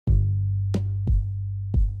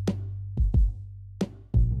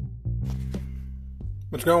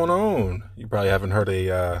What's going on? You probably haven't heard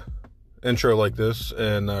a intro like this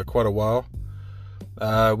in quite a while.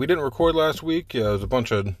 We didn't record last week. There was a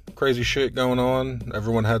bunch of crazy shit going on.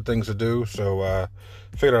 Everyone had things to do, so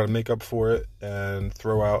figured out to make up for it and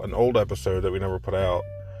throw out an old episode that we never put out.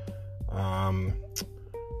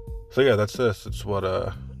 So yeah, that's this. It's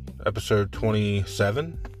episode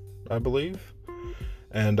 27, I believe.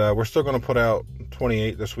 And we're still going to put out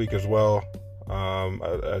 28 this week as well.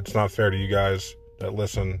 It's not fair to you guys that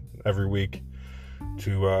listen every week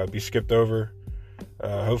to be skipped over.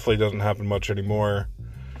 Hopefully it doesn't happen much anymore.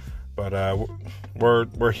 But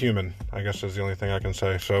we're human, I guess is the only thing I can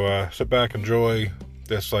say. So sit back, enjoy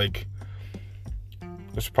this. This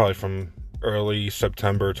is probably from early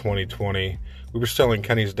September 2020. We were still in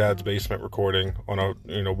Kenny's dad's basement recording on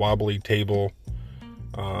a wobbly table.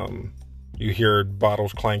 You hear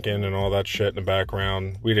bottles clanking and all that shit in the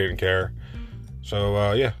background. We didn't care.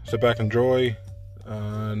 So yeah, sit back, enjoy,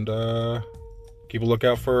 and keep a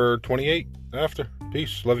lookout for 28 after.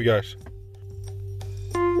 Peace. Love you guys.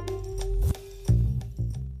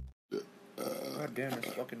 God damn,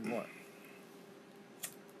 it's fucking what?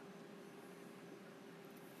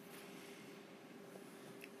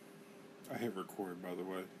 I hit record, by the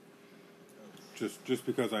way. Just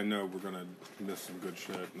because I know we're gonna miss some good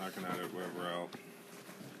shit, and I can add it wherever else.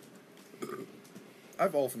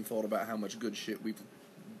 I've often thought about how much good shit we've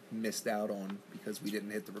missed out on because we didn't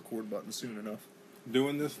hit the record button soon enough.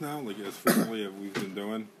 Doing this now, as frequently as we've been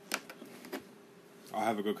doing, I'll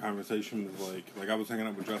have a good conversation with I was hanging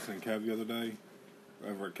out with Justin and Kev the other day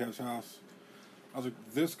over at Kev's house. I was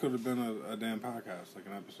like, this could have been a damn podcast, like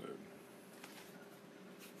an episode.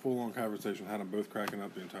 Full-on conversation, had them both cracking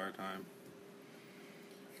up the entire time.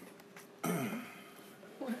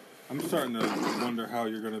 I'm starting to wonder how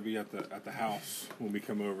you're going to be at the house when we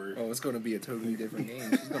come over. Oh, it's going to be a totally different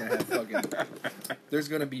game. She's going to have there's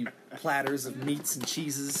going to be platters of meats and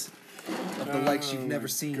cheeses of the likes you've never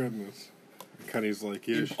seen. Goodness. Kenny's like,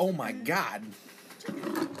 yeah. Oh my God.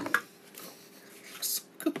 So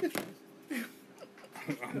good.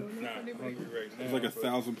 I'm not hungry right now. There's like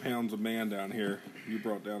 1,000 pounds of man down here. You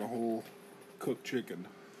brought down a whole cooked chicken.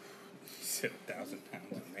 You said 1,000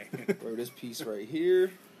 pounds of man. Bro, this piece right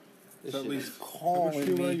here. This at shit least is how much calling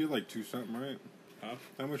you weigh? me. You're like 2-something, right? Huh?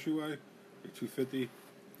 How much you weigh? Like 250?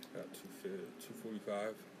 About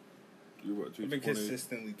 245. You're what, I've been 220?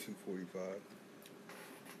 consistently 245.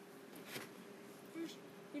 There's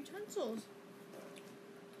utensils.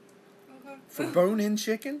 Okay. For bone-in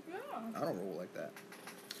chicken? Yeah. I don't roll like that.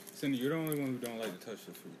 Cindy, you're the only one who don't like to touch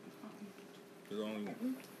the food. You're the only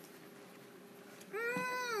one.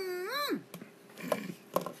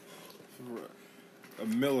 For a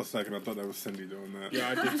millisecond, I thought that was Cindy doing that. Yeah,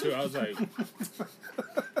 I did too. I was like,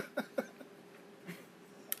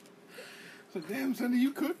 So, damn, Cindy,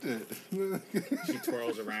 you cooked it. she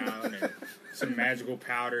twirls around and some magical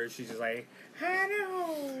powder. She's just like, I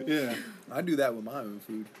know. Yeah. I do that with my own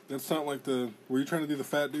food. That's not like were you trying to do the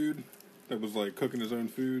fat dude that was like cooking his own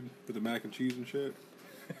food with the mac and cheese and shit?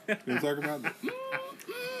 You know what I'm talking about?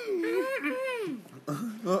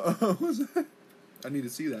 What's that? I need to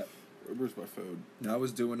see that. Where's my phone? No, I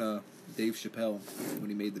was doing Dave Chappelle when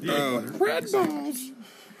he made the peanut butter bread balls.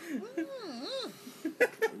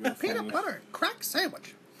 peanut butter and crack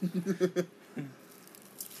sandwich.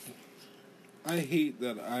 I hate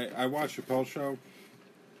that I watch Chappelle's show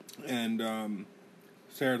and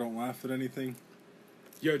Sarah don't laugh at anything.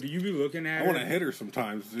 Yo, do you be looking at I her? want to hit her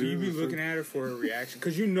sometimes, dude. Do you be looking at her for a reaction?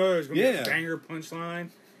 Because you know there's going to be Yeah. a banger punchline.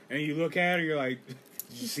 And you look at her, you're like, did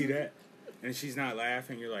you see that? And she's not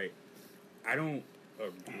laughing. You're like, I don't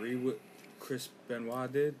agree with Chris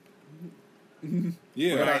Benoit did.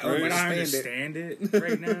 Yeah, But right? I understand it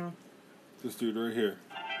right now. This dude right here.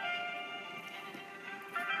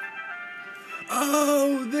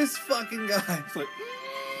 Oh, this fucking guy. It's like,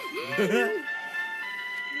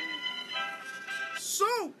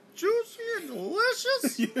 So juicy and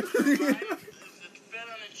delicious. The fat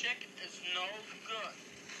on the chicken is no good.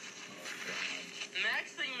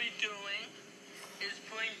 Next thing we're doing is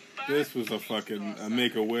putting this was a fucking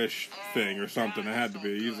Make-A-Wish thing or something. It had to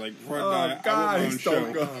be. He's like, for a Oh, night, I guys, want my own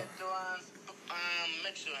don't show. go.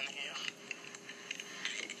 mixer in here.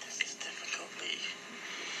 This is difficult, B.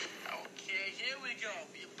 Okay, here we go.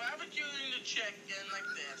 You're barbecuing the chicken like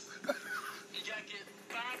this. You gotta get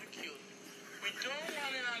barbecued. We don't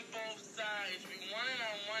want it on both sides. We want it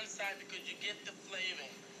on one side because you get the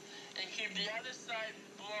flavoring. And keep the other side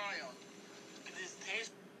broiled. This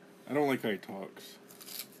tastes I don't like how he talks.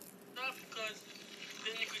 because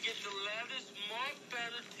then you could get the lettuce more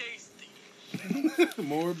better tasty.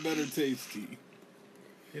 More better tasty.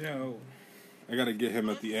 You know, I gotta get him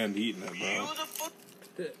at the end eating it, bro. Beautiful.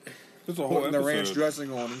 There's a whole Putting the episode. ranch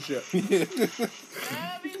dressing on and shit.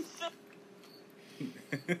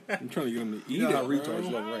 I'm trying to get him to eat You know how it, retards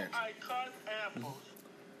bro. love ranch. I cut apples.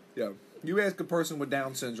 Yeah. You ask a person with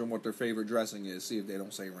Down syndrome what their favorite dressing is, see if they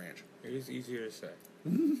don't say ranch. It is easier to say.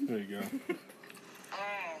 There you go.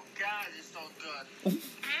 Oh, God, it's so good.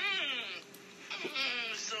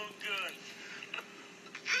 So good.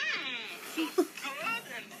 So good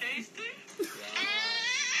and tasty.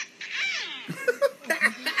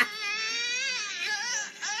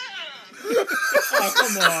 Oh,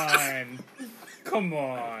 come on. Come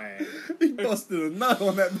on. He busted a nut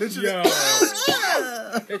on that bitch. Yo.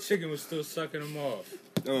 That chicken was still sucking him off.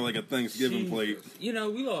 Oh, like a Thanksgiving plate. Jesus. You know,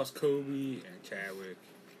 we lost Kobe and Chadwick.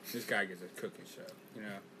 This guy gets a cooking show, you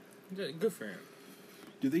know. Good for him.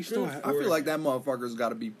 Do they still have? I feel like that motherfucker's got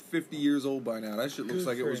to be 50 years old by now. That shit looks Good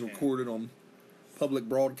like it for was him. recorded on public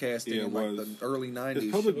broadcasting Yeah, it in like was. the early 90s.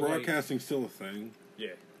 Is public Like- broadcasting still a thing? Yeah.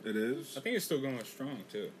 It is. I think it's still going strong,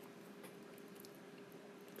 too.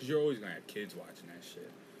 Because you're always going to have kids watching that shit.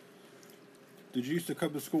 Did you used to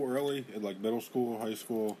come to school early, in like middle school, high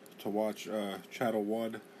school, to watch Channel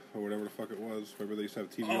 1 or whatever the fuck it was? Remember they used to have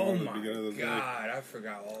TV Oh on at the my beginning of the God, I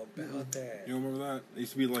forgot all about that. day? You don't remember that? It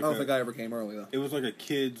used to be like I don't think I ever came early though. it was like a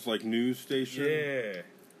kids like news station. Yeah.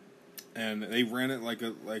 And they ran it like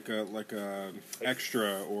a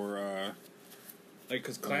extra or Like,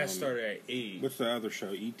 because class started at 8. what's the other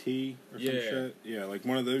show? E.T. or some Yeah. shit? Yeah, like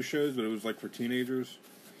one of those shows, but it was like for teenagers.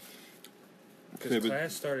 Because Yeah, but-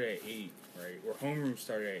 class started at 8, right? Or homeroom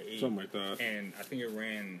started at 8. Something like that. And I think it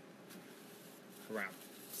ran around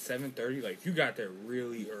 7:30. Like, you got there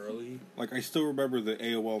really early. Like I still remember the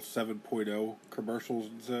AOL 7.0 commercials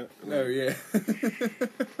and shit. Oh yeah.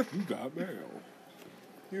 You got mail.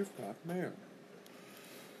 You've got mail.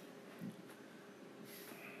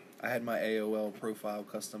 I had my AOL profile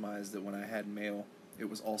customized that when I had mail, it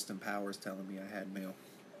was Austin Powers telling me I had mail.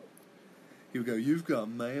 He would go, "You've got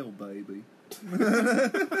mail, baby."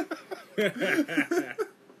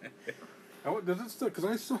 Does it still? Because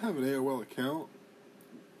I still have an AOL account.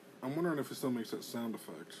 I'm wondering if it still makes that sound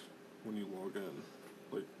effect when you log in,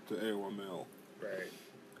 like to AOL Mail. Right.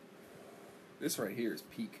 This right here is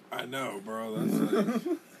peak. I know, bro. That's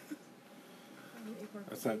like,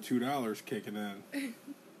 that's that $2 kicking in.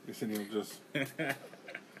 You think he'll just?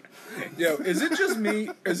 Yo, is it just me?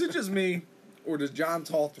 Is it just me, or does John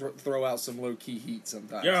Tall throw out some low key heat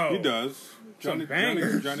sometimes? Yo. He does. Some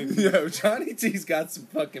bangers. Johnny. Yo, Johnny T's got some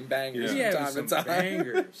fucking bangers Yeah. Yeah, from some time to time.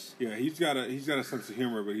 bangers. Yeah, he's got a sense of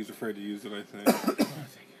humor, but he's afraid to use it. I think.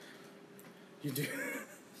 You do.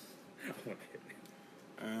 I want to hit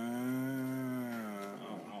it. I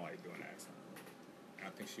don't like doing that. I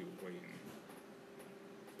think she was waiting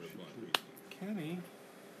for the blunt reason. Kenny.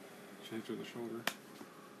 She hit you in the shoulder.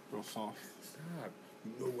 Real soft. Stop.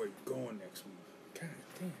 You know where you're going next week. God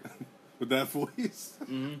damn. With that voice.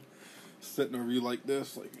 Mm-hmm. Sitting over you like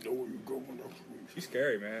this, like you know where you're going next week. She's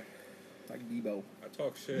scary, man. Like Debo. I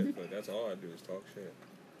talk shit, but that's all I do is talk shit.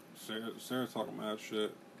 Sarah talking mad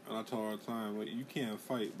shit, and I tell her all the time, like, you can't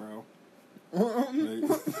fight, bro.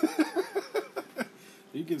 Like,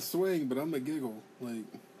 you can swing, but I'm the giggle. Like,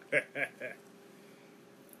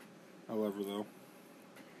 I love her though.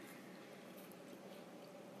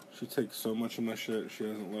 She takes so much of my shit. She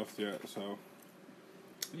hasn't left yet, so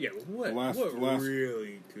Yeah, but what? The last- what the last-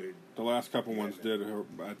 really could? the last couple ones did her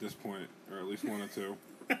at this point, or at least one or two.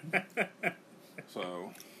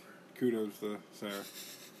 So, kudos to Sarah.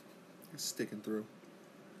 Sticking through.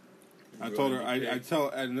 I told her, I tell,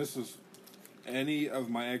 and this is any of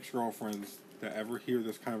my ex-girlfriends that ever hear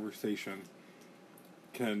this conversation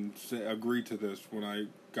can agree to this. When I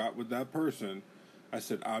got with that person, I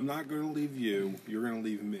said, I'm not going to leave you, you're going to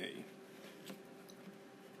leave me.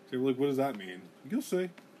 They were like, what does that mean? You'll see.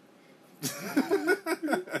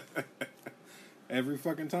 Every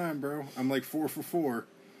fucking time, bro. I'm like 4 for 4.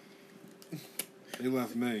 They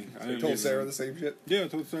left me. I You didn't told leave Sarah them. the same shit? Yeah, I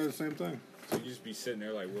told Sarah the same thing. So you just be sitting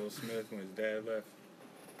there like Will Smith when his dad left.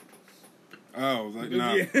 Oh, like,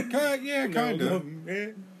 no. Yeah. Yeah, kind No, of.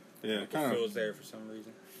 man. Yeah, kind Phil's of. there for some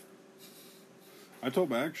reason. I told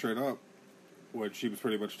my ex straight up, what she was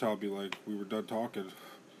pretty much telling me, like, we were done talking.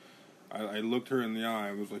 I looked her in the eye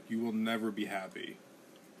and was like, you will never be happy.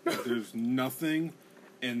 Like, there's nothing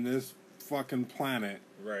in this fucking planet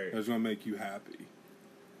Right. that's going to make you happy.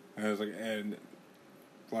 And I was like,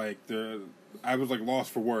 I was like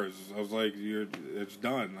lost for words. I was like, it's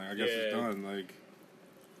done. Like, I guess it's Yeah. done. Like,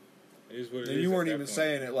 It is what it And is you at weren't that even point.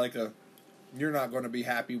 saying it like a you're not going to be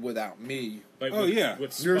happy without me. Like Oh, yeah.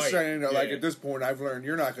 with You're spite. saying that, like, Yeah. at this point, I've learned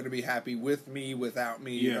you're not going to be happy with me, without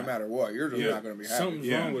me, no matter what. You're just not going to be happy. Something's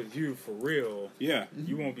wrong with you for real. Yeah.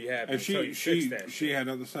 You won't be happy And until you fix that she shit. had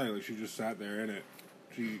nothing to say. Like, she just sat there in it.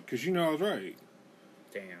 Because she knew I was right.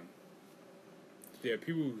 Damn. Yeah,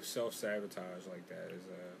 people who self-sabotage like that is,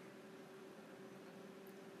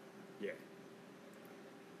 yeah.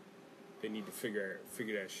 They need to figure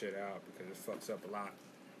that shit out because it fucks up a lot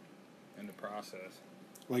in the process.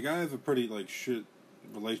 Like, I have a pretty, like, shit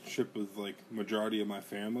relationship with, like, majority of my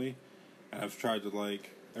family. And I've tried to,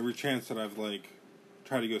 like, every chance that I've, like,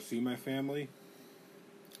 tried to go see my family.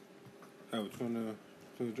 Oh, it's on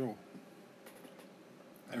the Joel.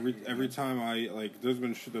 Every time I, like, there's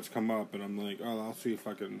been shit that's come up, and I'm like, oh, I'll see if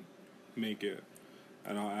I can make it.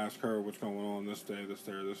 And I'll ask her what's going on this day, or this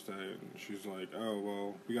day. And she's like, oh,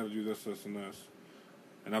 well, we got to do this, this, and this.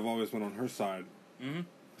 And I've always been on her side. Mm-hmm.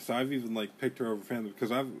 So I've even, like, picked her over family.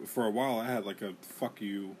 Because for a while, I had, like, a fuck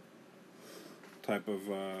you type of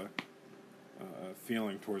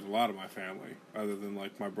feeling towards a lot of my family. Other than,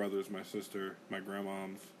 like, my brothers, my sister, my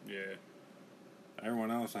grandmoms. Yeah.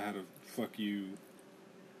 Everyone else, I had a fuck you.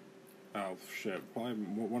 Oh, shit. Probably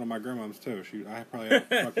one of my grandmoms, too. I probably had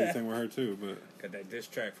a fucking thing with her, too. But Got that diss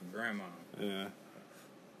track from Grandma. yeah.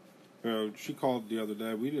 She called the other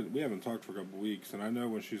day. We haven't talked for a couple weeks, and I know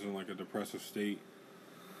when she's in, like, a depressive state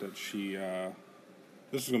that she,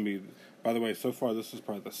 this is going to be, by the way, so far, this is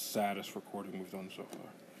probably the saddest recording we've done so far.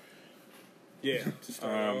 Yeah, to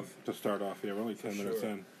start off. To start off, yeah, we're only 10 minutes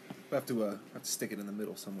in. I have to stick it in the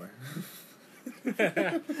middle somewhere.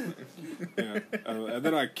 Yeah. And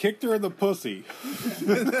then I kicked her in the pussy.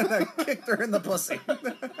 I kicked her in the pussy.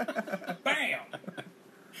 Bam!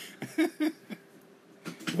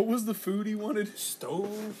 What was the food he wanted?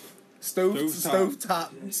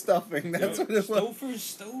 Stovetop stuffing. That's what it was.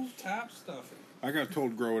 Stovetop stuffing. I got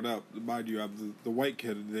told growing up, mind you, I'm the white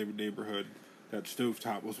kid in the neighborhood, that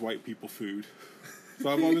stovetop was white people food. So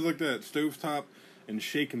I've always looked at stovetop and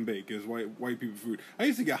shake and bake as white people food. I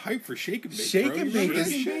used to get hyped for shake and bake. Shake bro. and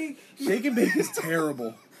bake is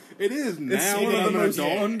terrible. It is now. It's one that of I'm the an most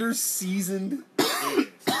adult. under-seasoned.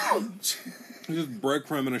 Just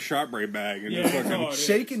breadcrumb in a shotbread bag and Yeah, just that's fucking. all it is.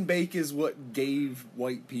 Shake and bake is what gave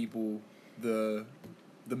white people the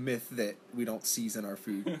myth that we don't season our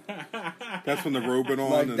food. That's when the robing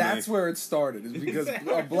on. Like and that's where it started. Is because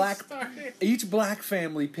each black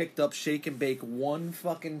family picked up shake and bake one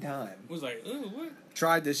fucking time. Was like, ooh, what?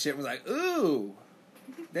 Tried this shit. Was like, ooh,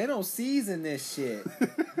 they don't season this shit.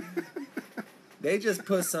 They just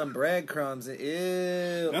put some breadcrumbs in.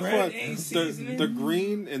 Ew. That's Bread why ain't the seasoning.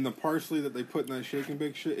 green and the parsley that they put in that shake and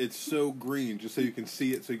bake shit, it's so green, just so you can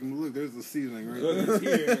see it, so you can look. There's the seasoning right there. It's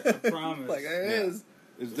here, I promise. Like it Yeah. is.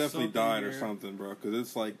 It's definitely something dyed or there. something, bro, because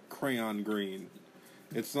it's like crayon green.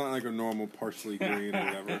 It's not like a normal parsley green or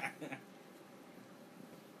whatever.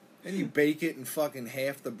 And you bake it and fucking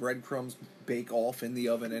half the breadcrumbs bake off in the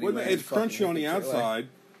oven anyway. Well, it's and fucking crunchy on the shit like- outside.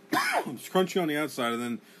 It's crunchy on the outside, and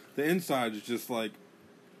then the inside is just like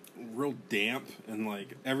real damp and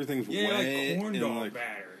like everything's Yeah, wet like corn and dog like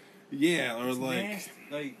batter. yeah, or It's like nasty.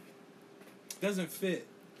 Like doesn't fit.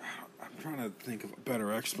 I'm trying to think of a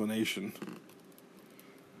better explanation.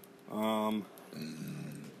 Here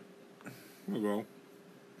we go.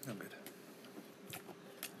 I'm good.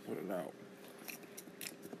 Put it out.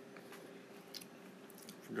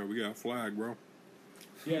 Forgot we got a flag, bro.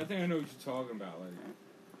 Yeah, I think I know what you're talking about. Like,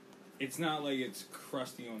 it's not like it's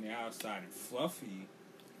crusty on the outside and fluffy,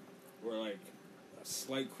 or like a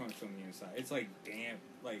slight crunch on the inside. It's like damp,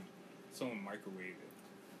 like someone microwaved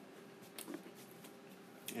it.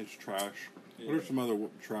 It's trash. Yeah. What are some other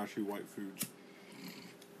trashy white foods?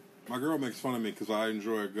 My girl makes fun of me because I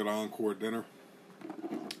enjoy a good encore dinner.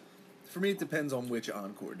 For me, it depends on which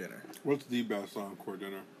encore dinner. What's the best encore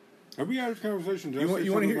dinner? Have we had this conversation? Did You I want- say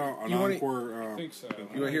you wanna something hear- about an you wanna- encore? I think so. You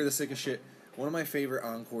want to hear the sickest shit? One of my favorite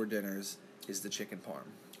encore dinners is the chicken parm,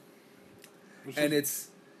 and it's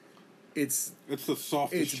the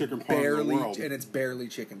softest it's chicken parm barely in the world. and it's barely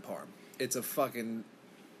chicken parm. It's a fucking.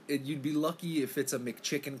 You'd be lucky if it's a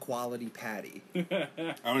McChicken quality patty. I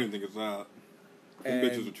don't even think it's that. Them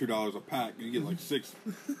And- bitches are $2 a pack. You get like 6.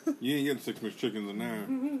 You ain't getting 6 McChickens in there.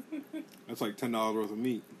 That's like $10 worth of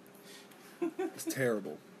meat. It's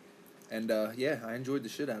terrible. And yeah, I enjoyed the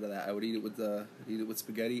shit out of that. I would eat it with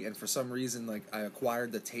spaghetti, and for some reason, like I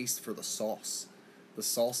acquired the taste for the sauce. The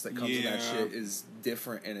sauce that comes with that Yeah. shit is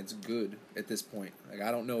different, and it's good at this point. Like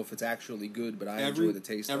I don't know if it's actually good, but I enjoy the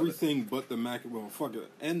taste of it. Everything but the mac. Well, fuck it.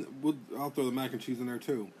 And I'll throw the mac and cheese in there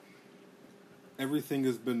too. Everything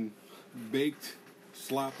has been baked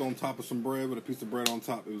slapped on top of some bread with a piece of bread on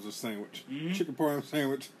top. It was a sandwich. Mhm. Chicken parm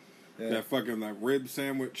sandwich. Yeah. That rib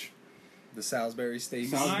sandwich. The Salisbury steaks.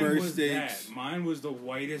 Salisbury Mine was steaks. that. Mine was the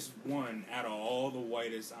whitest one out of all the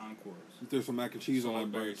whitest Encores. There's some mac and cheese on that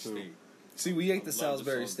Salisbury bread too. steak. See, we ate I the love the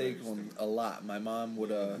Salisbury Salisbury steak one steak. a lot. My mom would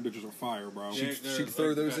Them bitches are fire, bro. Yeah. she'd they're throw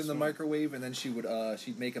like the those in best the one. microwave, and then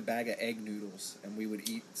she'd make a bag of egg noodles, and we would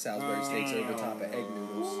eat Salisbury steaks over top of egg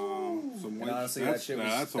noodles. Some And white, honestly, that's a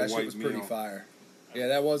that shit white was pretty meal. fire. Yeah,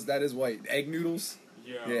 that is white. Egg noodles.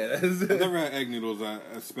 Yeah. Yeah, that is. I've never had egg noodles at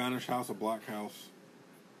a Spanish house, a black house.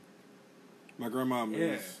 My grandmom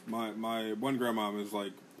is my one grandmom is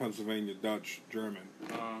like Pennsylvania Dutch German,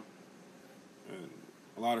 and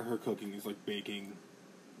a lot of her cooking is like baking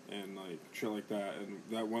and like shit like that. And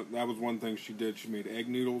that was one thing she did. She made egg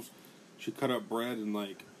noodles. She cut up bread and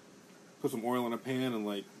like put some oil in a pan and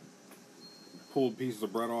like pulled pieces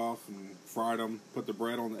of bread off and fried them. Put the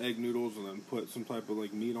bread on the egg noodles and then put some type of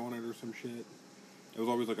like meat on it or some shit. It was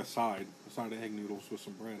always like a side of egg noodles with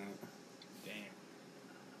some bread in it. Damn.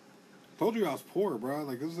 Told you I was poor, bro.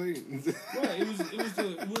 Like this ain't. Well, it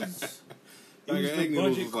was Like, the egg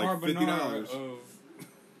noodles budget was like carbonara $50. of.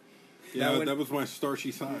 Yeah, when- that was my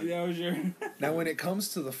starchy side. That was your. Now, when it comes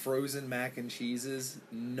to the frozen mac and cheeses,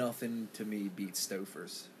 nothing to me beats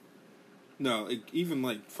Stouffer's. No, even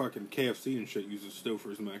like fucking KFC and shit uses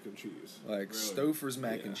Stouffer's mac and cheese. Like Really? Stouffer's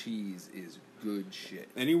mac Yeah. and cheese is good shit.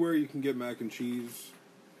 Anywhere you can get mac and cheese,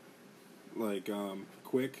 like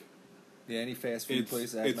quick. Yeah, any fast food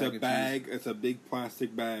place that has It's mac a and bag. It's a big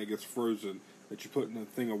plastic bag. It's frozen that you put in a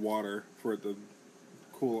thing of water for it to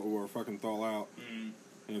cool or fucking thaw out, and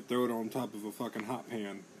you throw it on top of a fucking hot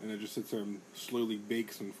pan, and it just sits there and slowly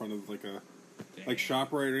bakes in front of like a. Damn. Like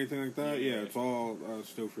ShopRite or anything like that? Yeah, Yeah. it's all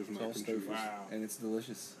Stouffer's It's mac all and cheese. Stouffer's, Wow. and it's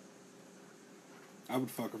delicious. I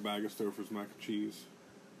would fuck a bag of Stouffer's mac and cheese.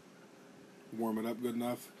 Warm it up good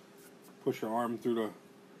enough. Push your arm through the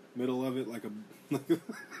middle of it like a...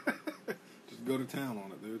 Just go to town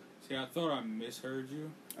on it, dude. See, I thought I misheard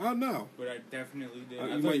you, Oh, no. but I definitely did. I You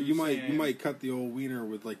thought might, you were might, saying, you might cut the old wiener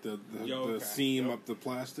with like the Yo, okay. seam Yep. up the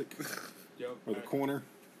plastic Yo, or the corner.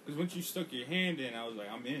 Because once you stuck your hand in, I was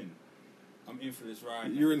like, I'm in. I'm in for this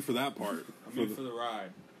ride. You're in for that part. I'm in for the ride.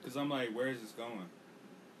 Because I'm like, where is this going?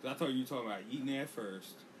 Because I thought you were talking about eating it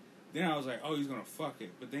first. Then I was like, oh, he's going to fuck it.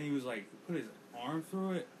 But then he was like, put his arm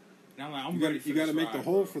through it. And I'm like, I'm ready for You this got to make ride, the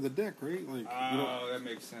hole bro. for the dick, right? Like, you don't, Oh, that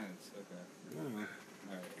makes sense. Okay. yeah.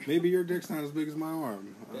 All right. Maybe your dick's not as big as my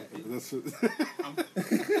arm. Yeah. That's what,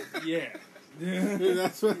 Yeah.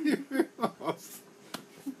 that's what you lost.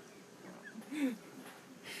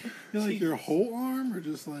 You're like your whole arm, or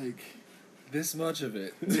just like This much of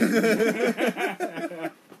it.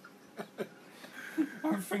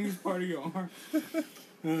 Our finger's part of your arm. oh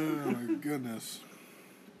my goodness.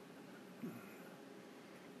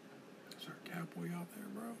 Is there a cowboy out there,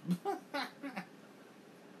 bro?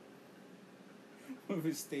 Of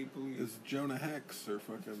his state police. Is Jonah Hex or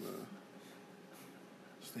fucking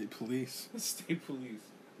state police? State police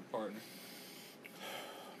partner.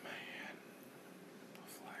 Man,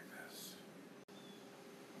 stuff like this.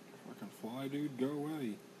 Fucking fly, dude, go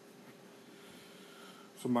away.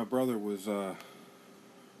 So my brother was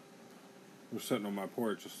sitting on my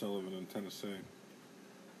porch, just still living in Tennessee.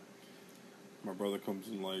 My brother comes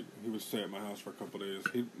in, like, he would stay at my house for a couple days.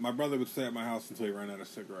 My brother would stay at my house until he ran out of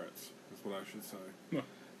cigarettes. That's what I should say. Huh.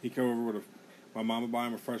 He'd come over with my mom would buy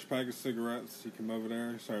him a fresh pack of cigarettes. He'd come over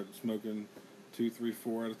there, started smoking 2, 3,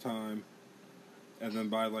 4 at a time. And then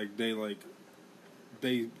by the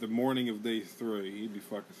morning of day 3, he'd be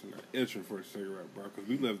fucking sitting there itching for a cigarette, bro. Because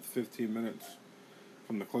we lived 15 minutes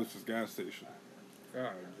from the closest gas station.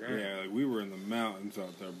 God damn. Yeah, like we were in the mountains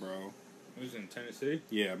out there, bro. It was in Tennessee?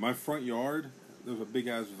 Yeah, my front yard, there was a big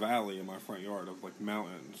ass valley in my front yard of like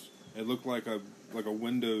mountains. It looked like a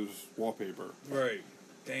Windows wallpaper. Right.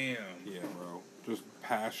 Damn. Yeah, bro. Just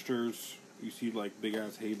pastures. You see like big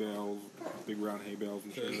ass hay bales, big round hay bales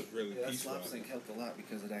and So it shit. was really Yeah, that peaceful. slop sink helped a lot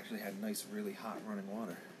because it actually had nice, really hot running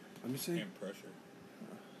water. Let me see. And pressure.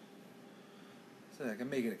 So I can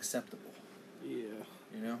make it acceptable, Yeah.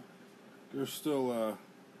 you know? There's still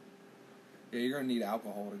Yeah, you're going to need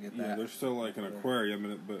alcohol to get yeah, that. there's still like an aquarium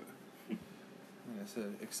in it, but Like I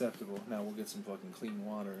said, acceptable. Now we'll get some fucking clean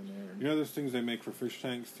water in there. you know those things they make for fish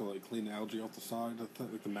tanks to like clean algae off the side,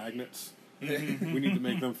 like the magnets. We need to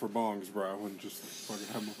make them for bongs, bro, and just fucking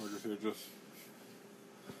have motherfuckers here. Just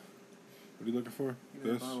what are you looking for? Give me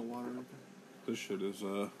a This. bottle of water right there. This shit is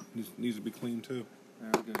needs to be clean too.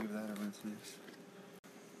 Alright, we'll go give that a rinse next.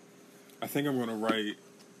 I think I'm gonna write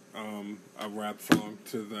a rap song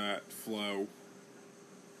to that flow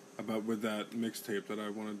about with that mixtape that I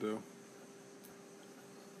want to do.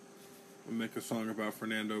 make a song about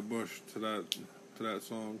Fernando Bush to that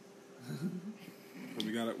song.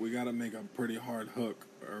 But we gotta make a pretty hard hook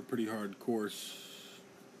or a pretty hard chorus.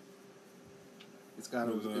 It's got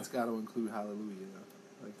to include hallelujah.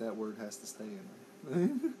 Like that word has to stay in there.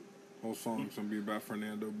 Whole song's gonna be about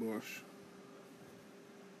Fernando Bush.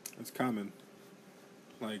 It's coming.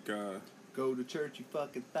 Like go to church, you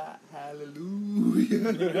fucking thought,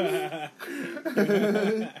 hallelujah.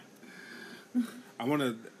 I want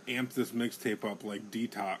to amp this mixtape up like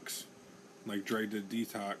Detox, like Dre did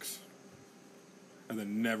Detox, and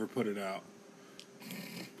then never put it out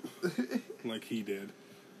like he did.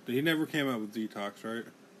 He never came out with Detox, right?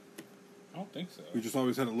 I don't think so. We just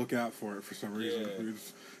always had to look out for it for some reason. Yeah. We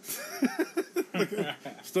just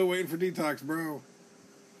still waiting for Detox, bro.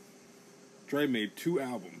 Dre made 2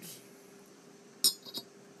 albums.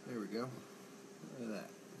 There we go. Look at that.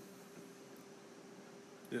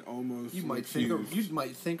 It almost You might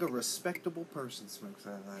think a respectable person smokes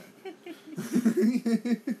out of that.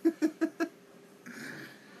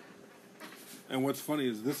 And what's funny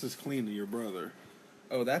is this is clean to your brother.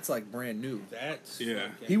 Oh, that's like brand new. That's Yeah.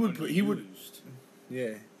 He would unused.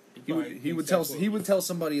 Yeah. probably He would thinks tell that's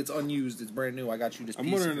somebody it's unused, it's brand new. I got you this I'm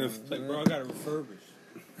piece. wondering of if- It's like, bro, I got to refurbish.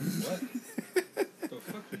 What? The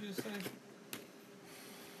fuck you just say?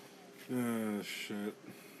 Shit.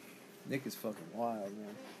 Nick is fucking wild,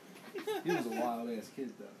 man. He was a wild ass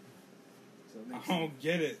kid though. So it I makes don't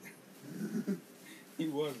get it. He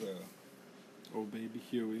was though. Oh, baby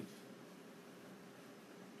Huey.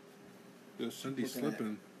 Yo, Cindy's Looking at-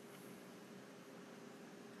 slipping.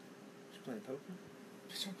 She's playing poker.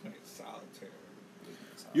 Bitch, I'm playing solitaire.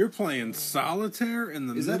 You're playing solitaire in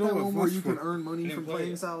the Is that middle that of one where you Westwood? can earn money Didn't from play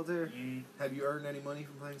playing it. solitaire? Mm. Have you earned any money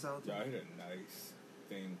from playing solitaire? Yeah, I hit a nice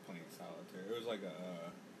thing playing solitaire. It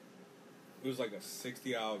was like a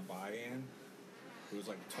 $60 buy-in. It was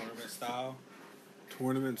like tournament style.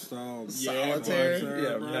 Tournament style Solitaire?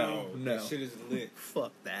 Yeah, bro. no. That shit is lit.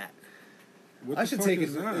 Fuck that. What I the should fuck take it.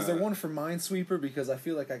 is that? Is there one for Minesweeper? Because I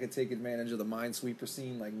feel like I could take advantage of the Minesweeper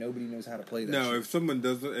scene. Like nobody knows how to play that. No, shit. if someone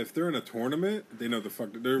does it, if they're in a tournament, they know the fuck.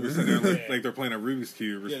 They're sitting there like, Yeah. like they're playing a Rubik's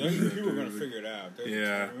Cube or Yeah, something. there's people are gonna figure it out. There's Yeah.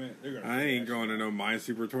 a tournament, they're gonna I figure ain't that going to shit no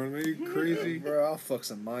Minesweeper tournament. You crazy? Bro, I'll fuck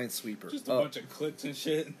some Minesweeper. out. Just a bunch of clicks and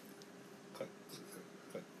shit. Click, click,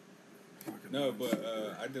 click. Fucking No, but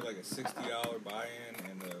Minesweeper. I did like a $60 buy-in,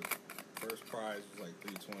 and the first prize was like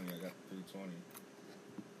 $320. I got $320.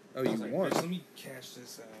 Oh, I you was like, won. bitch, let me cash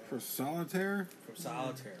this For solitaire? from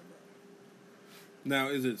solitaire, bro. Now,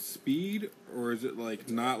 is it speed or is it like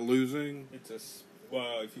not losing? It's it's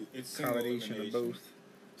single Combination of elimination. both.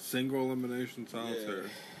 Single elimination solitaire. Yeah.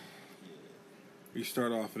 You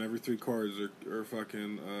start off and every 3 cards are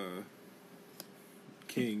fucking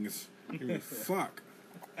kings. You're like, fuck.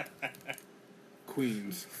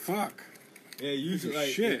 Queens. Fuck. Yeah, usually like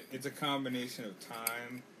Shit. it's a combination of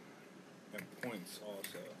time and points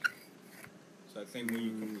also. So I think when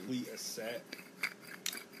you complete a set,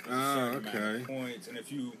 a certain amount of points, and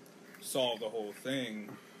if you solve the whole thing,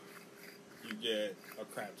 you get a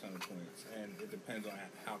crap ton of points, and it depends on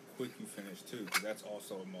how quick you finish too, because that's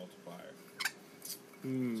also a multiplier.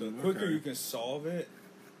 So the quicker you can solve it,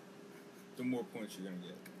 the more points you're gonna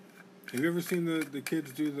get. Have you ever seen the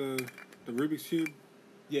kids do the Rubik's Cube?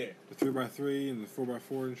 Yeah. The 3x3 and the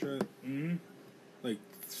 4x4 and shit? Mm-hmm. Like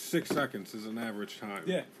 6 seconds is an average time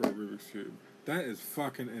Yeah. for a Rubik's Cube. That is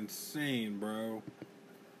fucking insane, bro.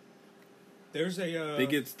 There's a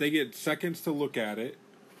They get seconds to look at it,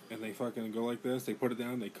 and they fucking go like this. They put it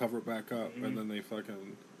down, they cover it back up, and then they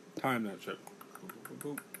fucking time that shit.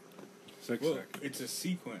 6 well, seconds. it's a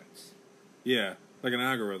sequence. Yeah, like an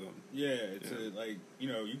algorithm. Yeah, it's a like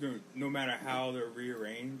you can no matter how they're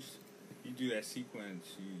rearranged, you do that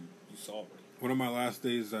sequence, you solve it. One of my last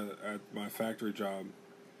days at my factory job,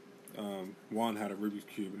 Juan had a Rubik's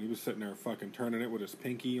Cube, and he was sitting there fucking turning it with his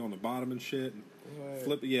pinky on the bottom and shit. And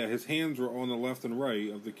yeah, his hands were on the left and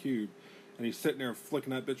right of the cube, and he's sitting there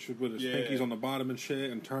flicking that bitch with his pinkies on the bottom and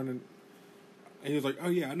shit, and turning. And he was like, "Oh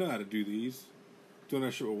yeah, I know how to do these." Doing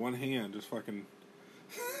that shit with one hand, just fucking.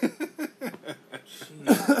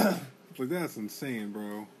 Like, that's insane,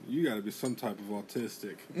 bro. You gotta be some type of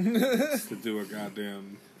autistic to do a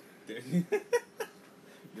goddamn.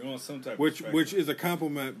 You're on some type Which of is a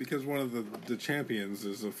compliment because one of the champions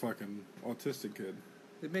is a fucking autistic kid.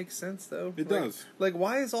 It makes sense though. It does. Like,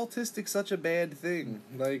 why is autistic such a bad thing?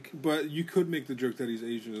 Like, But you could make the joke that he's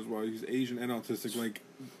Asian as well. He's Asian and autistic. Like,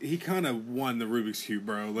 he kind of won the Rubik's Cube,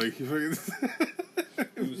 bro. Like, he fucking.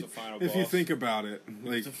 He was the final If you boss. think about it,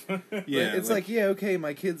 like, yeah, it's like, yeah, okay,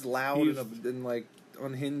 my kid's loud He's- and like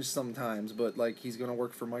unhinged sometimes, but like he's gonna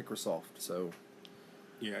work for Microsoft, so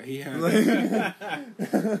Yeah, he had.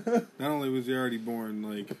 Not only was he already born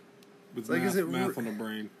with like, math on the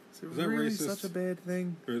brain. Is that really racist? such a bad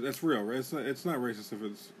thing? Or that's real, right? It's not racist if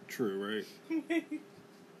it's true, right?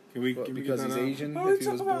 Can we Because get that he's out? Asian, Oh, if we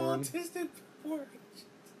he was talk about born. autistic before.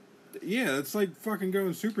 Yeah, it's like fucking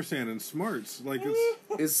going Super Saiyan and smarts. Like it's.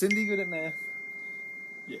 Is Cindy good at math?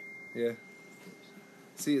 Yeah. Yeah.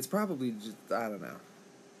 See, it's probably just, I don't know.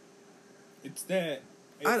 It's that.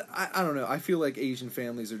 I don't know. I feel like Asian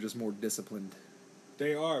families are just more disciplined.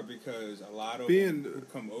 They are, because a lot of Being- them who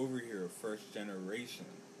come over here are first generation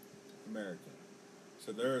American.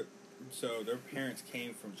 So their parents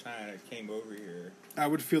came from China, came over here. I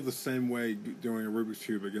would feel the same way doing a Rubik's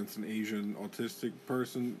Cube against an Asian autistic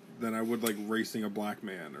person than I would racing a black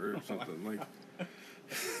man or something.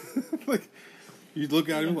 Like you look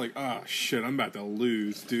at him like, oh shit, I'm about to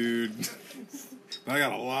lose, dude. But I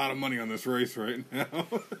got a lot of money on this race right now.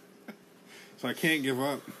 So I can't give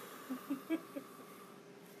up.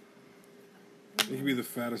 He could be the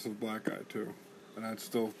fattest of black guy too. And I'd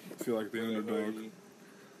still feel like the underdog.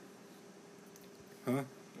 Huh?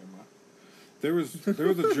 Never mind. There was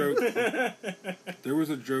a joke. There was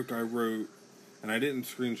a joke I wrote, and I didn't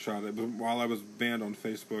screenshot it, but while I was banned on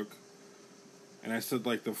Facebook, and I said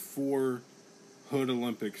the four hood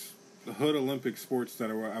Olympic sports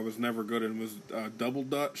that I was never good in was double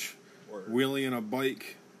dutch, wheeling a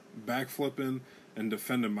bike, backflipping, and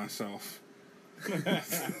defending myself.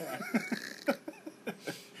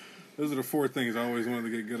 Those are the four things I always wanted to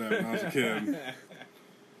get good at when I was a kid.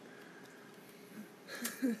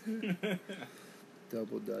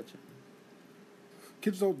 Double Dutch.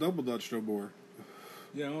 Kids don't double dutch no more.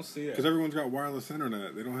 Yeah, I don't see that. Because everyone's got wireless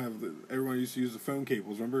internet. They don't have. Everyone used to use the phone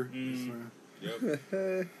cables. Remember? Yep.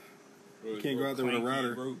 You can't go out there with a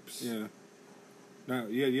router. Ropes. Yeah. No,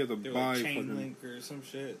 yeah, you have to They were buy chain fucking. link or some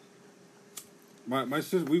shit. My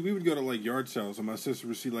sister, we would go to yard sales, and my sister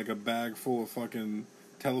would see a bag full of fucking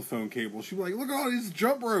telephone cables. She'd be like, "Look at all these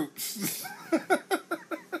jump ropes."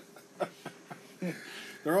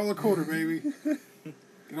 They're all a quarter, baby.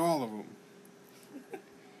 Get all of them.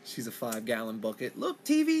 She's a 5-gallon bucket. Look,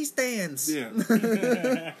 TV stands. Yeah.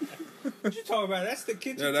 What you talking about? That's the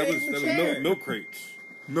kitchen Yeah, that was chair. milk crates.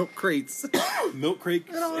 Milk crates. Milk crates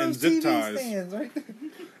Look at all and those zip TV ties. stands right there.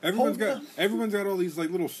 Everyone's got all these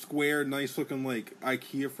little square, nice looking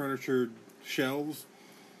IKEA furniture shelves.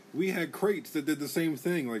 We had crates that did the same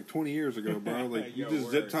thing 20 years ago, bro. You Yo,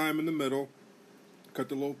 just zip word. tie 'em in the middle, cut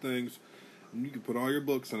the little things, and you can put all your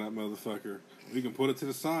books in that motherfucker. You can put it to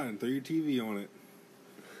the side and throw your TV on it.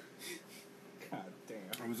 God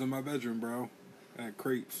damn. I was in my bedroom, bro. I had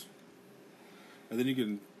crates. And then you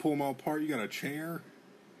can pull them all apart. You got a chair.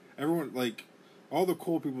 Everyone, all the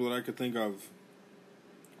cool people that I could think of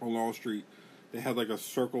on Wall Street, they had a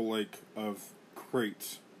circle of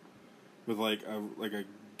crates with a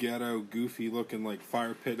ghetto, goofy looking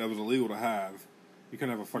fire pit that was illegal to have. You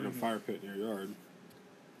couldn't have a fucking fire pit in your yard.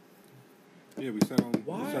 Yeah, we sat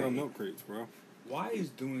on milk crates, bro. Why is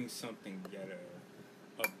doing something ghetto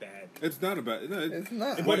a bad thing? It's not a bad. No, It's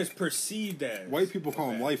not. But it's perceived as white people call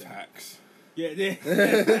a them bad life thing. hacks. Yeah, they,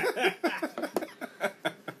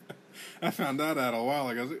 I found that out a while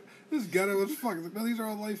ago. I was like, this ghetto is fuck. No, these are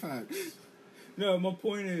all life hacks. no, my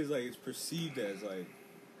point is it's perceived as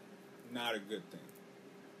not a good thing.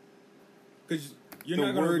 Because you're The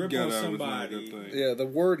not going to word rip ghetto on is not a good somebody. thing. Yeah, the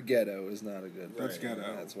word ghetto is not a good thing. That's ghetto.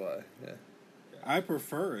 That's why. Yeah. I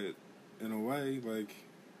prefer it in a way.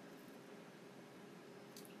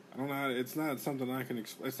 I don't know. It's not something I can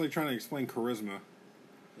explain. It's like trying to explain charisma.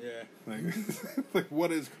 Yeah.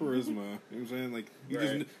 What is charisma? You know what I'm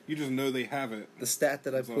saying? You just know they have it. The stat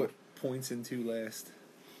that I That's all. put points into last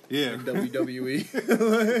Yeah. in WWE.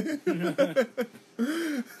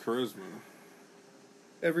 Charisma.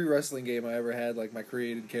 Every wrestling game I ever had, my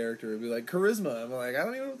created character would be charisma. I'm I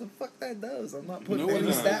don't even know what the fuck that does. I'm not putting No one any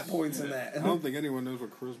knows. stat points in that. I don't think anyone knows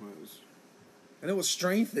what charisma is. I know what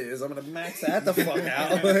strength is. I'm gonna max that the fuck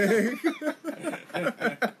out.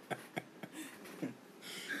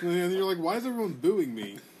 And you're like, why is everyone booing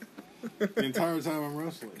me the entire time I'm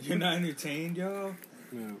wrestling? You're not entertained, y'all?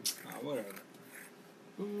 Yeah. Whatever.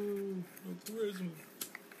 Ooh, no charisma.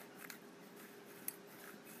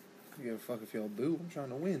 I give a fuck if y'all boo. I'm trying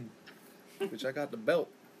to win. Bitch, I got the belt.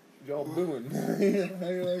 Y'all booing. How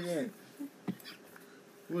you like that?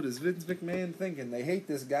 What is Vince McMahon thinking? They hate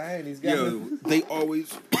this guy and he's got They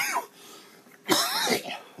always.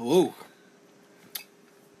 Whoa.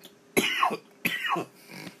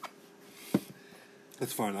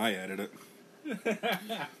 That's fine. I added it.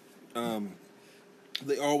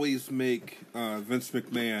 They always make Vince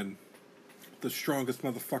McMahon the strongest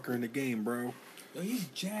motherfucker in the game, bro. Yo, he's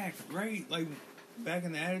jacked, right? Like, back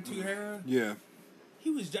in the Attitude Era? Yeah. He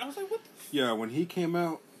was jacked. I was like, what the Yeah, when he came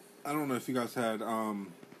out, I don't know if you guys had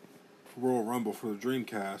Royal Rumble for the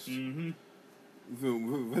Dreamcast. Mm-hmm.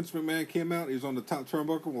 When Vince McMahon came out, he was on the top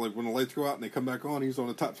turnbuckle. Like, when the lights go out and they come back on, he's on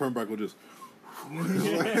the top turnbuckle just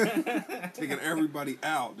taking everybody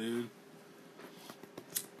out, dude.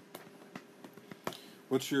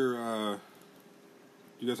 What's your, do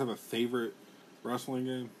you guys have a favorite wrestling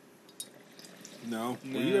game? No?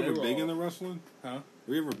 Nah, Were you ever they were big all- into wrestling? Huh?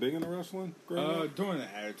 Were you ever big into wrestling growing up? During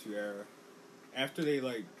the Attitude Era. After they,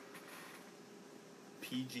 like,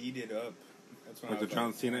 PG'd it up. That's when Like I the was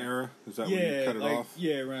John Cena era? Is that yeah, when you cut it like, off?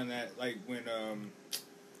 Yeah, around that. Like,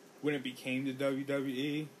 when it became the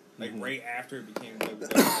WWE, like, right after it became the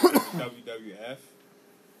WWF,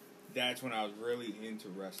 that's when I was really into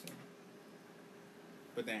wrestling.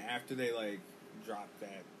 But then after they, like, dropped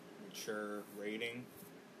that mature rating,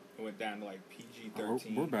 it went down to, like,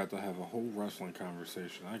 PG-13. We're about to have a whole wrestling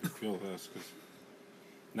conversation. I can feel this, because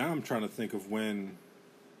now I'm trying to think of when...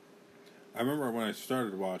 I remember when I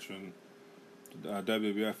started watching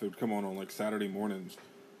WWF, it would come on like Saturday mornings.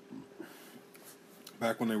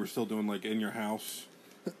 Back when they were still doing like in your house,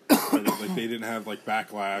 like they didn't have like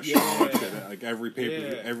Backlash. Yeah. Like every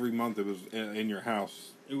paper, Yeah. every month it was in your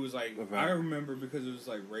house. It was like, event. I remember because it was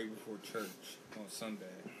like right before church on Sunday.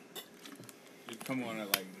 You'd come on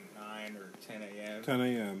at like 9 or 10 a.m. 10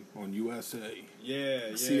 a.m. on USA.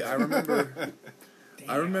 Yeah. See, I remember. Damn.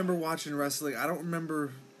 I remember watching wrestling. I don't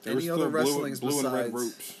remember There was any still other wrestlings blue and red besides.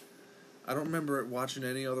 ropes. I don't remember watching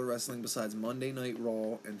any other wrestling besides Monday Night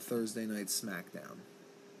Raw and Thursday Night SmackDown.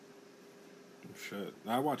 Shit,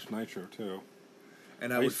 I watched Nitro too.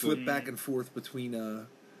 And I would flip back and forth between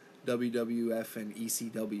WWF and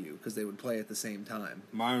ECW because they would play at the same time.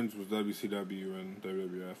 Mine was WCW and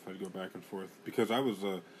WWF. I'd go back and forth because I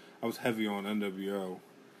was heavy on NWO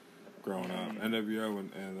growing up. NWO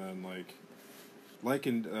and then like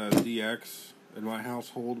in DX in my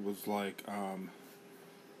household was like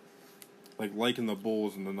liking the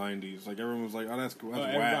Bulls in the 90s. Like everyone was like, oh, that's cool. That's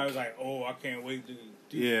whack. Everybody was like, oh, I can't wait to do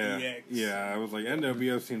DX. Yeah. I was like,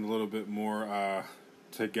 NWO seemed a little bit more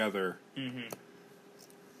together. Mm-hmm.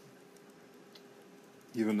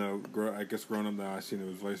 Even though I guess growing up now, I seen it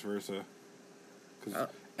was vice versa. Because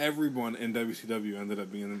everyone in WCW ended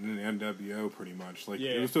up being in the NWO pretty much. Like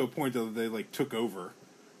it was to a point that they like took over.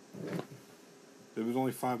 There was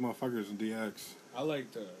only 5 motherfuckers in DX. I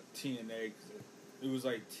liked TNA because it was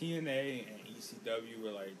like TNA and ECW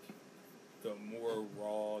were like the more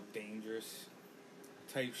raw, dangerous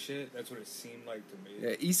type shit. That's what it seemed like to me.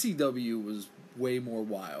 Yeah, ECW was way more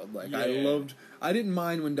wild. Like Yeah. I didn't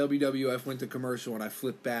mind when WWF went to commercial and I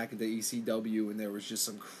flipped back at the ECW and there was just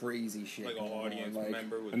some crazy shit. Like an going on. audience Like,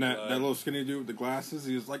 member with And that blood. little skinny dude with the glasses,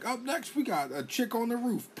 he was like, up next we got a chick on the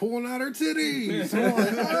roof pulling out her titties. I'm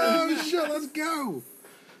like, oh shit, let's go.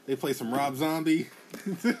 They play some Rob Zombie.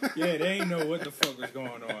 Yeah, they ain't know what the fuck was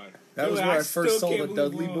going on. That was Like, where I still first saw can't the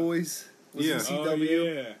believe Dudley one. Boys. Was Yeah. ECW. Oh,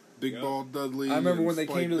 yeah. Big Yep. Ball Dudley. I remember and when they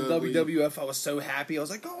Spike came to the Dudley. WWF, I was so happy. I was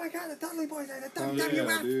like, oh my god, the Dudley Boys are the Oh, WWF.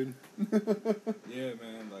 yeah, dude. Yeah,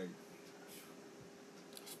 man, like...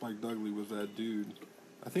 Spike Dudley was that dude.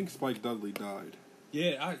 I think Spike Dudley died.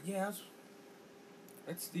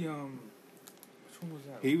 That's the, which one was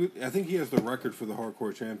that? I think he has the record for the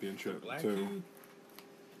Hardcore Championship, Black too. dude?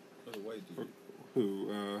 Or the white dude?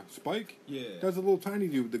 Who? Spike? Yeah. That's a little tiny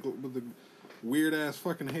dude with the weird ass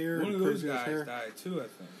fucking hair One and of those crazy ass guys hair. died too, I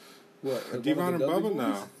think. What? Devon and Bubba? Boys?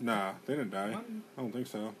 No. Nah, they didn't die. One? I don't think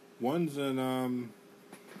so. One's in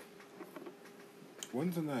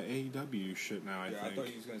that AEW shit now, I Yeah, think. I thought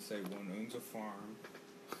you was gonna say one owns a farm.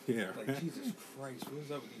 Yeah. Like, Jesus Christ, what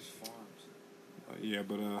is up with these farms? Yeah,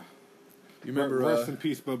 but You remember? rest in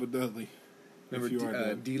peace, Bubba Dudley. Remember if you are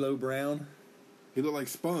dead. D'Lo Brown? He looked like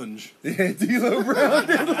Sponge. Yeah, D'Lo Brown.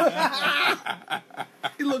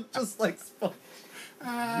 He looked just like Sponge.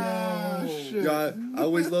 Ah, shit. Yeah, I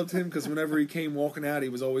always loved him because whenever he came walking out, he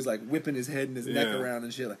was always like whipping his head and his neck Yeah. around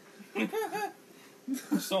and shit. Like,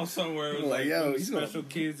 I saw somewhere it was Like, yo, one of the he's gonna- special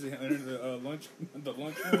kids under the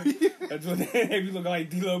lunchroom. That's what they be looking like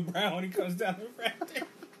D'Lo Brown when he comes down the front.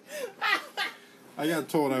 I got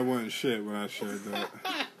told I wasn't shit when I shared that.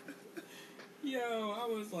 Yo, I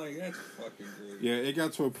was like, that's fucking great. Yeah, it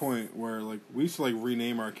got to a point where like we used to like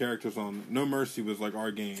rename our characters on No Mercy was like our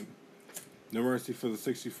game. No Mercy for the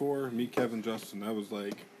 64, me, Kevin, Justin. That was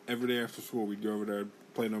like every day after school we'd go over there and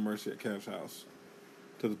play No Mercy at Kev's house.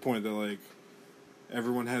 To the point that like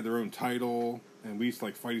everyone had their own title and we used to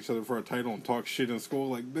like fight each other for our title and talk shit in school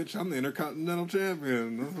like, bitch, I'm the Intercontinental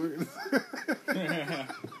Champion.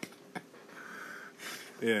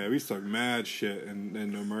 Yeah, we stuck mad shit and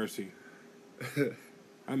No Mercy.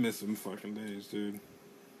 I miss them fucking days, dude.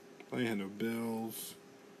 I ain't had no bills.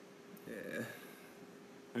 Yeah.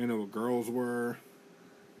 I didn't know what girls were.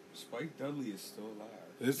 Spike Dudley is still alive.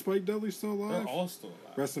 Is Spike Dudley still alive? They're all still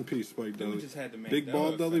alive. Rest in peace, Spike Then Dudley. we just had to make Big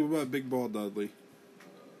Ball Dudley? effect. What about Big Ball Dudley?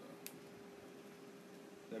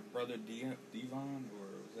 That brother Devon, or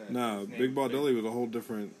was that? No, his name Big Ball was Dudley was a whole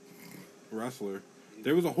different wrestler.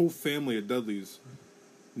 There was a whole family of Dudleys.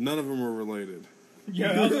 None of them were related.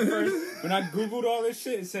 Yeah, that was the first. When I googled all this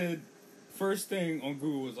shit, it said first thing on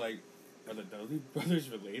Google was like, "Are the Dudley brothers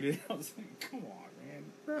related?" I was like, "Come on, man!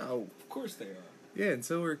 No. Of course they are." Yeah, and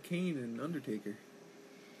so are Kane and Undertaker.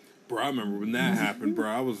 Bro, I remember when that happened, bro.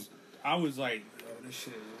 I was like, "Yo, this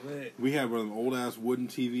shit is lit." We had one of them old ass wooden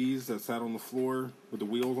TVs that sat on the floor with the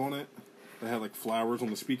wheels on it. That had like flowers on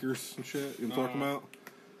the speakers and shit. You know what I'm talking about?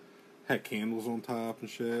 Had candles on top and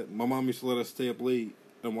shit. My mom used to let us stay up late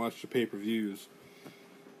and watch the pay-per-views.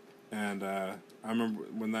 And I remember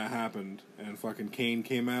when that happened and fucking Kane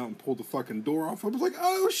came out and pulled the fucking door off. I was like,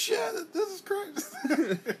 oh shit, this is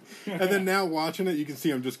crazy. And then now watching it, you can see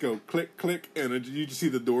him just go click, click, and you just see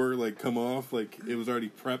the door like come off. Like it was already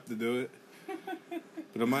prepped to do it.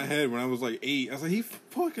 But in my head, when I was like 8, I was like, he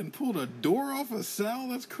fucking pulled a door off a cell?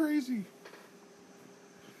 That's crazy.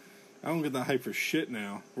 I don't get that hype for shit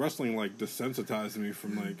now. Wrestling, like, desensitized me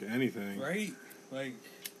from, like, anything. Right? Like,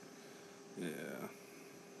 Yeah.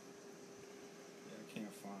 I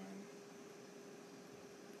can't find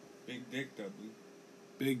Big Dick Dudley.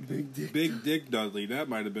 Big Dick Dudley. That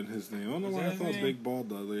might have been his name. I don't know Was why that I his thought it was name? Big Ball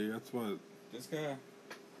Dudley. That's what. This guy,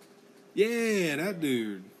 Yeah, that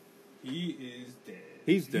dude. he is dead.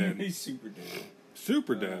 He's dead. He's super dead.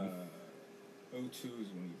 Super dead. 02 is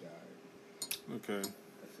when he died. Okay. I think.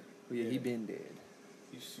 Well, yeah, he been dead.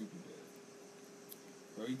 He's super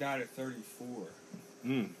dead. Bro, he died at 34.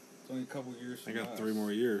 Mm. It's only a couple years I from got us. 3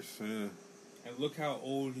 more years. Yeah. And look how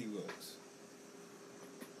old he looks.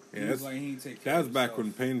 He Yeah, was that's, like he didn't take care that was of back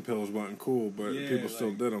himself. when pain pills wasn't cool, but Yeah, people still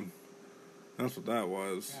like- did them. That's what that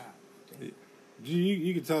was. God damn.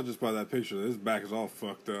 You can tell just by that picture that his back is all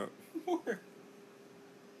fucked up.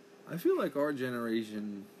 I feel like our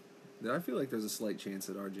generation... I feel like there's a slight chance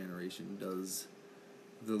that our generation does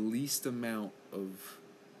the least amount of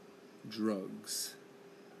drugs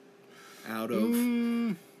out of...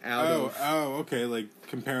 Okay. Like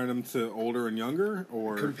comparing them to older and younger,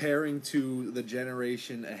 or Comparing to the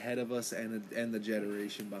generation ahead of us and the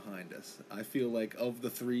generation behind us. I feel like of the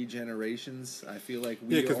 3 generations, I feel like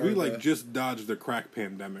we because we are like the- just dodged the crack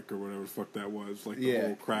pandemic or whatever the fuck that was, like the Yeah.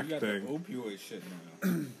 whole crack You got thing. the opioid shit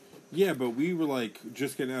now. Yeah, but we were like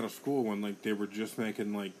just getting out of school when like they were just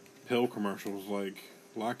making like pill commercials, like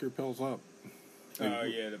lock your pills up.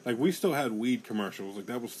 Like, Yeah. like we still had weed commercials, like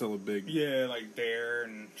that was still a big. Yeah, like Dare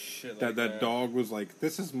and shit That like that dog was like,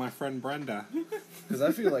 "This is my friend Brenda." Because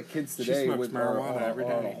I feel like kids She today smokes are marijuana every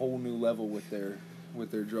on a day. whole new level with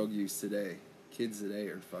their drug use today. Kids today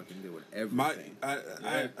are fucking doing My, everything.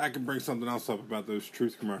 I can bring something else up about those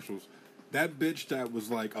truth commercials. That bitch that was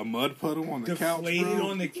like a mud puddle on the couch, deflated bro.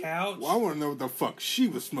 on the couch. Well, I want to know what the fuck she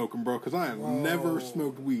was smoking, bro, because I have Whoa. never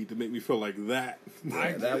smoked weed to make me feel like that.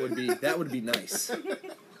 Yeah, that would be nice.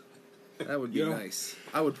 That would be Yo. nice.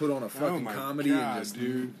 I would put on a fucking my comedy God, and just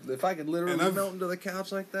dude. if I could literally And I've- melt into the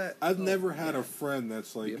couch like that. I've never had a friend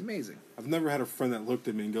that's It'd like, be amazing. I've never had a friend that looked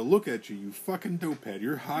at me and go, "Look at you, you fucking dopehead.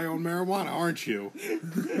 You're high on marijuana, aren't you?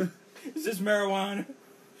 Is this marijuana?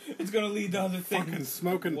 It's gonna lead to other things. Fucking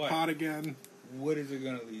smoking What? pot again What is it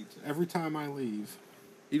gonna lead to? every time I leave."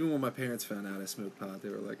 Even when my parents found out I smoked pot, they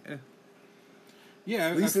were like, "Eh, Yeah,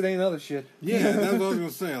 at least it ain't other shit." yeah, that's what I was gonna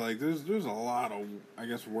say. Like, there's a lot of, I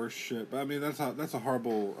guess, worse shit. But I mean, that's a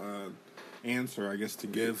horrible answer, I guess, to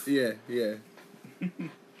give. Yeah, yeah.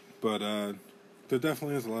 But there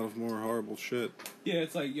definitely is a lot of more horrible shit. Yeah,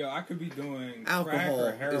 it's like, yo, I could be doing crack Alcohol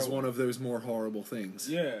or heroin. is one of those more horrible things.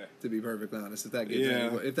 Yeah. To be perfectly honest, if that gives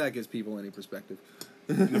Yeah. if that gives people any perspective.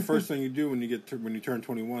 And the first thing you do when you turn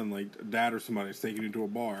 21, like dad or somebody's taking you to a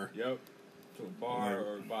bar. Yep. To a bar Right.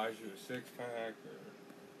 or buys you a 6-pack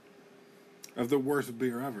or... Of the worst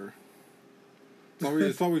beer ever.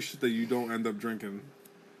 It's always shit that you don't end up drinking.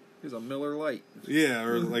 Here's a Miller Lite. Yeah,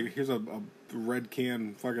 or like here's a red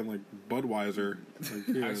can fucking like Budweiser. Like,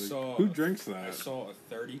 yeah, like, saw- who drinks I that? saw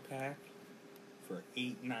a 30-pack for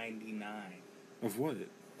 $8.99 Of what?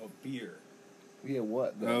 of beer. Yeah,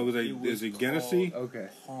 what? Oh, is it Guinnessy? called Okay.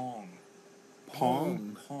 Pong.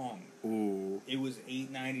 Pong? Pong. Ooh, It was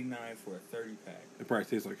 $8.99 for a 30-pack. it probably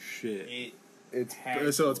tastes like shit. It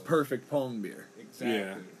So it's perfect Pong beer. exactly.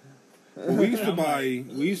 Yeah. Well, we used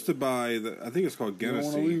to I'm buy the, I think it's called You don't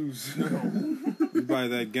want to Guinnessy. lose. buy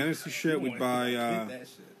that Guinness shit. We'd buy that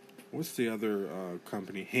shit. what's the other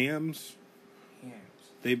company? Hams. Hams.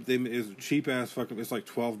 They is cheap ass fucking. It's like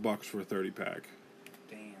 $12 for a 30-pack.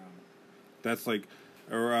 Damn. That's like,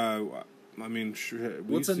 or I mean,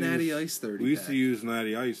 What's a Natty Ice 30? We used to use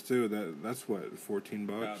Natty Ice too. That's what, $14,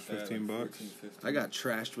 About that, $15. like 14, 15. I got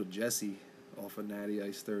trashed with Jesse off a Natty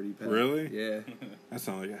Ice 30 pack. Really? Yeah. That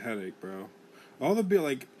sounds like a headache, bro. All the beer,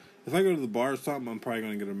 like, if I go to the bar or something, I'm probably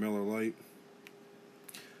gonna get a Miller Lite.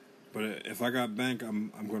 But if I got bank,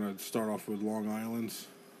 I'm gonna start off with Long Island's.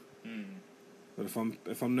 But if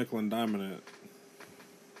I'm nickel and diming it,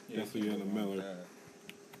 definitely getting a Miller.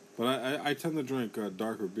 But I tend to drink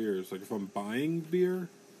darker beers. Like if I'm buying beer,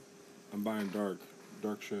 I'm buying dark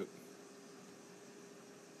shit.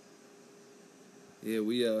 Yeah,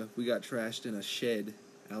 we got trashed in a shed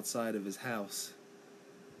outside of his house.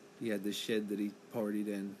 He had this shed that he partied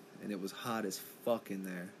in, and it was hot as fuck in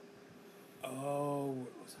there. Oh,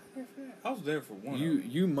 was I there for that? I was there for one.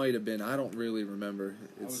 You might have been. I don't really remember.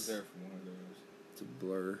 I was there for one of those. It's a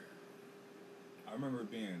blur. I remember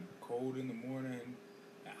it being cold in the morning,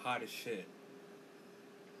 and hot as shit.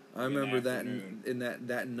 I remember that in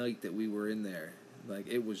that night that we were in there, like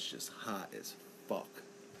it was just hot as fuck.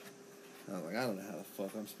 I was like, I don't know how the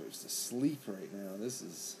fuck I'm supposed to sleep right now. This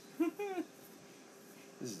is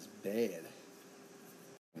bad.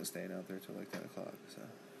 I'm staying out there till like 10 o'clock, so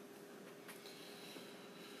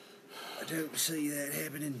I don't see that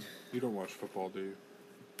happening. You don't watch football, do you?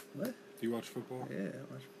 What? Do you watch football? Yeah,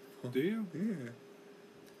 I watch football. Do you? Yeah.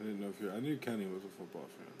 I didn't know if I knew Kenny was a football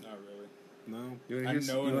fan. Not really. No? You I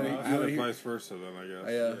know you enough. I had it vice versa then, I guess.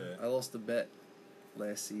 I lost a bet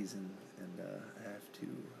last season, and I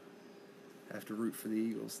have to root for the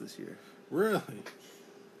Eagles this year. Really?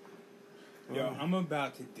 Yo, I'm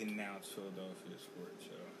about to denounce Philadelphia sports,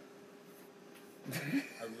 yo.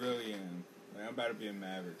 I really am. Like, I'm about to be a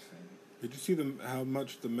Mavericks fan. Did you see how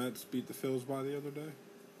much the Mets beat the Phils by the other day?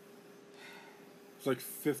 It's like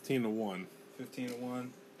 15-1. 15-1.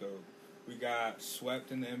 So we got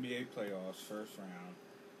swept in the NBA playoffs first round.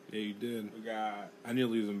 Yeah, you did. We got. I knew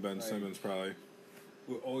losing Ben like, Simmons probably.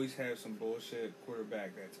 We always have some bullshit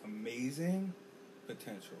quarterback that's amazing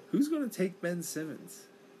potential. Who's gonna take Ben Simmons?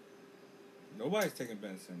 Nobody's taking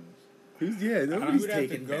Ben Simmons. Nobody's He would have to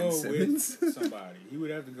taking go Ben Simmons. with somebody. He would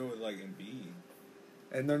have to go with like Embiid.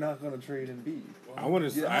 And they're not gonna trade Embiid. Well, I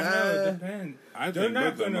want to. I know it depends. I They're think not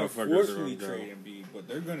both them going to motherfuckers are forcefully gonna go. trade Embiid, but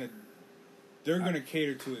they're gonna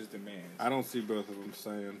cater to his demands. I don't see both of them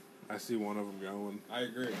staying. I see one of them going. I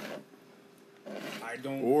agree. I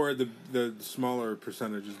don't. Or the smaller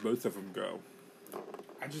percentages, both of them go.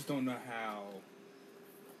 I just don't know how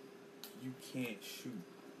you can't shoot.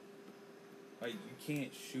 Like you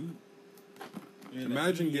can't shoot. You're in the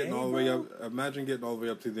Imagine NBA, getting all the way bro? up. Imagine getting all the way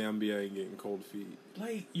up to the NBA and getting cold feet.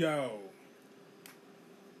 Like yo,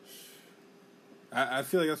 I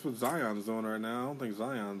feel like that's what Zion's doing right now. I don't think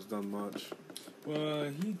Zion's done much.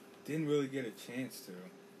 well he didn't really get a chance to.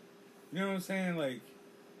 You know what I'm saying? Like,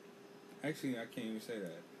 actually, I can't even say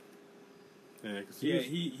that. Yeah, cause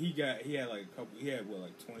he had like a couple. He had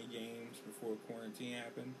 20 games before quarantine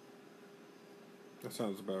happened. That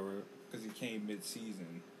sounds about right. Because he came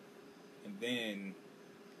mid-season, and then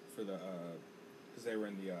for the because they were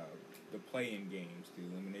in the play-in games, the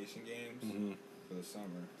elimination games for the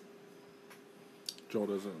summer. Joel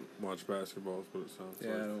doesn't watch basketball, but it sounds Yeah,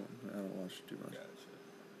 like. I don't watch too much. Gotcha.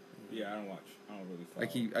 Yeah, I don't really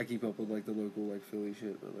follow. I keep up with like the local like Philly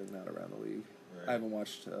shit, but like not around the league. Right. I haven't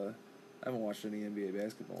watched any NBA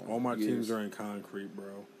basketball. In All my years. teams are in concrete,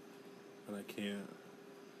 bro, and I can't.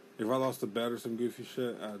 If I lost a bet or some goofy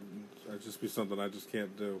shit, I'd just be something I just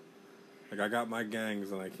can't do. Like I got my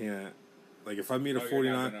gangs and I can't. Like if I meet a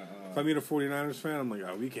 49ers fan, I'm like,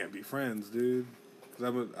 oh, we can't be friends, dude.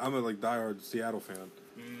 Because I'm a like diehard Seattle fan,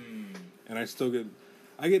 and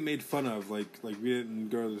I get made fun of. Like we didn't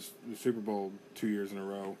go to the Super Bowl 2 years in a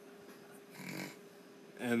row,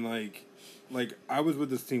 and like I was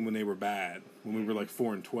with this team when they were bad, when we were like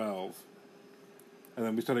 4-12. And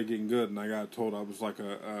then we started getting good, and I got told I was like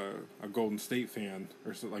a Golden State fan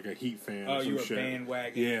or like a Heat fan. Oh, or some you were shit.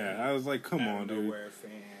 bandwagon. Yeah, I was like, come on, dude. Nowhere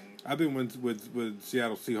fan. I've been with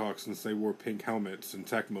Seattle Seahawks since they wore pink helmets in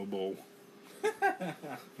Tecmo Bowl.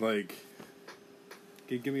 Like,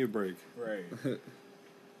 give me a break. Right.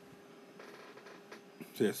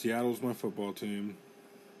 So yeah, Seattle's my football team.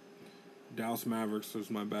 Dallas Mavericks is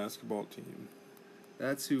my basketball team.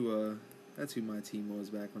 That's who my team was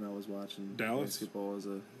back when I was watching Dallas? basketball as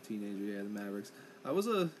a teenager. Yeah, the Mavericks. I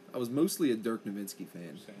was mostly a Dirk Nowitzki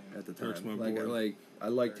fan Same. at the Dirk's time. my boy. I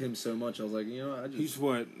liked him so much. I was like, you know, He's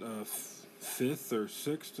what 5th or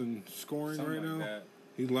 6th in scoring Something right like now. that.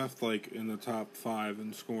 He left like in the top 5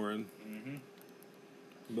 in scoring. Mm-hmm.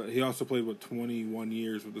 But he also played 21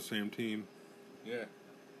 years with the same team. Yeah.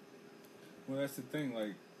 Well, that's the thing.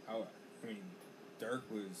 Like, I mean,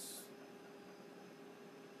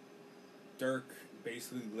 Dirk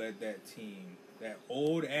basically led that team, that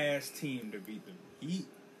old ass team, to beat the Heat.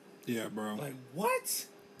 Yeah, bro. Like, what?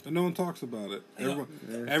 And no one talks about it. Yeah.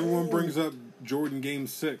 Everyone brings up Jordan Game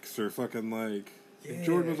 6 or fucking like Yeah.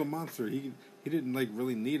 Jordan was a monster. He didn't like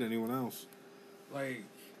really need anyone else. Like,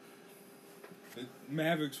 the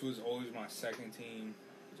Mavericks was always my second team.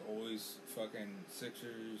 It was always fucking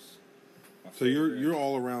Sixers. My So favorite. you're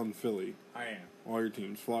all around Philly. I am. All your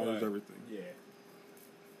teams, Flyers, But, everything. Yeah.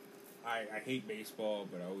 I hate baseball,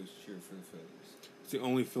 but I always cheer for the Phillies. It's the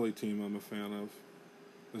only Philly team I'm a fan of.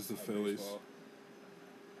 Is the Like Phillies. baseball.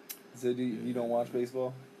 So you don't watch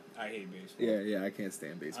baseball? I hate baseball. Yeah, I can't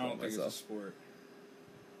stand I baseball don't think myself. it's a sport.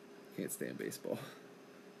 Can't stand baseball.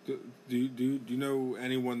 Do you know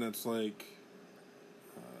anyone that's like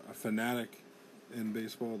a fanatic in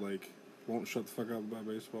baseball? Like won't shut the fuck up about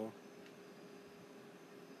baseball?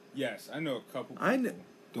 Yes, I know a couple people. I know.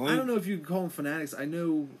 The I only- don't know if you could call them fanatics. I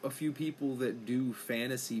know a few people that do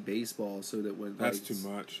fantasy baseball, so that when That's like, too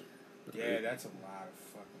much. Yeah, that's a lot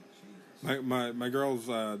of fucking Jesus. My girls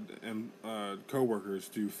and co-workers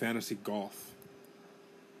do fantasy golf.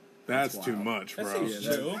 That's too wild. much, That bro. seems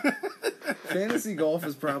Yeah, chill. fantasy golf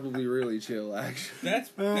is probably really chill, actually. That's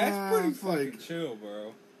pretty it's fucking like- chill,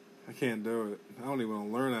 bro. I can't do it. I don't even want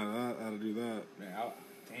to learn how to do that. Man,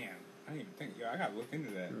 damn. I didn't even think. Yo, I gotta look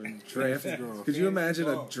into that. Draft. golf. Could you imagine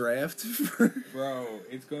a Golf. draft? For... Bro,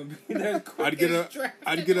 it's gonna be the I'd quickest get up. draft.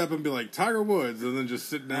 I'd get up and be like Tiger Woods, and then just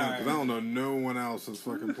sit down because I Alright. don't know no one else that's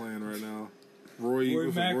fucking playing right now. Rory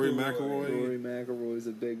Rory McIlroy, McIlroy. Rory McIlroy's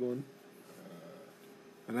a big one.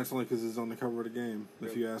 and that's only because he's on the cover of the game. If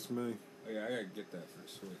Yep. you ask me, Oh, yeah, I gotta get that for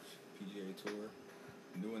Switch. PGA Tour.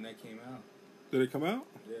 Knew when that came out. did it come out?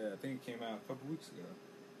 Yeah, I think it came out a couple weeks ago.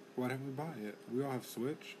 Why didn't we buy it? We all have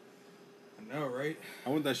Switch. I know, right? I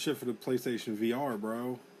want that shit for the PlayStation VR,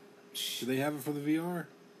 bro. Do they have it for the VR?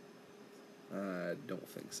 I don't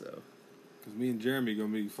think so. Because me and Jeremy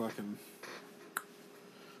gonna be fucking.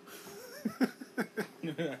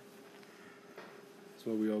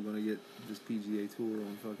 So we all gonna get just PGA Tour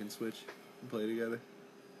on fucking Switch and play together.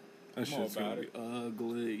 That I'm all shit's gonna about be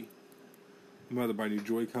ugly. I'm about to buy new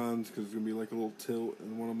Joy-Cons because it's gonna be like a little tilt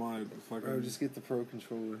in one of my fucking. Or just get the Pro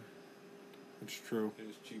Controller. It's true. It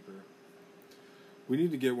was cheaper. We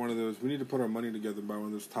need to get one of those. We need to put our money together and buy one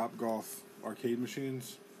of those Top Golf arcade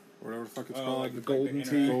machines, or whatever the fuck it's called. like the Golden interactive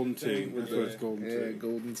Tee. Golden Tee. thing That's with what it's the- Golden Yeah, Tee.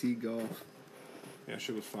 Golden Tee Golf. Yeah,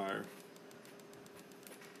 shit was fire.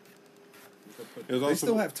 You could put It was They also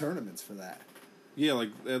still have tournaments for that. yeah, like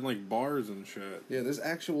and like bars and shit. Yeah, there's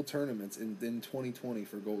actual tournaments in 2020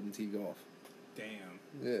 for Golden Tee Golf. damn.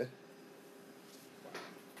 Yeah.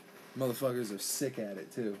 Motherfuckers are sick at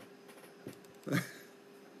it too.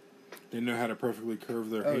 They know how to perfectly curve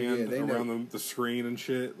their Oh, yeah, hand they know. around the screen and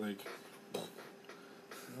shit. Like,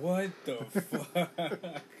 What the fuck?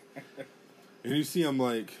 and you see them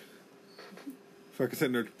like fucking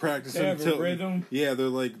sitting there practicing They have a tilting. rhythm. Yeah, they're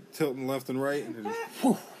like tilting left and right, and they're just.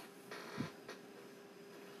 Whew.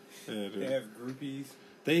 Yeah, dude. They have groupies.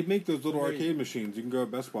 They make those little Wait. arcade machines. You can go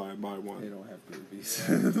to Best Buy and buy They one. don't have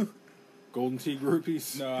groupies. Golden Tee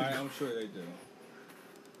groupies. No, I'm sure they do.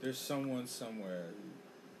 There's someone somewhere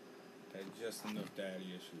who had just enough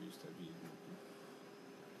daddy issues to be a groupie.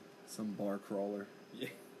 Some bar crawler. Yeah,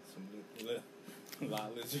 some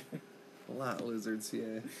lot lizard. Lot lizards,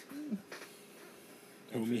 yeah.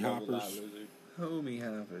 Homie Entry-level hoppers. lot lizard. Homie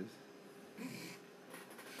hoppers.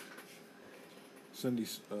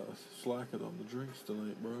 Cindy's slacking on the drinks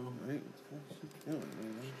tonight, bro. Right? What's she doing,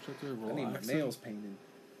 man? Sit there I need my relaxing. nails painted.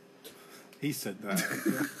 He said that.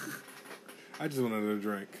 I just wanted a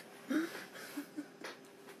drink. That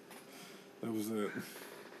was it.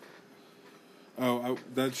 Oh,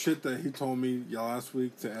 that shit that he told me last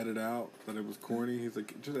week to edit out, that it was corny. He's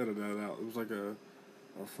like, just edit that out. It was like a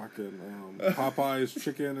fucking Popeye's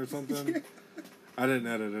chicken or something. I didn't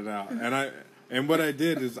edit it out, and what I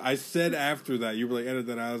did is I said after that, you were like, edit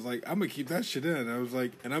that out. I was like, I'm gonna keep that shit in. I was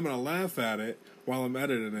like, and I'm gonna laugh at it while I'm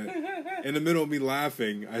editing it. In the middle of me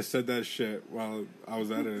laughing, I said that shit while I was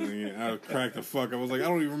editing it. I cracked the fuck. I was like, I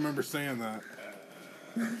don't even remember saying that.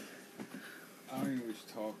 I don't even know what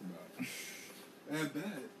you're talking about. I bet.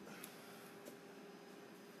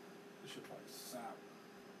 This shit probably sour.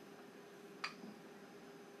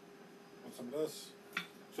 Want some of this?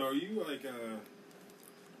 So are you like you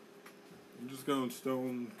just going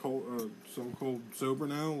stone cold sober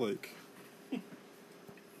now? Like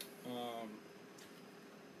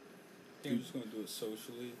think I'm just gonna do it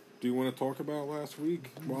socially. Do you want to talk about last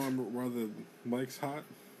week while the mic's hot?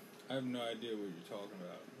 I have no idea what you're talking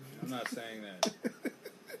about. I'm not saying that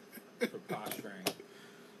for posturing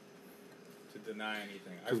to deny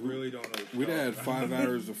anything. I really don't know what you're We'd talking had about. 5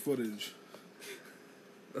 hours of footage.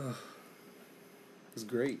 It was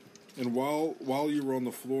great. And while you were on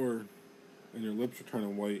the floor and your lips were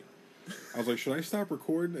turning white, I was like, should I stop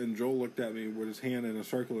recording? And Joel looked at me with his hand in a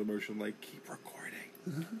circular motion like, keep recording.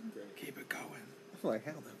 Keep it going. I'm like,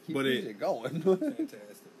 how the keep But it going?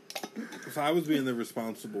 Fantastic. So I was being the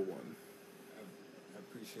responsible one. I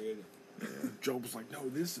appreciate it. Joel was like, no,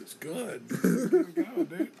 this is good. Keep it going,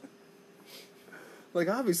 dude. Like,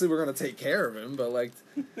 obviously we're going to take care of him, but, like,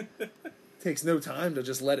 takes no time to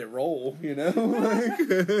just let it roll, you know? Like,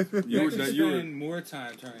 You were spending more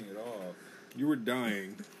time turning it off. You were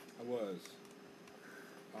dying. I was.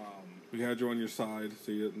 We had you on your side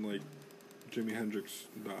so you didn't, like, Jimi Hendrix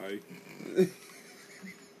die.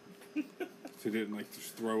 So you didn't, like,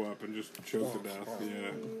 just throw up and just choke to death.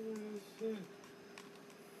 Yeah.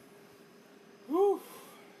 Whew.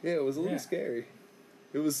 yeah, it was a little scary.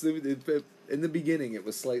 It was, in the beginning, it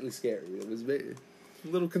was slightly scary. It was a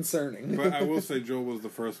little concerning. But I will say Joel was the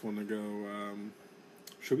first one to go,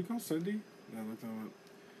 should we call Cindy? No,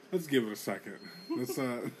 let's give it a second. Let's,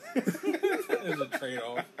 There's a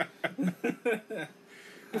trade-off.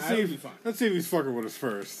 let's see if he's fucking with us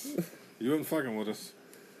first. You wasn't fucking with us.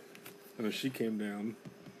 And then she came down.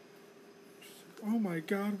 She's like, oh my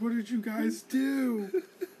god, what did you guys do?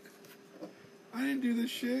 I didn't do this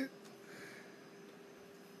shit.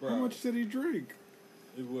 Bro, How much did he drink?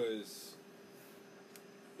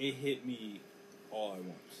 It hit me all at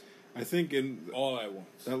once. I think in All at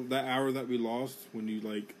once. that hour that we lost, when you,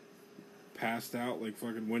 like, passed out like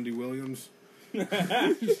fucking Wendy Williams. He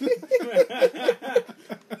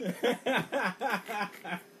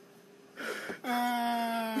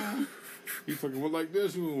fucking went like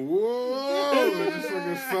this. Whoa! And just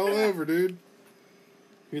fucking fell over, dude.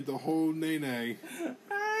 He hit the whole nay-nay.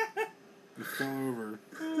 He fell over.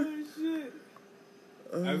 Oh, shit.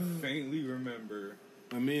 I faintly remember.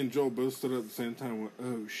 And me and Joel both stood up at the same time and went,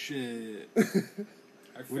 oh, shit.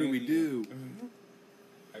 What do we do?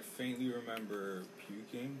 I faintly remember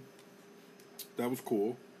puking. That was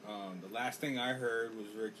cool. The last thing I heard was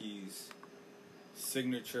Ricky's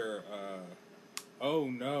signature, oh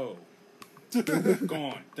no.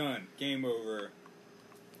 Gone. Done. Game over.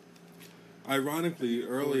 Ironically,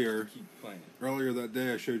 earlier Keep playing. that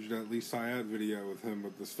day, I showed you that Lee Syed video with him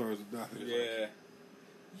with the Stars of Death. He's Yeah.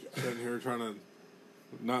 like, sitting here trying to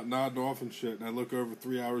not nodding off and shit, and I look over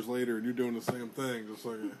 3 hours later, and you're doing the same thing, just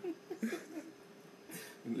like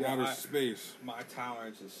in outer space. My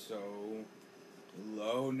tolerance is so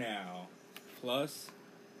low now. Plus,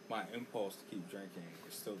 my impulse to keep drinking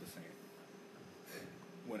is still the same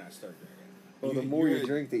when I start drinking. Well, the more you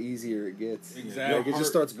drink, the easier it gets. Exactly. Like, it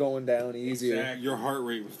just starts going down easier. Exactly. Your heart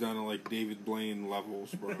rate was down to like David Blaine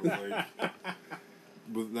levels, bro. Like,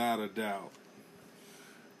 without a doubt.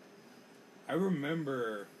 I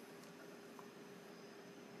remember,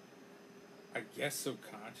 I guess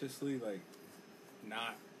subconsciously, like,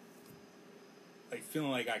 not, like,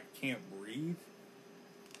 feeling like I can't breathe.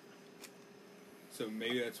 So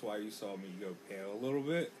maybe that's why you saw me go pale a little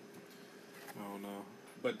bit. Oh no.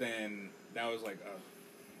 But then, that was like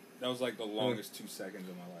the longest 2 seconds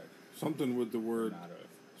of my life. Something with the word, Not of.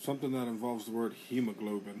 something that involves the word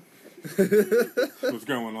hemoglobin was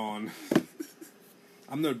going on.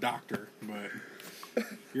 I'm no doctor, but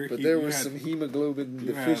But there was some hemoglobin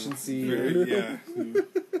deficiency. Yeah. You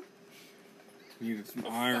needed some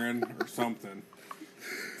iron or something.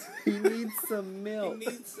 He needs some milk. You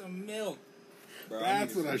need some milk. Bro,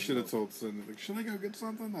 That's what I some should have milk. told Cindy. Like, should I go get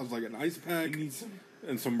something? I was like, an ice pack You need some.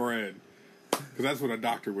 and some bread. Because that's what a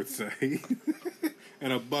doctor would say.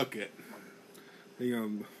 And a bucket. He,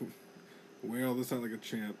 well, this sounds like a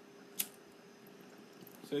champ.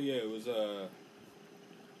 So yeah, it was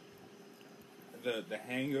the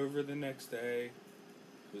hangover the next day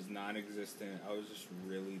was non-existent. I was just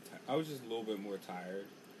really I was just a little bit more tired.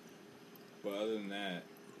 But other than that,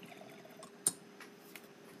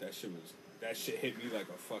 that shit hit me like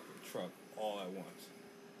a fucking truck all at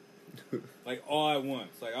once. Like all at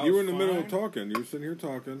once. Like I You was were in the middle of fine. talking. You were sitting here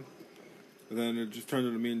talking. And then it just turned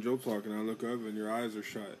into me and Joe talking. I look over and your eyes are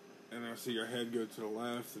shut. And I see your head go to the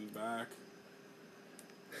left and back.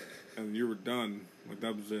 And you were done. Like,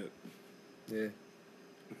 that was it. Yeah.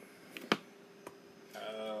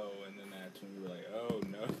 Oh, and then that's when we were like, oh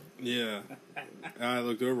no. Yeah. I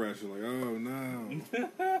looked over at you like, oh no.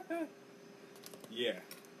 Yeah.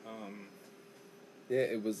 Yeah,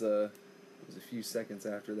 it was a few seconds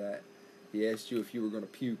after that. He asked you if you were going to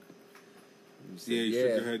puke. You said, Yeah, you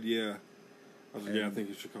shook your head, yeah. I was like, yeah, I think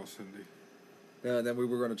you should call Cindy. And then we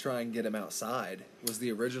were going to try and get him outside. Was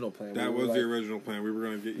the original plan. That was the original plan. We were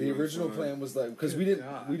going to get you The original outside. plan was like, because we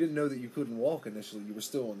didn't know that you couldn't walk initially. You were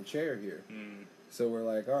still on the chair here. So we're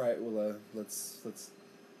like, all right, well, let's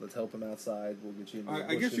help him outside. We'll get you in the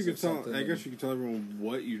I guess you bushes could or tell. something, I guess you could tell everyone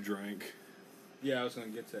what you drank. Yeah, I was gonna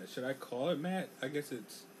get to that. Should I call it Matt? I guess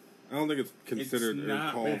it's. I don't think it's considered It's or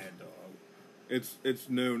not called. Mad Dog. It's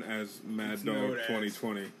known as Mad Dog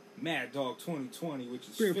 2020. Mad Dog 2020, which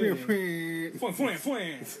is Fwah, fitting. fwah, fwah.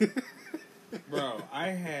 Fwah, fwah. Bro, I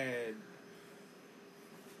had.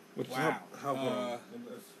 Wow. How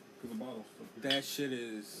because the bottle's That shit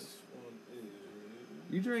is.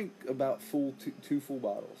 You drank about two full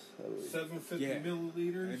bottles, I believe. 750 Yeah.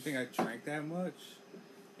 milliliters. I didn't think I drank that much.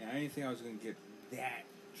 And I didn't think I was gonna get that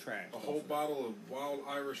trash. A whole bottle of Wild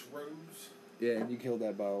Irish Rose. Yeah, and you killed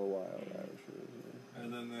that bottle of Wild Irish Rose.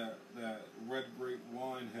 And then that red grape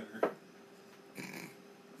wine hitter.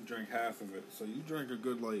 You drank half of it. So you drank a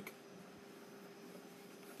good,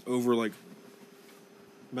 over,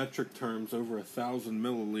 metric terms, over 1,000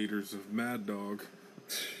 milliliters of Mad Dog.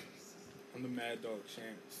 I'm the Mad Dog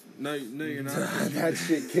champs. No, you're not. That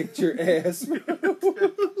shit kicked your ass, bro.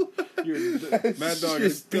 Mad Dog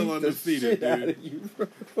is still undefeated, dude. You, bro.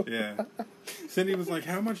 Yeah. Cindy was like,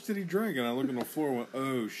 how much did he drink? And I looked on the floor and went,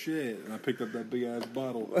 oh, shit. And I picked up that big-ass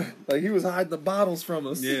bottle. Like, he was hiding the bottles from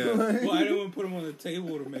us. Yeah. Well, I didn't want to put them on the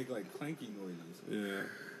table to make, clanky noises. Yeah.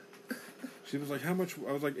 She was like, how much?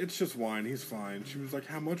 I was like, it's just wine. He's fine. She was like,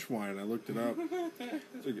 how much wine? I looked it up.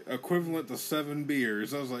 It's like, equivalent to 7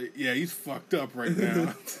 beers. I was like, yeah, he's fucked up right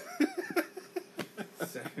now.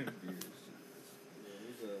 7 beers.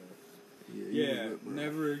 Yeah,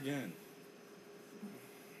 never again.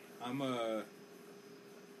 I don't know.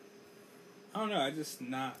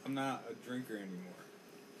 I'm not a drinker anymore.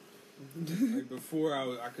 Before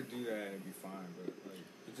I could do that and it'd be fine, but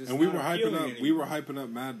it's just. And we not were hyping appealing up. anymore. We were hyping up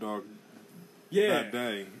Mad Dog. Yeah. That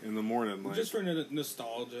day in the morning, Just for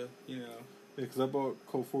nostalgia, you know. Yeah, because I bought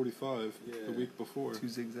Colt 45 the week before. 2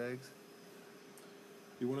 zigzags.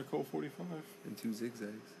 You want a Colt 45? And 2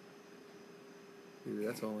 zigzags. Dude,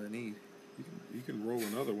 that's all I need. You can roll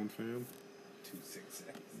another one, fam. 2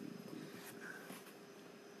 zigzags.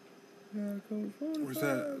 Where's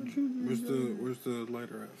that? Where's the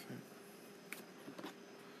lighter at, fam?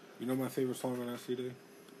 You know my favorite song on that CD?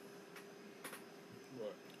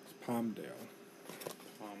 What? It's Palmdale.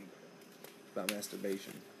 About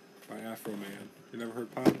masturbation. By Afro Man. You never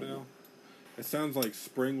heard Palmdale? It sounds like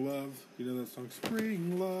Spring Love. You know that song?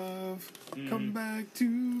 Spring Love, come back to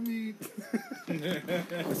me.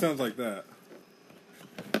 It sounds like that.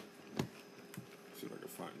 See if I can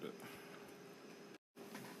find it.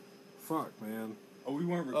 Fuck, man. Oh, we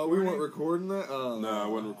weren't recording? Oh, we weren't recording that? No, I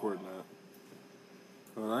wasn't recording that.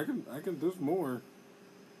 But I can, there's more.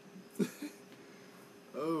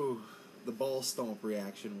 Oh, the ball stomp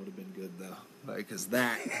reaction would have been good, though. Because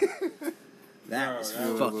that was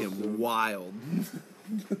fucking wild.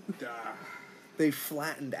 They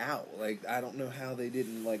flattened out. I don't know how they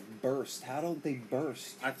didn't, burst. How don't they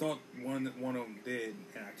burst? I thought one of them did,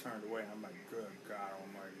 and I turned away. I'm like, good God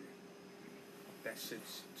almighty. That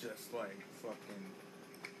shit's just fucking...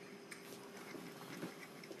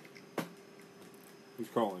 Who's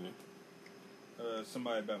calling you?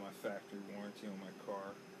 Somebody about my factory warranty on my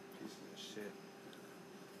car. Pieces of shit.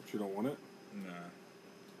 But you don't want it? Nah. I'm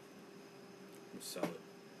gonna sell it.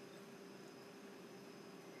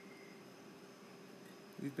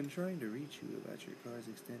 We've been trying to reach you about your car's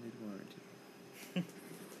extended warranty.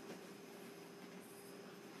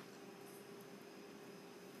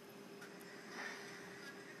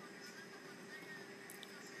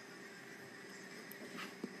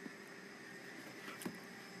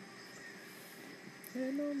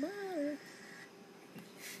 Ain't nobody.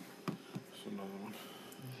 That's another one.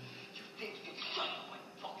 You think you can shut up my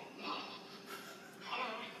fucking mouth?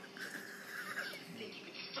 You think you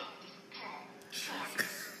can stop this track?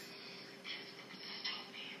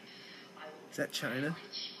 Is that China?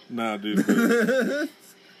 Nah, dude. I will crush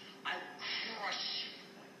you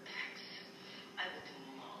with my axe. I will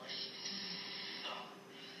demolish you.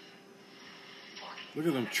 Fucking Look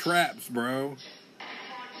at them traps, bro.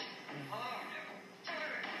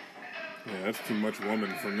 Yeah, that's too much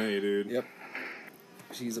woman for me, dude. Yep.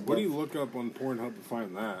 She's a What do you look up on Pornhub to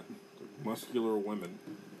find that? Muscular women.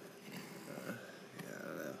 Yeah,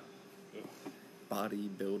 I don't know.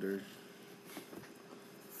 Bodybuilder.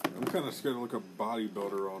 I'm kind of scared to look up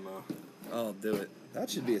bodybuilder on. I'll do it. That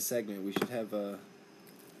should be a segment. We should have What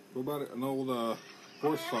about an old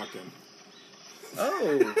horse fucking?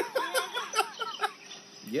 Oh!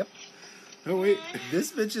 Yep. Oh wait.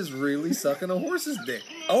 This bitch is really sucking a horse's dick.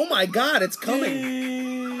 Oh my god, it's coming.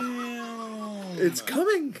 Damn. It's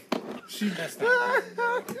coming. That's not real,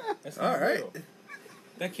 bro. That's not All right. real.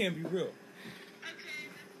 That can't be real.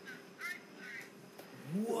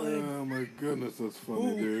 What? Oh my goodness, that's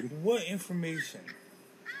funny, dude. What information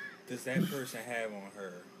does that person have on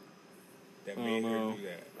her that made her do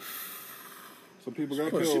that? Some people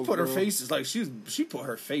got She killed. put her bro. face like she put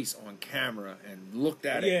her face on camera and looked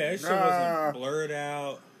at it. Yeah, that shit wasn't blurred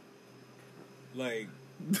out. Like,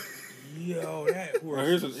 yo, that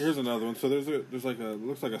horse. Here's another one. So there's like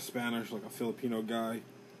looks like a Spanish, like a Filipino guy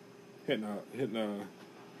hitting a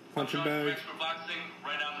punching bag. For boxing,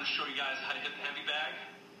 right now I'm going to show you guys how to hit the heavy bag.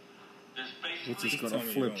 There's What's this basically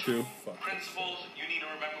gonna flip to? principles you need to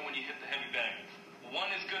remember when you hit the heavy bag. One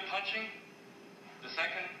is good punching. The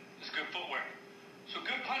second is good footwork. So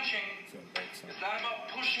good punching is not about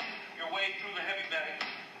pushing your way through the heavy bag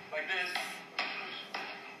like this.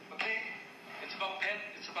 Okay? It's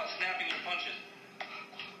about snapping your punches.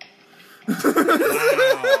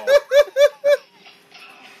 Wow.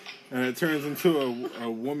 And it turns into a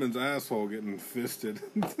woman's asshole getting fisted.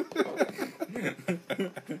 It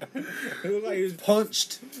looked like he was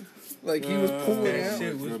Punched. Like he was pulling that out.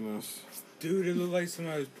 shit Oh my was- goodness. Dude, it looked like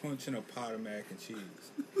somebody was punching a pot of mac and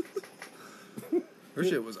cheese. Her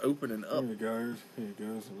shit was opening up. Here you guys. Here you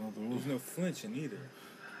guys. Another There's one. no flinching either.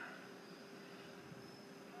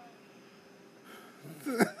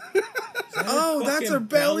 Oh, that's her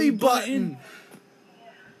belly button.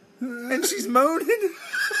 And she's moaning.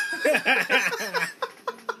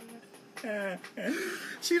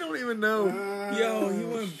 She don't even know. Yo, he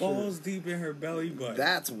went balls deep in her belly button.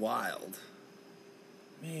 That's wild.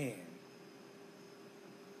 Man.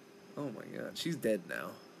 Oh my god, she's dead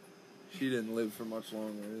now. She didn't live for much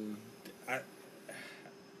longer.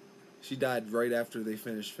 She died right after they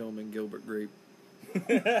finished filming Gilbert Grape.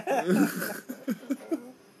 It's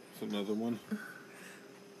another one.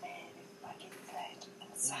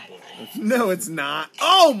 No, it's not.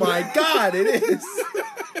 Oh my god, it is.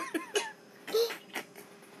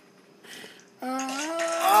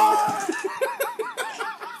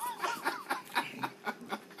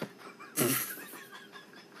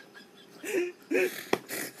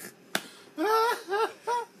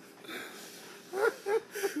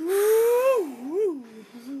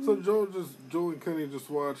 So Joel and Kenny just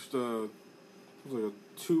watched it was like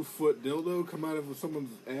a 2-foot dildo come out of someone's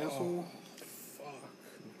asshole. Fuck.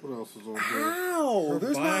 What else is on here? Ow! Her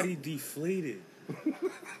There's body deflated.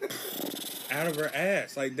 Out of her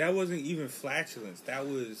ass. Like, that wasn't even flatulence. That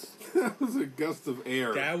was... That was a gust of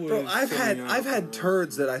air. That was... Bro, I've had her.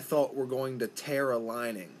 turds that I thought were going to tear a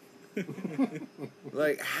lining.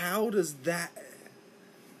 Like, how does that?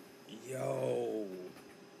 Yo.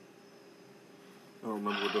 I don't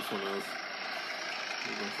remember what this one is.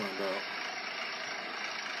 We're gonna find out.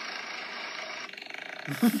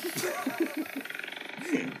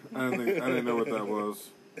 I didn't know what that was.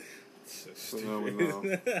 So now we know.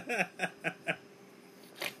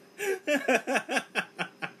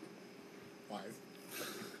 Why?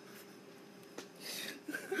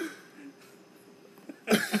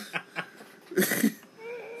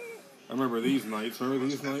 I remember these nights. Remember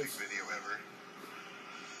these nights?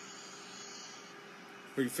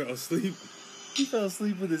 He fell asleep. He fell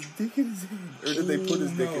asleep with his dick in his hand, or did they put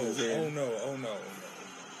his dick in his Oh hand? no, oh no, oh no.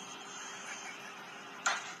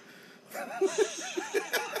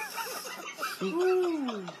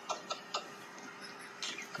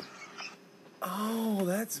 Oh,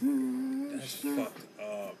 that's. That's fucked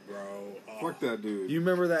up, bro. Oh. Fuck that dude. You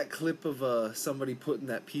remember that clip of somebody putting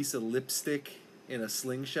that piece of lipstick in a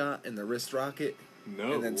slingshot in the wrist rocket,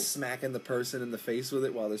 No. and then smacking the person in the face with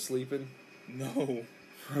it while they're sleeping? No.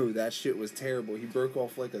 Bro, that shit was terrible. He broke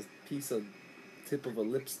off like a piece of tip of a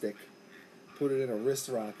lipstick, put it in a wrist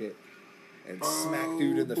rocket, and smacked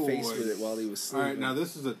dude in the face boy. with it while he was sleeping. Alright, now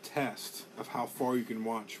this is a test of how far you can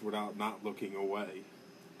watch without not looking away.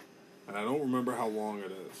 And I don't remember how long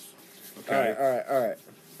it is. Okay. All right.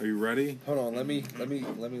 Are you ready? Hold on, let me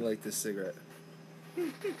light this cigarette.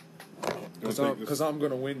 Don't take this- Because I'm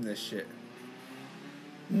gonna win this shit.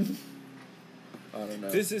 I don't know.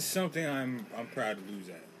 This is something I'm proud to lose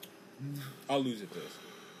at. I'll lose at this.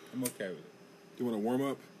 I'm okay with it. Do you want to warm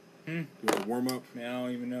up? Hmm? You want to warm up? Man, I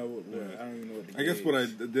don't even know what I don't even know what the I guess gauge what I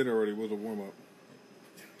is. did already was a warm up.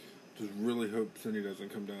 Just really hope Cindy doesn't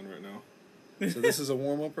come down right now. So this is a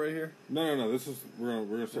warm up right here. No. This is we're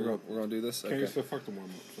gonna start. We're gonna do this. Okay. Okay. So fuck the warm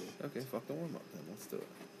up. So. Okay. Fuck the warm up then. Let's do it.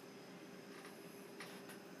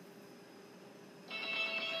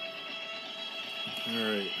 All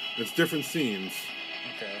right. It's different scenes.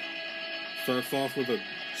 Okay. Starts off with a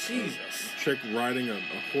Jesus. chick riding a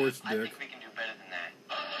horse I dick. think we can do better than that.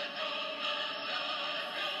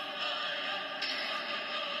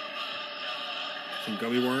 Some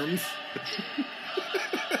gummy worms.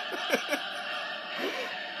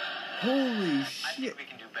 Holy I shit. think we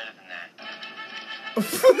can do better than that.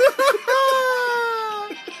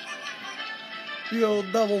 The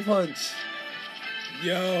old double punch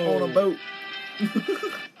Yo. on a boat. I think we can do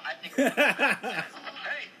better than that.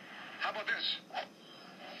 Hey, how about this?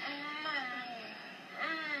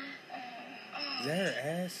 Is that her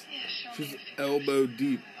ass? She's elbow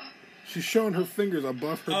deep. She's showing her fingers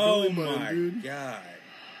above her Oh belly button, my dude. god.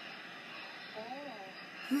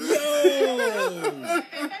 Yo!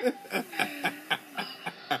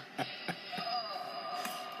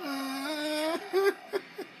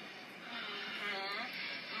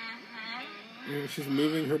 Yeah, she's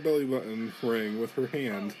moving her belly button ring with her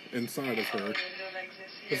hand inside of her.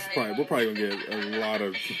 We're probably gonna get a lot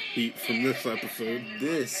of heat from this episode.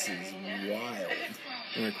 This is wild.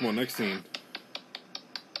 Alright, come on, next scene.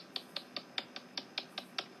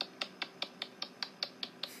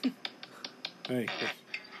 Hey,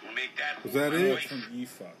 Make that was that That's it? from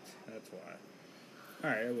E-Fucked. That's why.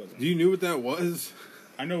 Alright, it wasn't. You knew what that was?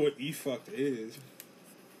 I know what E-Fucked is,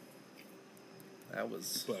 That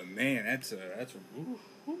was but man, that's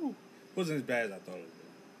wasn't as bad as I thought it would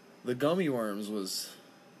be. the gummy worms was.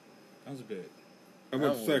 That was a bit. I'm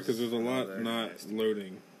That upset because there's a was lot rather not nasty.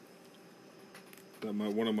 loading that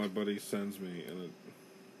one of my buddies sends me, and it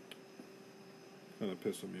kind of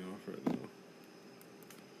pissing me off right now.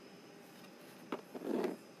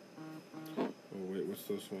 Oh wait, what's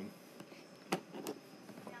this one?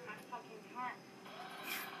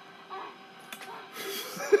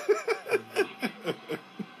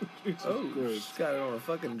 Oh, she's got it on a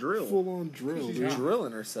fucking drill. Full on drill, She's dude. not.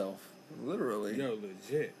 Drilling herself. Literally. Yo,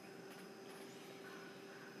 legit.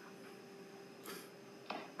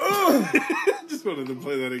 I just wanted to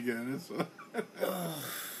play that again. That's all.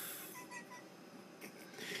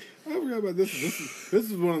 I forgot about this.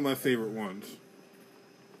 This is one of my favorite ones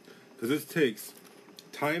because this takes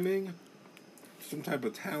timing, some type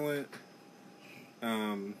of talent,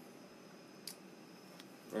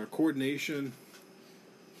 coordination.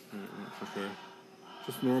 Okay,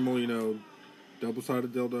 just normal,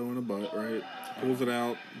 double-sided dildo in a butt, right? Pulls it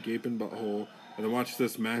out, gaping butthole, and then watch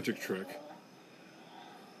this magic trick.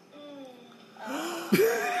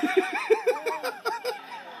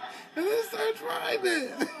 And then starts rhyming.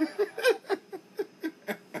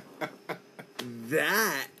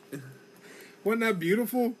 That. Wasn't that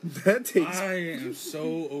beautiful? That takes. I am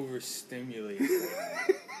so overstimulated.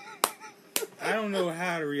 I don't know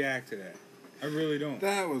how to react to that. I really don't.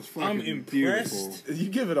 That was fucking I'm impressed. beautiful. You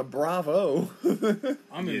give it a bravo.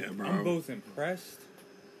 I'm bro. I'm both impressed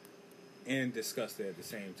and disgusted at the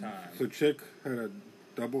same time. So chick had a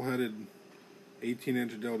double-headed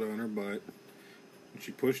 18-inch dildo in her butt. And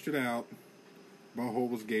she pushed it out. Butthole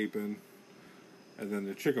was gaping. And then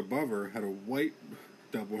the chick above her had a white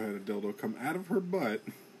double-headed dildo come out of her butt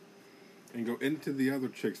and go into the other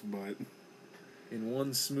chick's butt. In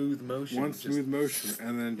one smooth motion. One just smooth motion.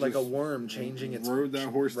 And then like just a worm changing its rode that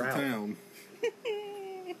horse route. to town.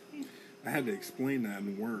 I had to explain that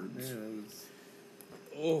in words. Yeah, it was,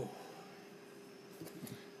 Oh,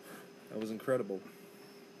 that was incredible.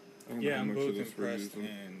 I don't know yeah, how I'm much both of this we're impressed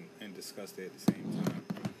using. and disgusted at the same time.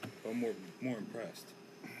 But I'm more impressed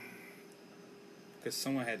because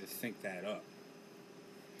someone had to think that up.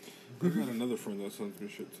 I've got another friend that sends me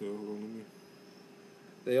shit too. Hold on, let me.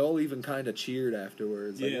 They all even kind of cheered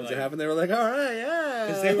afterwards. Like, Yeah, once like- it happened, they were like, all right, yeah.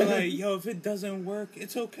 Because they were like, yo, if it doesn't work,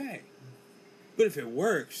 it's okay. But if it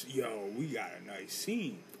works, yo, we got a nice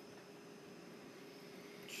scene.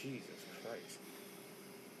 Jesus Christ.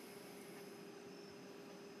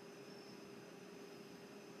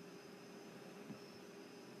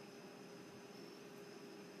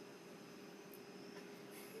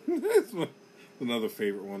 That's another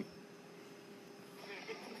favorite one.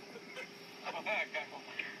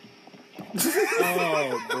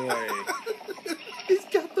 Oh, boy. He's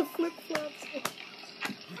got the flip-flops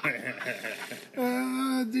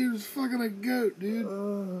Dude's fucking a goat, dude.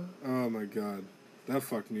 Oh my god. That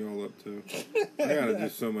fucked me all up too. I gotta do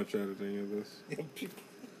so much editing of this.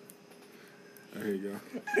 There you go.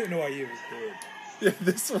 I didn't know why you was good. Yeah,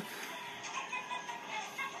 this one.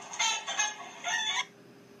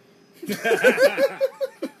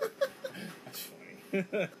 That's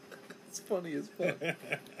funny. It's funny as fuck.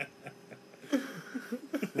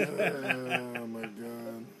 Oh my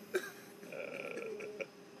god.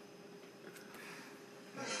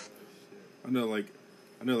 I know, like,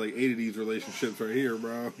 I know like 8 of these relationships right here,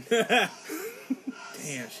 bro.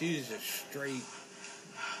 Damn, she's just straight.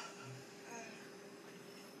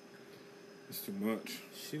 It's too much.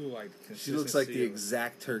 She look like the consistency. She looks like the of-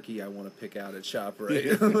 exact turkey I want to pick out at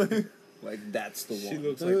ShopRite. Like, that's the one. She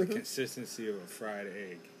looks like the consistency of a fried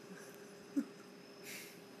egg.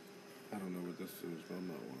 I don't know what this is, but I'm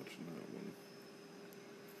not watching that one.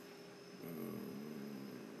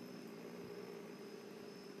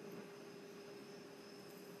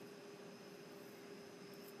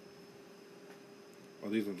 Oh,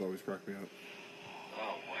 these ones always crack me up.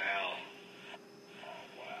 Oh, wow.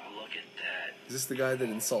 Wow, look at that. Is this the guy that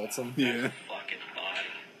insults him? Yeah. Fucking body.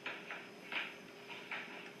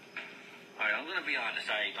 Alright, I'm gonna be honest.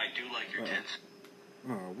 I do like your tits.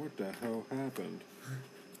 Oh, what the hell happened?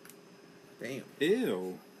 Damn.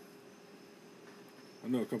 Ew. I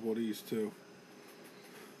know a couple of these too.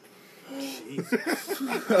 I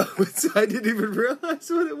didn't even realize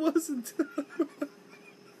what it was until...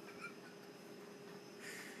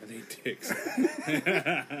 I think dicks.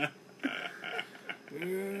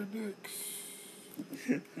 Yeah, dicks.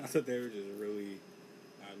 I thought they were just really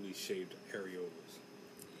oddly shaped areolas.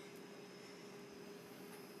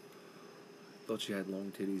 Thought you had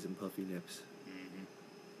long titties and puffy nips. Mm-hmm.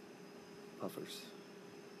 Puffers.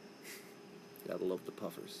 Gotta love the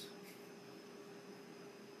puffers.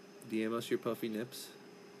 DM us your puffy nips.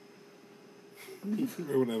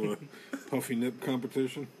 We're gonna have a puffy nip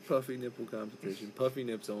competition. Puffy nipple competition. Puffy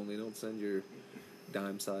nips only. Don't send your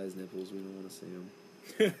dime-sized nipples. We don't want to see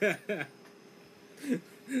them.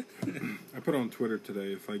 I put on Twitter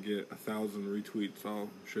today, if I get 1,000 retweets, I'll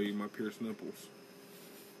show you my pierced nipples.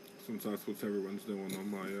 Since that's what everyone's doing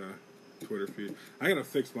on my Twitter feed. I gotta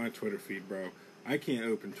fix my Twitter feed, bro. I can't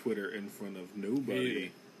open Twitter in front of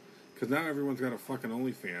nobody. Because now everyone's got a fucking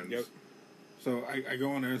OnlyFans. Yep. So I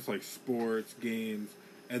go on there, it's like sports, games,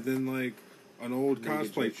 and then like an old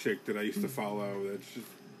cosplay chick that I used to follow that's just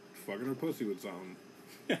fucking her pussy with something.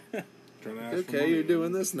 Trying to ask for Okay, money. you're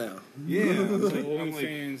doing this now. Yeah. I'm like,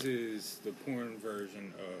 OnlyFans is the porn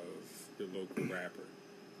version of the local rapper.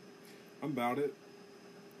 I'm about it.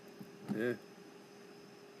 Yeah.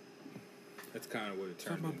 That's kind of what it Is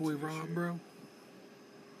turned that my into boy this Rob, year. bro?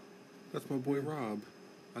 That's my boy Rob.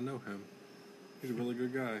 I know him. He's a really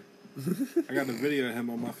good guy. I got a video of him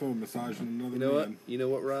on my phone massaging another You know what? man. You know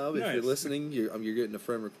what, Rob? If you're Nice. listening, you're getting a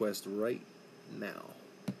friend request right now.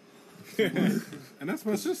 And that's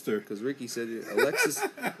my sister. Because Ricky said,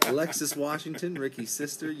 Alexis Washington, Ricky's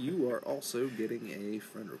sister, you are also getting a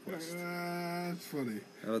friend request. That's funny.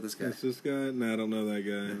 How about this guy? Is this guy? Nah, I don't know that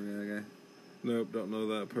guy. Remember that guy? Nope, don't know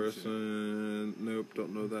that person. Nope,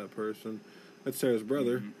 don't know that person. That's Sarah's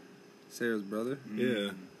brother. Mm-hmm. Sarah's brother?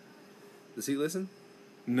 Yeah. Does he listen?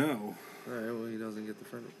 No. Alright, well, he doesn't get the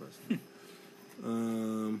friend request. I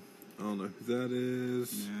don't know who that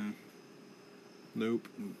is. Yeah. Nope.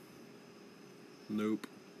 Nope.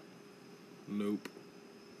 Nope.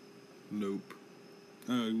 Nope.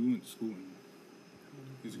 Oh, we went to school.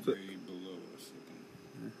 He's a grade below us.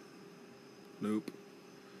 Nope.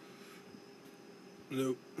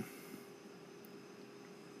 Nope.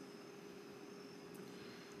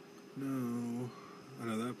 No. I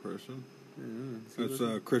know that person. Yeah,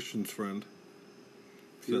 That's Christian's friend.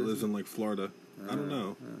 He That lives lives in like Florida. I don't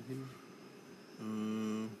know. he-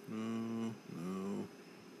 No.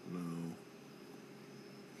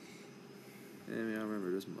 Yeah, I mean, I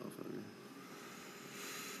remember this motherfucker.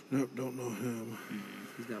 Nope, don't know him.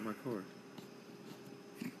 He's got my card.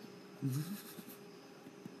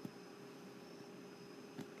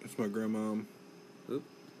 It's my grandma. Oop.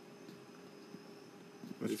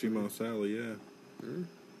 That's T-Mom Sally, yeah. Hmm?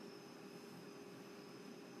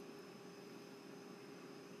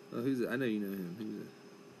 Oh, who's it? I know you know him. Who's it?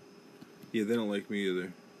 Yeah, they don't like me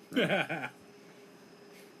either.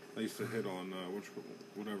 I used to hit on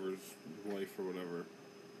whatever's wife or whatever.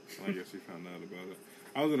 I guess he found out about it.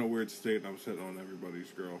 I was in a weird state and I was hitting on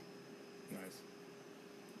everybody's girl. Nice.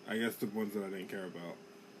 I guess the ones that I didn't care about.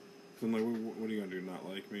 So I'm like, what are you going to do, not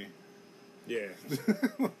like me? Yeah.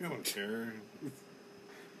 Like, I don't care.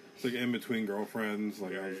 It's like in between girlfriends,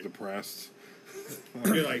 like I was Right. depressed. I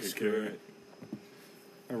You're don't like, fucking screw care. it.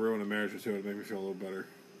 I ruined a marriage or two, it'd make me feel a little better.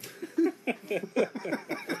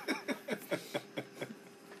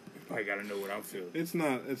 I gotta know what I'm feeling. It's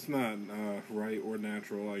not right or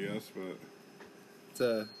natural, I guess, but It's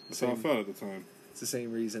that's how I felt at the time. It's the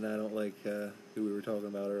same reason I don't like who we were talking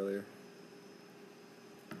about earlier.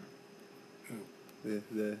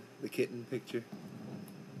 The kitten picture.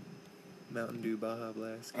 Mountain Dew Baja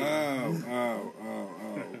Blast. kitten.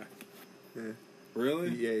 Oh. Yeah. Really?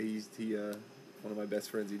 Yeah, he one of my best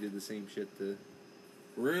friends. He did the same shit to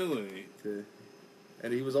Really?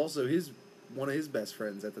 And he was also one of his best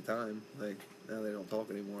friends at the time. Like, now they don't talk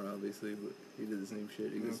anymore, obviously, but he did the same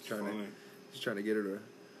shit. He was trying to get her to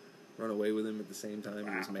run away with him at the same time.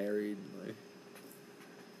 Wow. He was married. Like,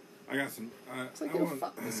 I got some. It's like, yo,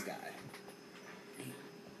 fuck this guy.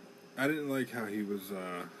 I didn't like how he was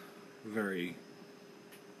very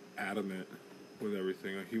adamant with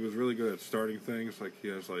everything. Like, he was really good at starting things. Like, he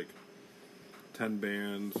has like 10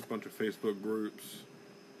 bands, a bunch of Facebook groups.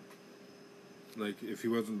 Like, if he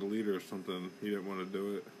wasn't the leader or something, he didn't want to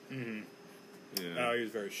do it. Mm-hmm. Yeah. Oh, he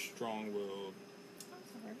was very strong-willed.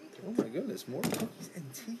 Oh my goodness, more cookies and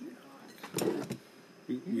tea.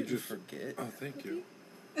 We just forget. Oh, thank you.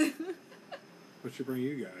 What should bring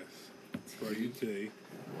you guys? Brought you tea.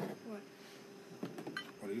 What?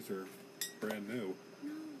 Well, these are brand new.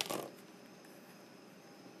 No.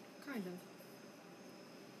 Kind of.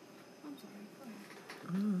 I'm sorry. Go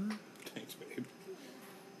ahead. Thanks, babe.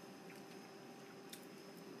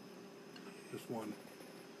 Just one.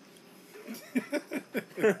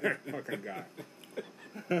 Fucking guy.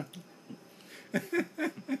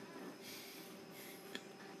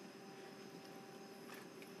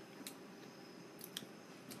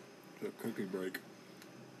 The cookie break.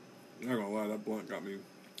 I'm not gonna lie, that blunt got me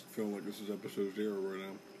feeling like this is episode 0 right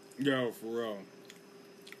now. Yo, for real.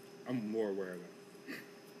 I'm more aware of it.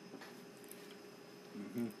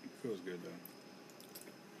 Mm-hmm. Feels good, though.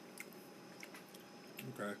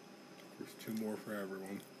 Okay. There's 2 more for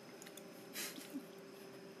everyone.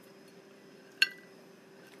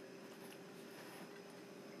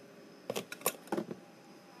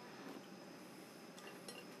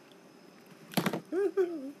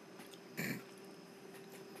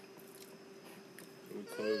 We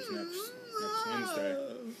close next Wednesday.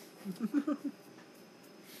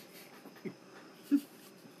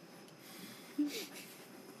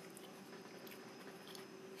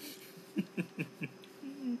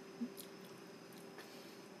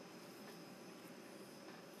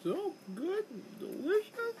 So good,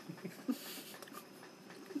 delicious.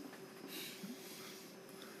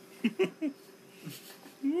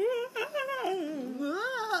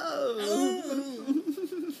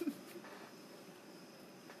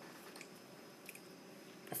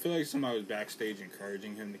 I feel like somebody was backstage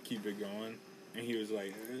encouraging him to keep it going, and he was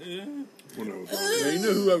like, Well, no, Yeah, you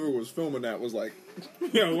know whoever was filming that was like,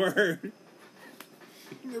 "Yo, word."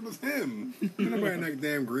 it was him. Ain't nobody in that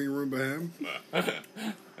damn green room but him.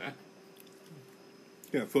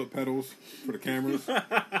 Yeah, foot pedals for the cameras.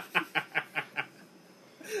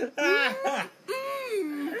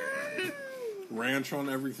 Ranch on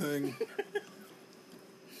everything.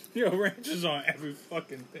 Yo, ranch is on every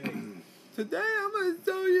fucking thing. today I'm going to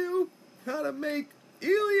tell you how to make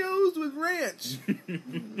Elios with ranch.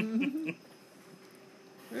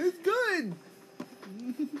 It's good.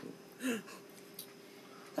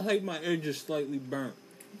 I like my edges slightly burnt.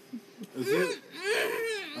 Is it?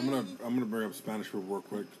 I'm gonna bring up Spanish food real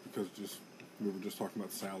quick because we were just talking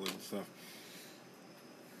about salad and stuff.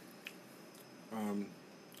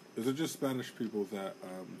 Is it just Spanish people that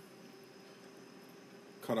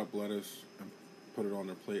cut up lettuce and put it on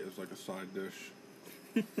their plate as like a side dish?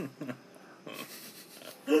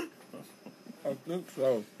 I think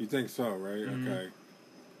so. You think so, right? Mm-hmm. Okay.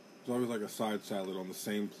 There's always like a side salad on the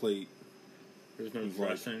same plate. There's no It's like-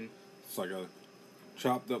 dressing. It's like a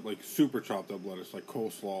chopped up, like super chopped up lettuce, like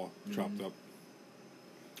coleslaw chopped up.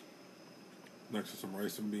 Next to some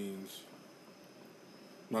rice and beans.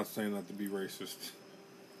 Not saying that to be racist.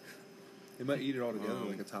 They might eat it all together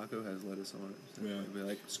like a taco has lettuce on it. So Yeah. They'd be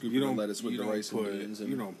like scooping the lettuce with the rice and beans.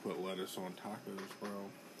 You don't put lettuce on tacos, bro.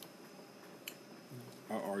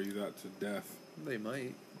 I'll argue that to death. They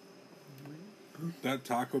might. That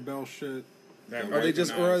Taco Bell shit, Are they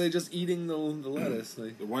just eating the lettuce?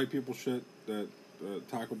 Like, the white people shit that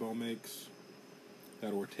Taco Bell makes,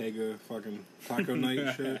 that Ortega fucking taco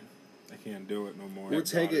night shit, I can't do it no more.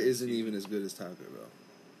 Ortega isn't even as good as Taco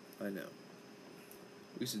Bell. I know.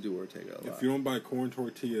 We used to do Ortega a lot. If you don't buy corn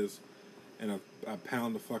tortillas and a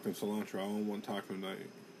pound of fucking cilantro, I don't want taco night.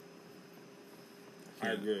 I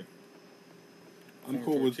agree. I'm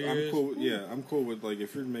cool with like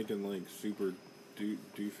if you're making like super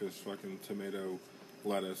doofus fucking tomato,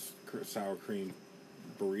 lettuce, sour cream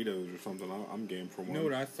burritos or something. I'm game for one. You know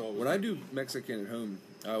what I thought? When I do Mexican at home,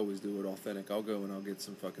 I always do it authentic. I'll go and I'll get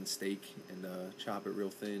some fucking steak and chop it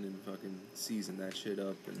real thin and fucking season that shit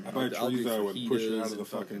up. And I buy chorizo and push it out of the and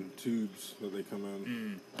fucking tubes that they come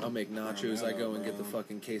in. I'll make nachos. I go and get the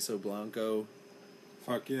fucking queso blanco.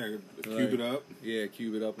 Fuck yeah, cube it up. Yeah,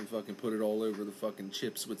 cube it up and fucking put it all over the fucking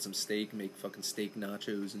chips with some steak. Make fucking steak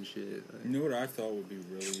nachos and shit. You know what I thought would be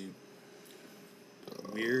really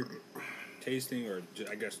weird tasting, or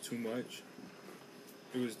I guess too much.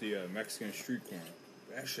 It was the Mexican street corn.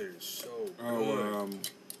 That shit is so good.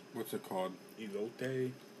 What's it called?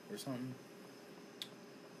 Elote or something.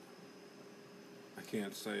 I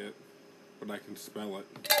can't say it, but I can spell it.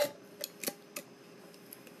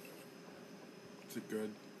 Is it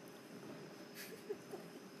good?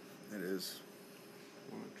 It is.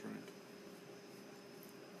 Want a drink?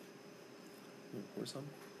 You pour some?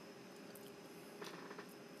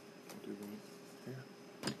 I'll do that.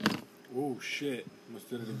 Yeah. Oh shit! Almost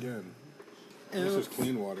did it again. This is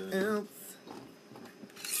clean water. Yeah.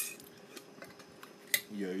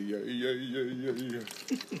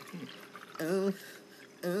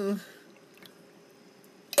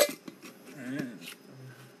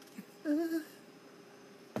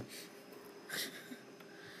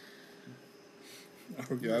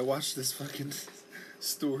 Yeah, I watched this fucking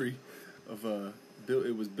story of Bill.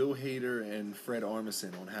 It was Bill Hader and Fred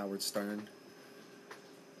Armisen on Howard Stern,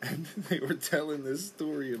 and they were telling this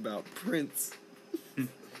story about Prince.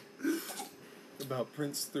 About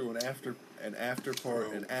Prince through an after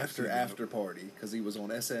party, because he was on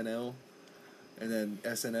SNL, and then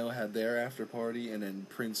SNL had their after party, and then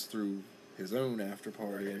Prince threw his own after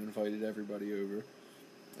party and invited everybody over,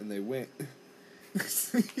 and they went.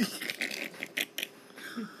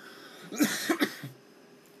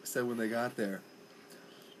 So when they got there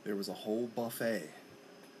was a whole buffet,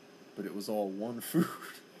 but it was all one food.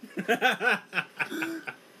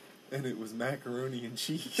 And it was macaroni and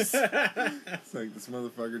cheese. It's like this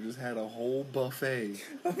motherfucker just had a whole buffet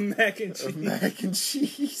of mac and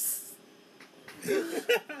cheese.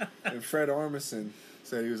 And Fred Armisen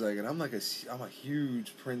said, he was like, and I'm a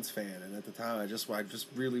huge Prince fan, and at the time I just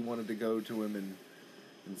really wanted to go to him and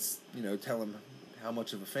tell him how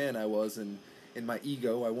much of a fan I was, and in my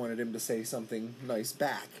ego I wanted him to say something nice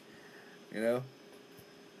back, and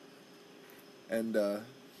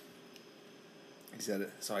he said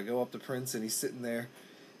it. So I go up to Prince, and he's sitting there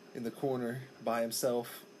in the corner by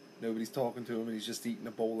himself. Nobody's talking to him, and he's just eating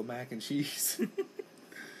a bowl of mac and cheese.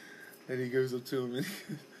 And he goes up to him, and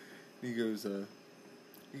he goes,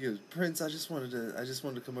 Prince, I just wanted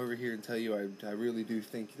to come over here and tell you I really do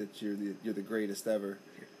think that you're the greatest ever.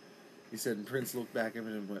 He said, and Prince looked back at him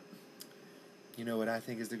and went, you know what I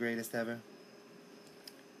think is the greatest ever?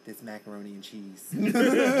 This macaroni and cheese.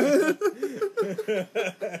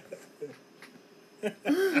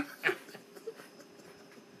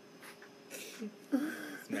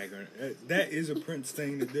 That is a Prince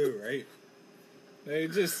thing to do, right?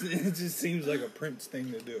 It just seems like a Prince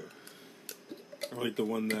thing to do. I like the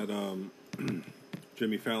one that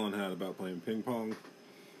Jimmy Fallon had about playing ping pong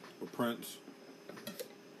with Prince.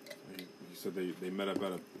 He said they met up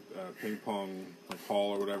at a ping pong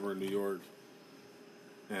hall or whatever in New York,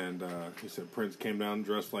 and he said Prince came down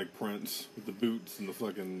dressed like Prince with the boots and the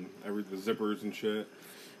the zippers and shit.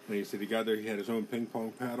 And he said he got there, he had his own ping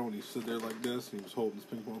pong paddle, and he stood there like this, and he was holding his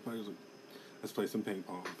ping pong paddle. He was like, let's play some ping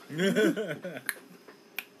pong.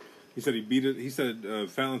 He said he beat it. He said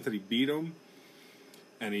Fallon said he beat him,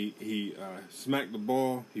 and he smacked the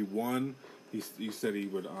ball. He won. He said he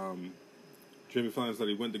would. Jimmy Fallon said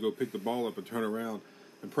he went to go pick the ball up and turn around,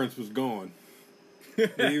 and Prince was gone.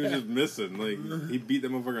 And he was just missing. Like, he beat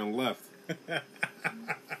that motherfucker and left.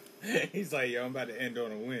 He's like, yo, I'm about to end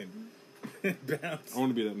on a win. Bounce. I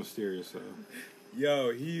want to be that mysterious, though.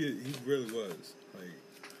 Yo, he really was.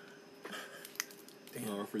 Like, damn.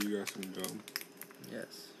 I'll offer you guys some gum.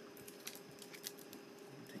 Yes.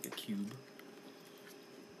 Take a cube.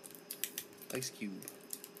 Ice cube.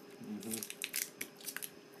 Mm-hmm.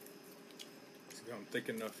 I'm thick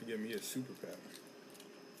enough to give me a superpower.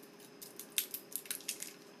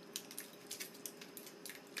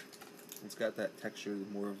 It's got that texture,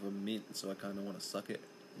 more of a mint, so I kind of want to suck it.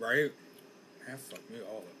 Right? That fucked me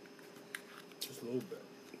all up. Just a little bit.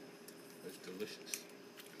 It's delicious.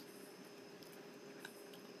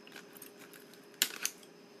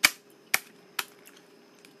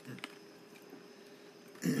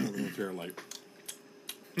 Like.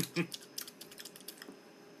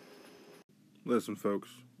 Listen, folks,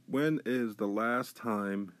 when is the last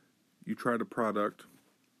time you tried a product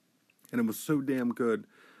and it was so damn good,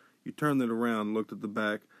 you turned it around, looked at the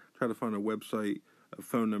back, tried to find a website, a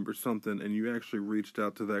phone number, something, and you actually reached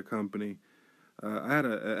out to that company? I had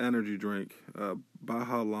an energy drink,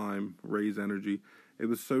 Baja Lime, Raise Energy. It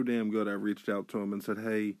was so damn good, I reached out to them and said,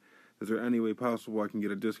 hey, is there any way possible I can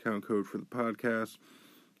get a discount code for the podcast?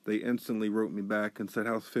 They instantly wrote me back and said,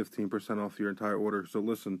 how's 15% off your entire order? So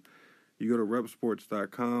listen, you go to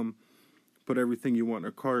repsports.com, put everything you want in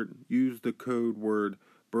a cart, use the code word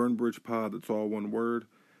BurnBridgePod, that's all one word,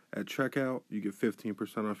 At checkout, you get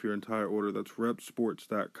 15% off your entire order. That's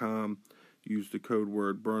repsports.com. Use the code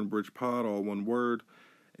word BurnBridgePod, all one word,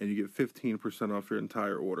 and you get 15% off your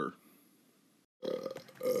entire order.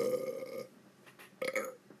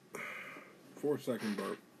 4-second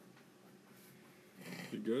burp.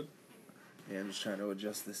 You good? Yeah, I'm just trying to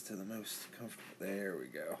adjust this to the most comfortable. There we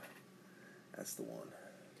go. That's the one.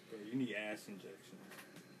 Bro, you need ass injection.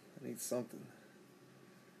 I need something.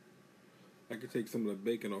 I could take some of the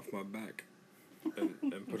bacon off my back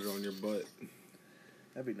and put it on your butt.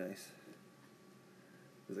 That'd be nice.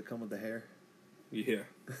 Does it come with the hair? Yeah.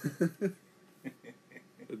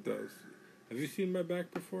 It does. Have you seen my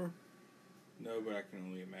back before? No, but I can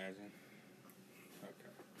only imagine.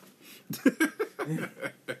 Okay.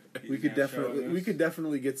 We could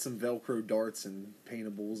definitely get some Velcro darts and paint a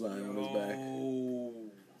bullseye on his back. Oh,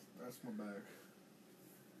 that's my back.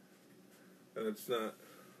 And it's not.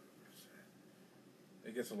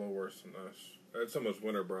 It gets a little worse than this. It's almost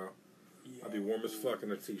winter, bro. yeah. I'd be warm as fuck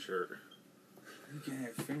in a t-shirt. You can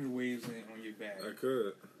have finger waves on your back. I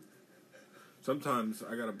could. Sometimes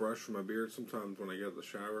I got to brush for my beard. Sometimes when I get out of the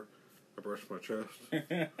shower, I brush my chest.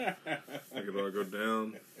 I can all go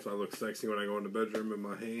down, so I look sexy when I go in the bedroom in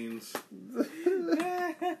my Hanes.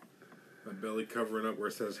 My belly covering up where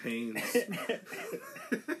it says Hanes.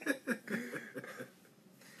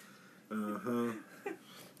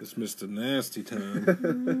 It's Mr. Nasty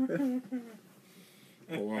time.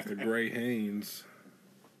 Pull off the gray Hanes.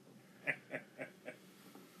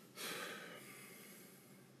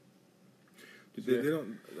 They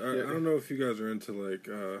don't. I don't know if you guys are into like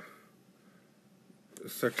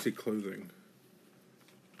sexy clothing.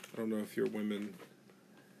 I don't know if your women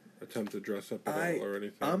attempt to dress up at all or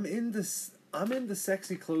anything. I'm into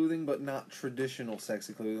sexy clothing, but not traditional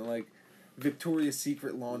sexy clothing. Like Victoria's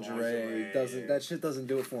Secret lingerie doesn't. That shit doesn't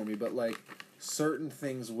do it for me. But like certain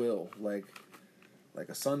things will. Like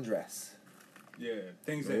a sundress. Yeah,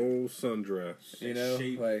 things that sundress. You know,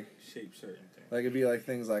 shape certain things. Like it'd be like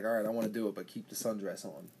things like, all right, I want to do it, but keep the sundress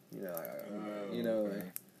on. You know, okay.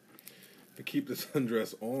 like, To keep the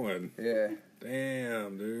sundress on. yeah.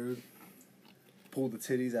 Damn, dude. Pull the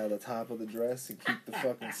titties out of the top of the dress and keep the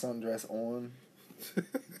fucking sundress on.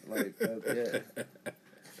 Like that, yeah.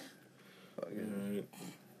 Fucking,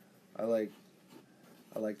 Right.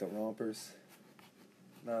 I like the rompers.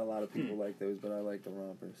 Not a lot of people like those, but I like the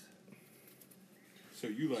rompers. So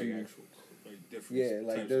you like actual, like different. Yeah,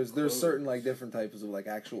 like there's certain like different types of like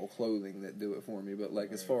actual clothing that do it for me, but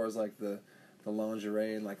like as far as like the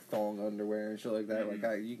lingerie and like thong underwear and shit like that, like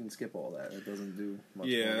you can skip all that. It doesn't do much.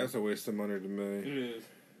 Yeah, that's a waste of money to me. It is.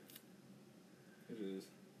 It is.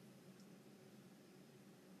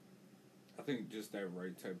 I think just that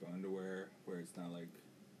right type of underwear where it's not like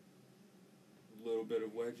a little bit of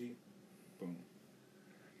wedgie. Boom.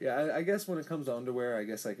 Yeah, I guess when it comes to underwear, I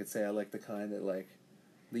guess I could say I like the kind that like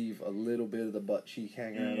leave a little bit of the butt cheek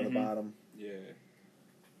hanging out of the bottom. Yeah.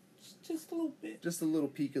 Just a little bit. Just a little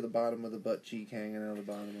peek of the bottom of the butt cheek hanging out of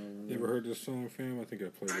the bottom of the You ever heard this song, fam? I think I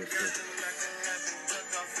played this before.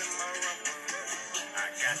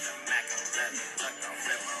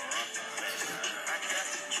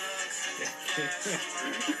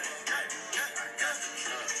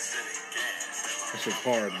 This is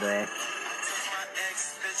hard, bro.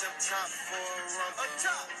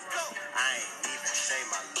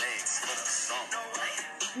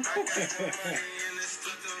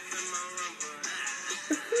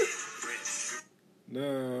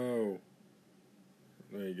 No.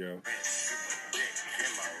 There you go.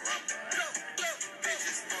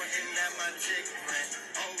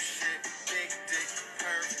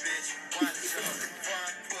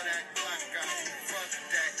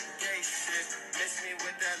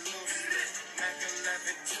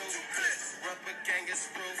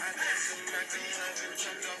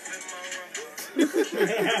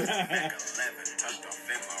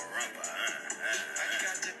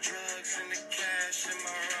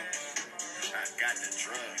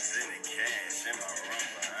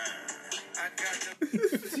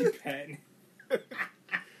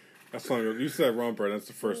 That song, you said romper, that's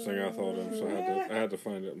the first thing I thought of, so I had to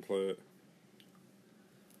find it and play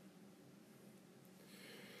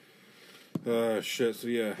it. Shit, so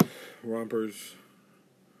yeah, rompers,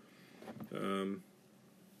 sundresses.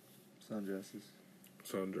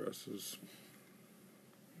 Sundresses.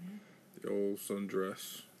 The old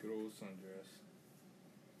sundress. Good old sundress.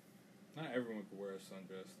 Not everyone could wear a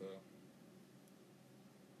sundress, though.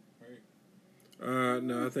 Right?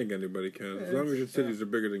 No, I think anybody can. As long as your titties are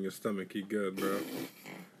bigger than your stomach, you good, bro.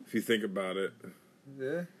 If you think about it.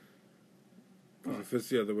 Yeah. If it's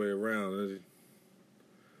the other way around,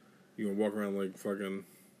 you gonna walk around like fucking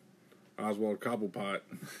Oswald Cobblepot.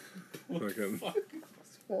 Fucking.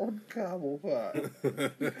 Oswald Cobblepot.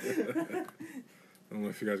 I don't know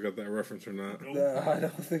if you guys got that reference or not. No, I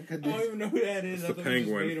don't think I I did. don't even know who that is. It's I the thought we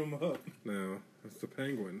just penguin. made him up. No, it's the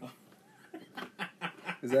penguin.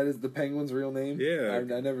 Is the penguin's real name? Yeah, I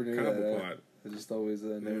never knew that. Cobblepot. I just always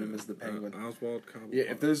known him as the penguin. Oswald Cobblepot. Yeah,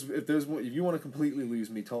 if you want to completely lose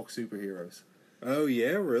me, talk superheroes. Oh yeah,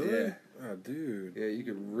 really? Yeah. Oh, dude. Yeah, you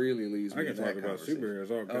could really lose me. I can in that talk about conversation.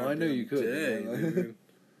 superheroes all Oh, I know you could. day, man. dude.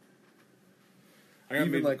 I got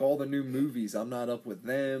Even made, like all the new movies, I'm not up with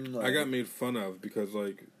them. Like, I got made fun of because,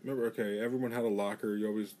 like, remember? Okay, everyone had a locker.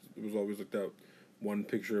 It was always like that one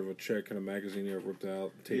picture of a chick in a magazine you ever ripped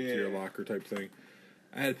out, taped to your locker type thing.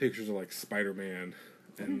 I had pictures of like Spider-Man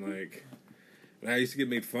and like, and I used to get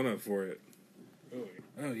made fun of for it. Really?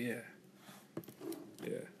 Oh yeah,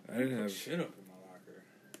 yeah. I didn't have shit up in my locker.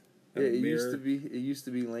 Yeah, a it mirror. used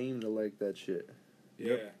to be lame to like that shit.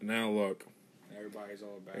 Yep. Yeah. Now look, Everybody's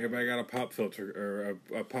all about everybody it. got a pop filter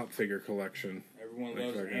or a pop figure collection. Everyone Like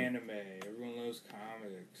loves fucking- anime. Everyone loves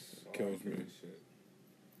comics. All Kills that kind me. of shit.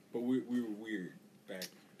 But we were weird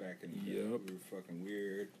back in the day. Yep. We were fucking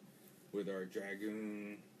weird with our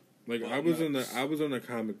dragoon. Like Well, I was in nuts. the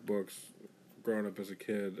comic books growing up as a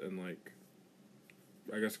kid, and like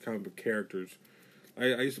I guess comic book characters. I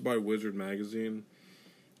used to buy Wizard magazine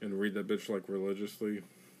and read that bitch like religiously.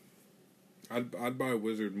 I'd buy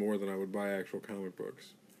Wizard more than I would buy actual comic books.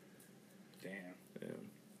 Damn.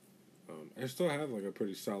 Yeah. I still have like a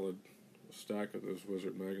pretty solid stack of those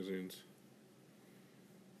Wizard magazines.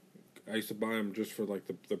 I used to buy them just for like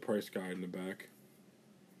the price guide in the back.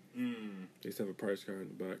 Mm. They used to have a price guide in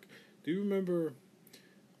the back. Do you remember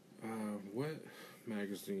what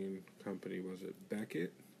magazine company was it?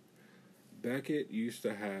 Beckett? Beckett used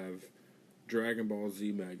to have Dragon Ball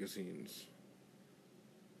Z magazines.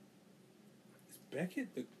 Is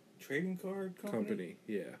Beckett the trading card Company,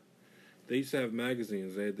 yeah. They used to have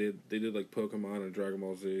magazines. They did like Pokemon and Dragon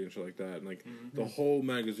Ball Z and shit like that. And like the whole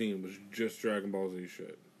magazine was just Dragon Ball Z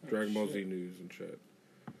shit. Dragon Ball Z news and shit.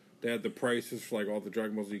 They had the prices for like all the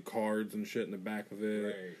Dragon Ball Z cards and shit in the back of it.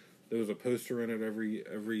 Right. There was a poster in it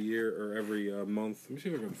every year or every month. Let me see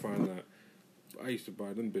if I can find that. I used to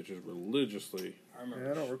buy them bitches religiously. I remember.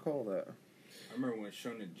 Yeah, I don't recall that. I remember when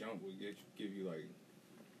Shonen Jump would give you like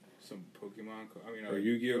some Pokemon. Or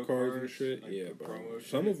Yu-Gi-Oh cards and shit. Like yeah, the bro. promo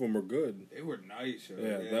Some shit. of them were good. They were nice. Yo.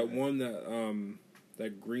 Yeah, that one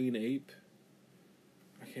that green ape.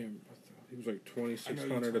 I can't. He was like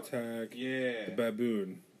 2600 attack. Yeah. The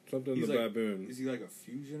baboon. Something He's the like- baboon. Is he like a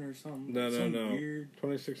fusion or something? No. Something weird.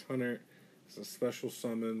 2600. It's a special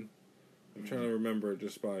summon. I'm trying to remember it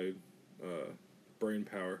just by brain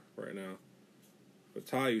power right now. But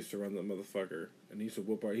Ty used to run that motherfucker, and he used to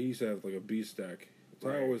whoop out. He used to have like a beast deck.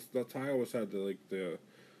 Ty always had the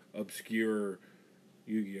obscure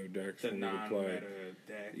Yu-Gi-Oh decks The when we would non-meta play.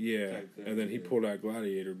 deck. Yeah, type thing. and then he pulled out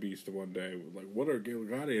Gladiator Beast one day. Like, what are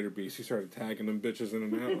Gladiator Beasts? He started tagging them bitches in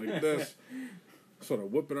and out like this. Sort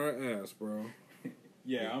of whooping our ass, bro.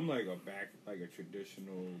 Yeah, I'm like a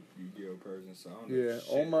traditional Yu-Gi-Oh person, so I don't know Yeah,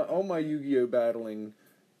 shit. all my Yu-Gi-Oh battling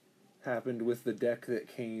happened with the deck that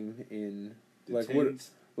came in The like tins.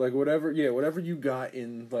 whatever you got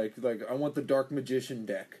in like I want the Dark Magician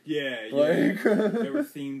deck. Yeah. Like There were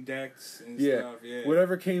themed decks and yeah, stuff. Yeah.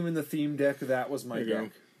 whatever came in the theme deck, that was my There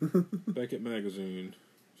you deck. Beckett Magazine.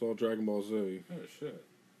 It's all Dragon Ball Z. Oh shit.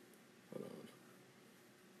 Hold on.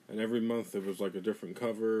 And every month there was like a different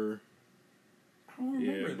cover. I don't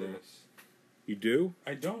remember Yeah, bro. this. You do?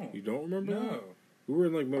 I don't. You don't remember No. that? We were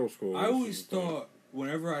in like middle school. I This always was the thing. thought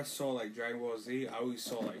whenever I saw like Dragon Ball Z, I always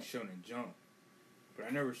saw like Shonen Jump, but I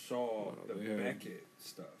never saw Wow, the they had- Beckett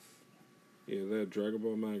stuff. Yeah, they had Dragon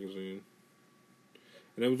Ball Magazine.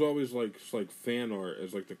 And it was always like fan art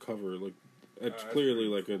as like the cover. Like it's That's clearly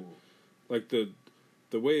pretty like cool. like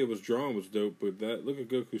the way it was drawn was dope, but that look at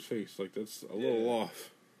Goku's face, like that's a little Yeah.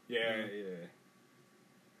 off. Yeah.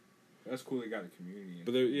 That's cool. They got a community.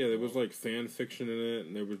 But there was like fan fiction in it,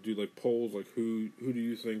 and they would do like polls, like who do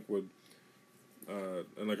you think would,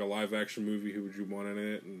 in like a live action movie, who would you want in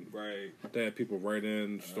it, and right. they had people write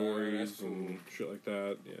in stories that's cool. and shit like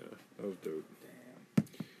that. Yeah, that was dope. Damn.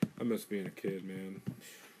 I miss being a kid, man.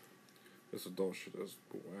 This adult shit is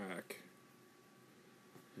whack.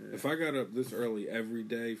 Yeah. If I got up this early every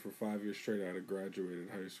day for 5 years straight, I'd have graduated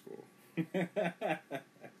high school.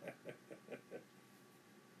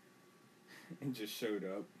 And just showed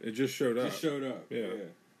up. It just showed up. Just showed up. Yeah.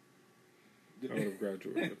 I would have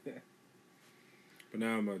graduated. But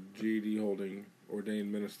now I'm a GED holding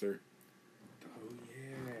ordained minister Oh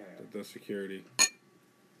yeah. that does security.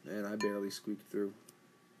 Man, I barely squeaked through.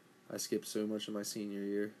 I skipped so much of my senior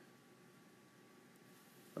year.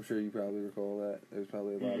 I'm sure you probably recall that. There was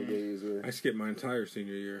probably a lot of days where I skipped my entire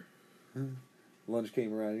senior year. lunch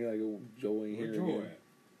came around. You're like, oh, Joel ain't here Where'd Joel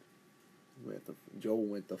again. at? Joel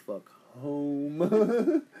went the fuck home.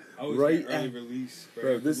 I was Right at early at- release. Right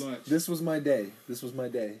Bro, after lunch. this was my day. This was my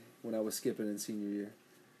day when I was skipping in senior year.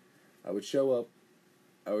 I would show up.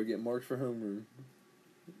 I would get marked for homeroom.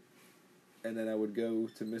 And then I would go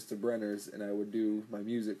to Mr. Brenner's and I would do my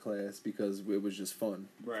music class because it was just fun.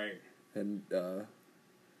 Right. And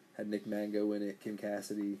had Nick Mango in it, Kim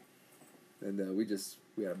Cassidy, and we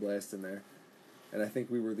had a blast in there. And I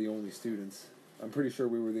think we were the only students. I'm pretty sure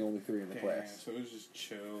we were the only 3 in the class. So it was just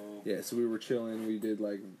chill. Yeah, so we were chilling. We did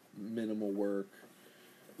like minimal work.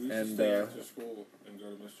 We used And, to stay after school and go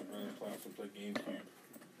to Mr. Brenner's class and play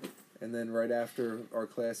GameCube. And then right after our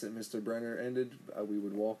class at Mr. Brenner ended, we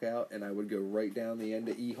would walk out, and I would go right down the end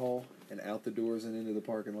of E Hall and out the doors and into the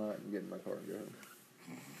parking lot and get in my car and go home.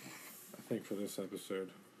 I think for this episode,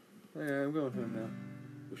 Yeah, I'm going home now.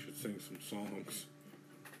 we should sing some songs.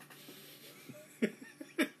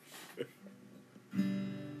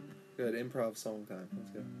 Good improv song time. Let's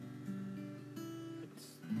go.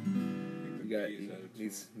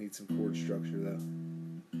 Need some chord structure though.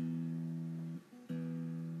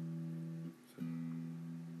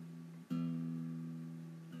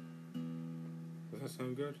 Does that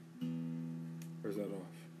sound good? Or is that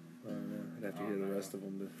off? I don't know. I'd have to hear the rest of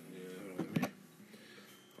them. Yeah.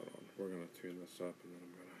 Hold on. We're going to tune this up and then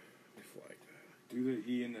I'm going to flag that. Do the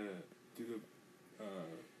E and the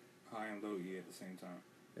high and low E at the same time.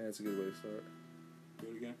 Yeah, that's a good way to start. Do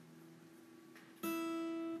it again.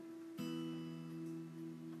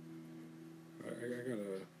 I got a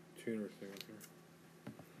tuner thing up here.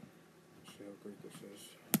 Let's see how great this is.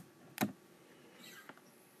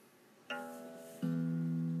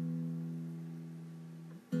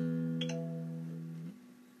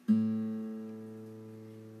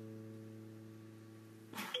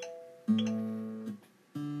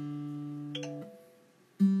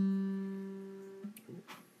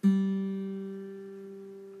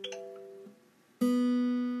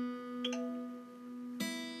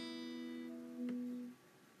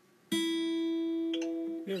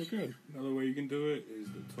 Yeah, we're good. Another way you can do it is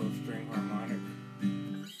the 12-string harmonic.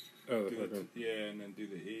 Oh, Do the it, fucking... yeah, and then do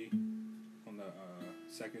the E on the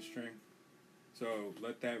second string. So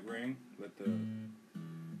let that ring. Let the.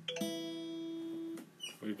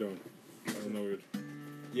 What are you doing? I don't know what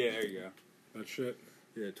Yeah, there you go. that shit.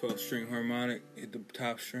 Yeah, 12-string harmonic. Hit the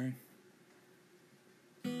top string.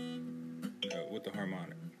 No, with the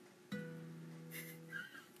harmonic.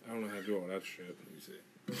 I don't know how to do all that shit. Let me see.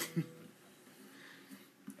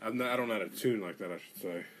 I don't know how to tune like that, I should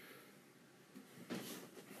say.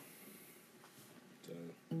 So,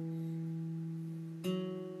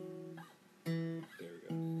 there we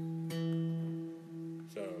go.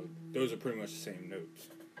 So those are pretty much the same notes.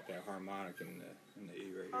 That harmonic and the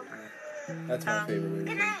E right here. That's my favorite way to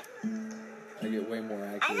do it. I get way more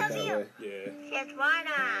accurate that way. Yeah. It's why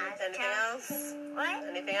not? Anything else? What?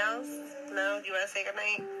 Anything else? No? Do you want to say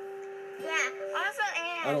goodnight? Yeah. Also,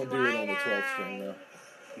 I don't do it on the 12th string though.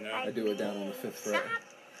 No. I do it down on the 5th fret.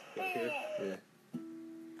 Up here. Yeah.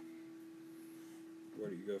 Where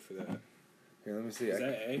do you go for that? Here, let me see. Is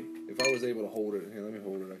that A? If I was able to hold it, here, let me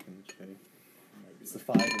hold it. I can show you. Might be It's the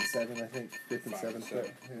 5 and 7, I think. 5th and 5 and 7th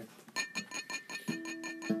fret. 7.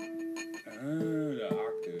 Yeah. The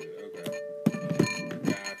octave. Okay.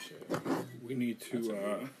 Gotcha. We need That's to,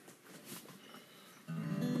 okay.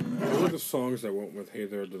 what were the songs that went with Hey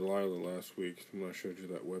There Delilah last week when I showed you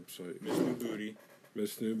that website? Miss New Booty.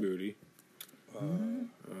 Miss New Booty.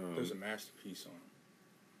 There's a masterpiece on.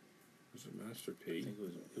 Was it Master I P? think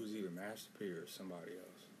it was either Master P or somebody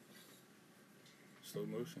else. Slow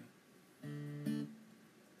motion.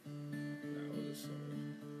 No, it was a slow.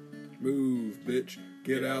 Move, bitch.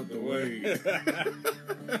 Get out the way.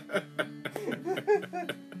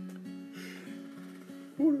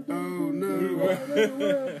 Oh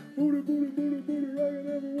no.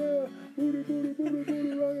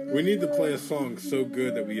 We need to play a song so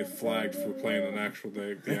good that we get flagged for playing the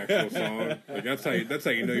actual song. Like that's how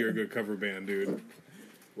you know you're a good cover band, dude.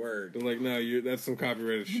 Word. They're like, no, that's some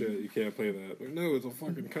copyrighted shit. You can't play that. Like, no, it's a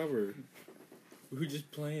fucking cover. We were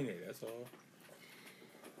just playing it, that's all.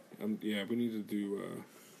 Yeah, we need to do.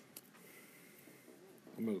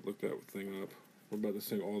 I'm gonna look that thing up. We're about to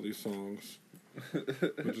sing all these songs.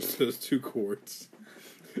 It just says 2 chords.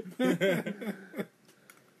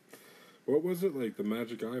 What was it, like the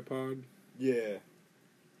Magic iPod? Yeah.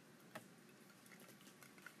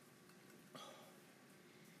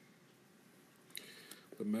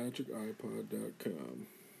 TheMagicIPod.com.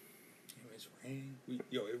 It's rain.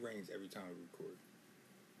 It rains every time we record.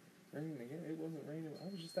 Raining again? It wasn't raining. I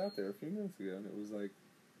was just out there a few minutes ago, and it was like...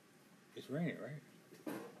 It's raining, right?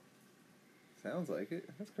 Sounds like it.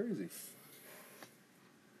 That's crazy.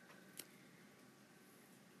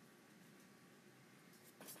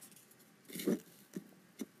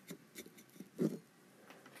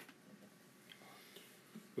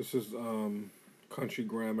 This is country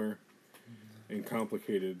grammar and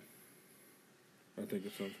complicated. I think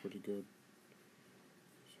it sounds pretty good.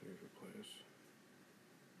 So here's your place.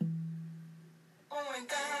 Going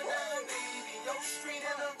down, down, baby, no street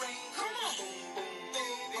in the rain. Come on,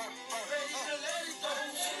 baby, ready to let it go.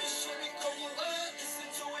 Shimmy, shimmy, come on, listen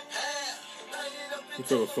to it. Light it up You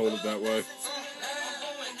could have sold it that way.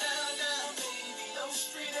 Going down, down, baby, no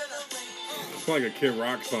street in the rain. It's like a Kid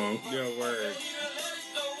Rock song. Yo, word.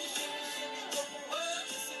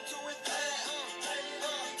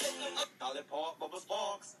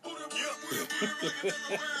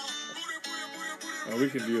 Oh, we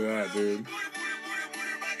can do that, dude.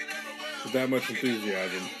 With that much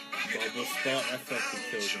enthusiasm. Bubble spot, that fucking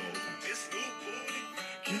kills me every time.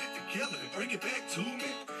 Get it together and bring it back to me.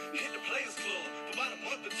 Hit the Players Club for about a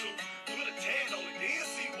month or two. Put a tan on it, then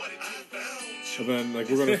see what it do. So then, like,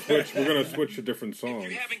 we're gonna switch to different songs.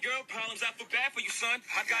 If you having girl problems, I feel bad for you, son.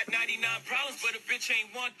 I got 99 problems, but a bitch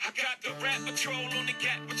ain't one. I got the rap patrol on the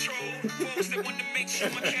cat patrol. Folks that want to make sure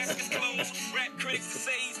my casket's closed. Rap critics that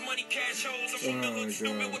say he's money cash holes. I'm from the hood,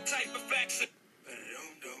 stupid, what type of facts?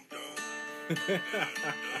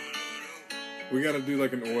 We gotta do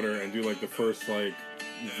like an order and do like the first like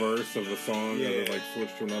verse of the song and then like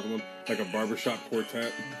switch to another one, like a barbershop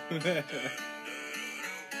quartet.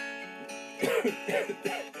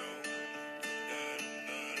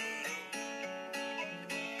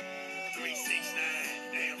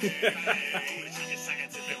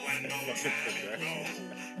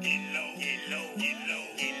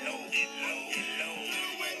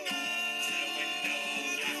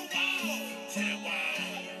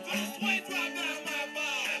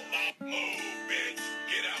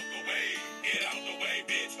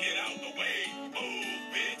 'Cause get out the way. Move,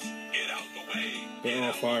 bitch, get out the way. They're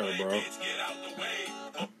on fire, bro. Bitch, get out the way.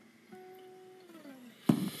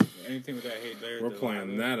 Anything with that hate there. We're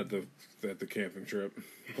playing that at the camping trip.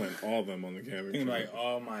 We're playing all of them on the camping trip. Like,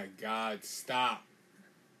 oh my god, stop.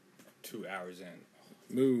 2 hours in.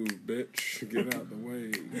 Move, bitch. Get out the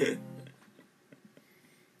way.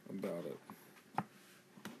 About it.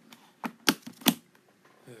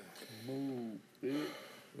 Move, bitch.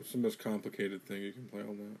 What's the most complicated thing you can play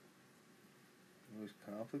on that? Most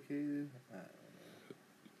complicated? I don't know.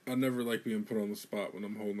 I never like being put on the spot when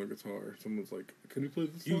I'm holding a guitar. Someone's like, "Can you play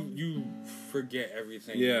this song?" You forget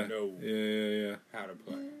everything Yeah. you know Yeah. how to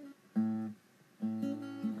play.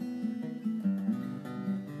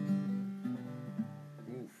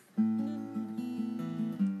 Oof.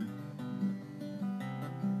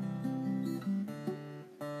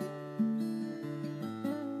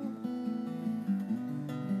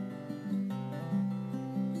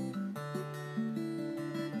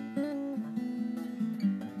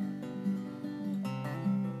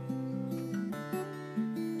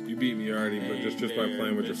 You beat me already, but just by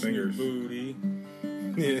playing with your fingers. Booty.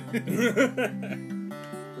 Yeah. Bring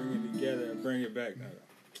it together and bring it back.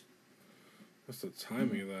 What's the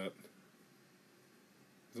timing of that?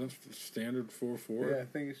 Is that the standard 4/4? Yeah, I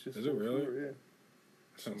think it's just. Is it really? 4/4, yeah.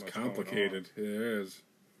 Sounds much complicated. Yeah, it is.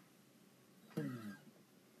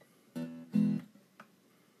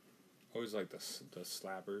 Always like the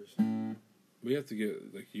slappers. We have to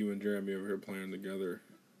get like you and Jeremy over here playing together.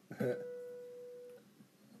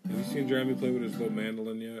 Have you seen Jeremy play with his little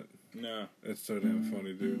mandolin yet? No. It's so damn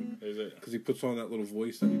funny, dude. Is it? Because he puts on that little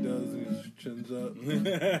voice that he does and his chin's up.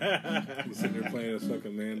 He's sitting there playing his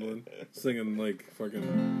fucking mandolin, singing like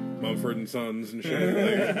fucking Mumford and Sons and shit.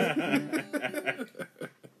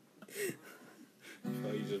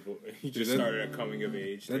 So he just started a coming of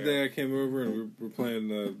age. That day I came over and we were playing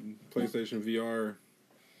the PlayStation VR.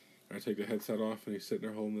 I take the headset off and he's sitting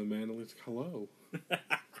there holding the mandolin. He's like, "Hello."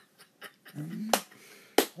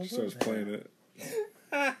 Starts playing it.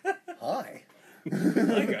 Hi.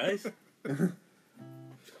 Hi guys. Would you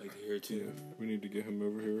like to hear it too? Yeah, we need to get him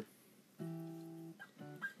over here.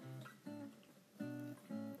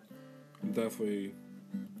 We definitely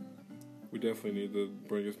need to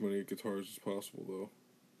bring as many guitars as possible, though.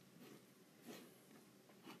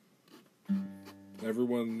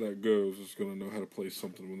 Everyone that goes is going to know how to play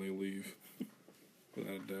something when they leave,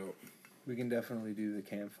 without a doubt. We can definitely do the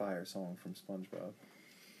campfire song from SpongeBob.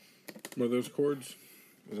 What are those chords?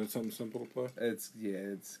 Is that something simple to play? It's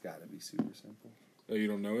got to be super simple. Oh, you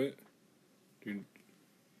don't know it? We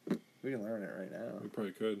can learn it right now. We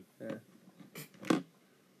probably could. Yeah.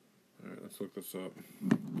 Alright, let's look this up.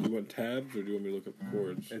 Do you want tabs or do you want me to look up the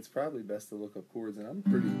chords? It's probably best to look up chords, and I'm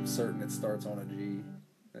pretty certain it starts on a G.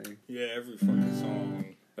 Like, Yeah, every fucking song.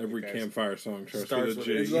 Every Like campfire song starts starts with with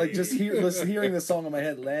a it's G. like just hearing the song in my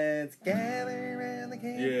head. Let's gather around the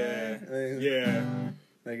Yeah, campfire. Like, yeah.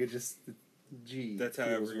 Like it just G. That's how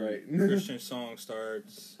feels every right. Christian song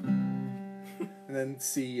starts. And then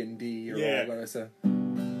C and D are Yeah. all gonna say.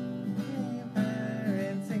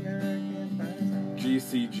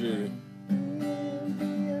 GCG.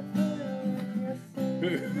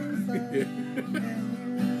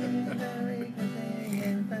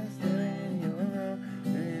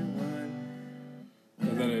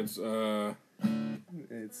 And then it's hold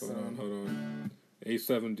on.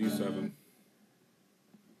 A7, D7.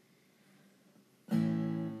 I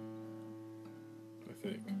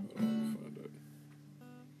think. Hold on, let me find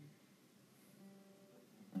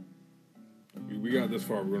it. We got this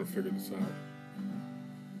far, we're gonna figure this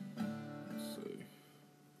out. Let's see.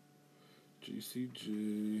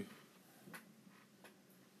 GCG.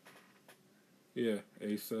 Yeah,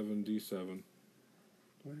 A7, D7.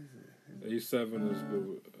 What is it? A7 is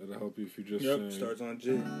it'll help you if you just Yep, sing. starts on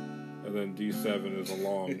G. And then D7 is a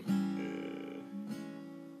long.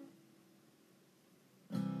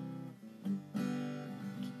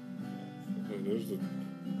 So there's the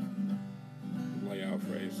layout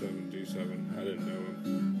for A7, D7. I didn't know him.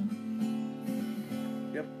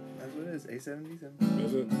 Yep, that's what it is. A7, D7.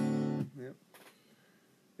 Is it? Yep.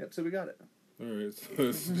 Yep. So we got it. Alright, so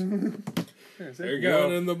it's There, There you go.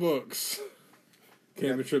 one in the books.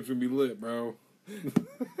 Camping trip's gonna be lit, bro. And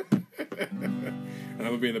I'm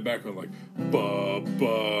gonna be in the background like, bum,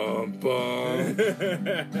 bum, bum.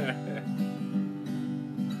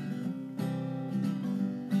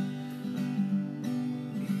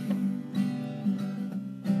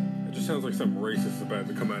 It just sounds like something racist is about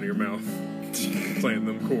to come out of your mouth. Playing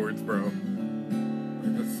them chords, bro.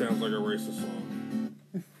 That sounds like a racist song.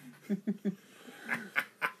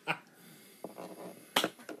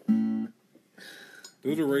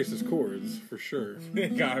 Those are racist chords, for sure.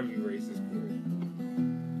 It gotta be racist chord.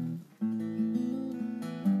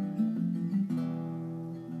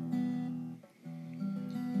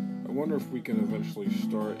 I wonder if we can eventually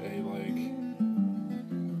start a, like...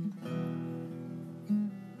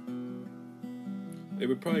 It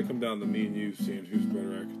would probably come down to me and you seeing who's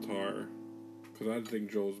better at guitar. Because I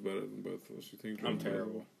think Joel's better than both of us. You think Joel's I'm better?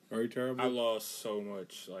 terrible. Are you terrible? I lost so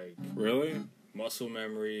much, like, Really? muscle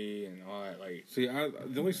memory and all that, like... See, the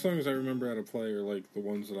only songs I remember how to play are, like, the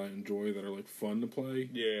ones that I enjoy that are, like, fun to play.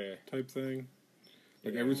 Yeah. Type thing.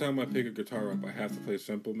 Like, every time I pick a guitar up, I have to play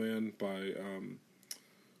Simple Man by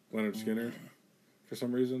Leonard Skinner. For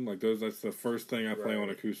some reason. Like, that's the first thing I play on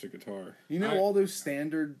acoustic guitar. You know all those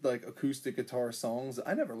standard like acoustic guitar songs?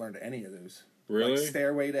 I never learned any of those. Really? Like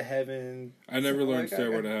Stairway to Heaven. I never learned like,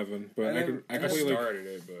 Stairway to Heaven, but I can I play like started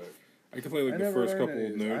it, but... I can play like I the never first learned couple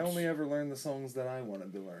any of those. notes. I only ever learned the songs that I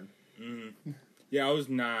wanted to learn. Mm-hmm. Yeah, I was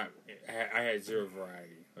not... I had zero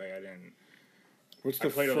variety. Like, I didn't... What's I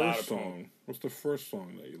the played a lot first of song? What's the first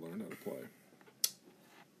song that you learned how to play?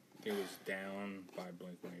 It was Down by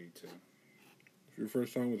Blink-182. Your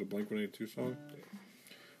first song was a Blink-182 song?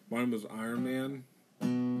 Mine was Iron Man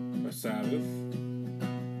by Sabbath.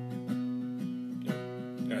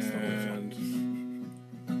 That's the only song.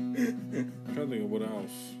 And I'm trying to think of what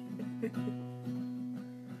else.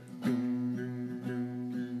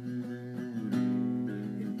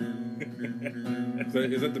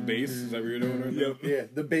 Is that the bass? Is that what you're doing right now? Yeah,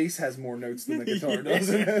 the bass has more notes than the guitar does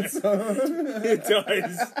in that song. It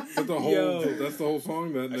does. That's the whole. That's the whole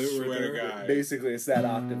song. That I note swear right to there. God. Basically, it's that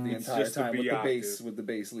octave the It's entire just a time B octave. with the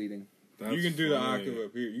bass leading. That's You can do the funny. octave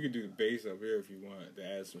up here. You can do the bass up here if you want to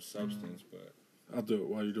add some substance, but I'll do it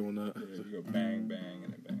while you're doing that. yeah, you go bang, bang,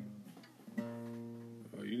 and then bang.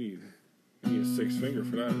 Oh, you need a 6 finger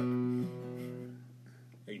for that.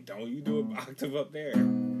 Hey, don't you do an octave up there?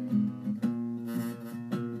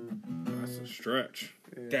 That's a stretch.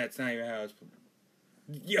 That's not even how it's...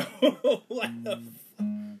 Yo, what the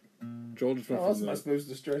Joel just went How else from am I the. supposed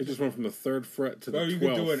to stretch? He just went from the 3rd fret to the Bro, 12th. you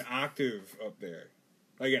can do an octave up there.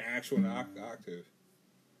 Like an actual octave.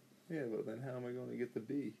 Yeah, but then how am I going to get the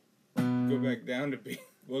B? Go back down to B.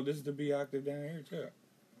 Well, this is the B octave down here, too.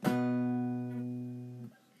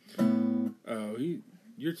 Oh,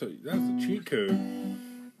 that's a cheat code.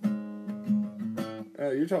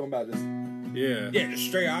 You're talking about just... Yeah. Yeah, just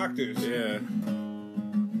straight octaves. Yeah.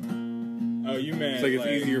 Oh, you meant It's like it's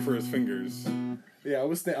easier for his fingers. Yeah, I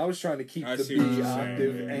was trying to keep I the see what B you're saying,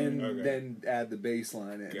 octave yeah. and Okay. then add the bass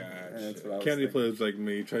line in. Gotcha. And that's what I was Kennedy thinking. plays like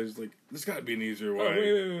me. Tries like, there's got to be an easier way. Oh,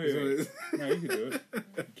 wait. No, you can do it.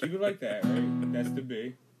 Keep it like that, right? That's the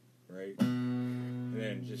B. right? And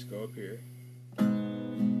then just go up here.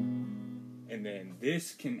 And then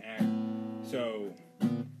this can act. So,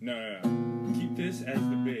 no. Keep this as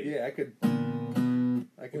the big. Yeah, I could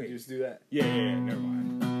Wait. just do that. Yeah, never mind.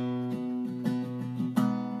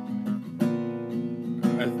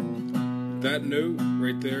 That note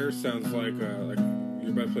right there sounds like you're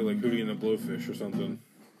about to play like Goodie and the Blowfish or something.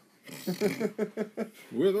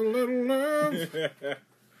 With a little love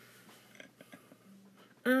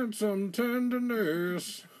and some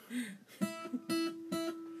tenderness.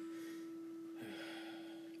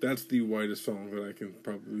 That's the whitest song that I can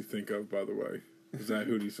probably think of, by the way. Is that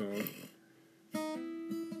Goodie song?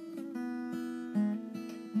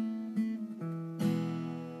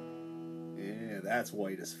 Yeah, that's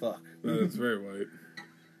white as fuck. That's very white.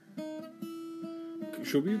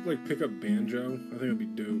 Should we like pick up banjo? I think it'd be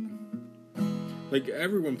dope. Like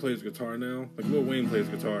everyone plays guitar now. Like Lil Wayne plays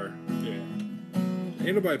guitar. Yeah.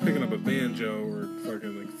 Ain't nobody picking up a banjo or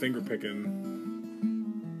fucking like finger picking.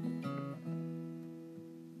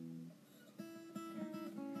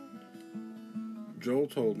 Joel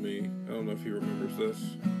told me, I don't know if he remembers this,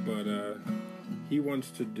 but he wants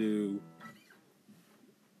to do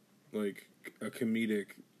like a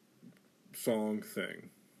comedic song thing.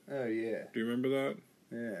 Oh yeah. Do you remember that?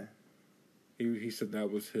 Yeah. He said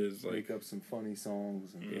that was his like Make up some funny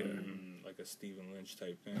songs and Like a Stephen Lynch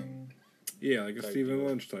type thing. yeah, like a Type Stephen deal.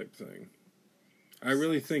 Lynch type thing. I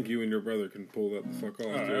really think you and your brother can pull that the fuck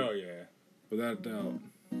off, dude. Oh, yeah. Without a doubt.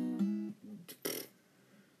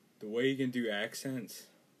 The way you can do accents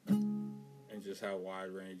and just how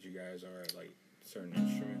wide range you guys are at like certain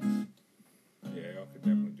instruments. Yeah, y'all could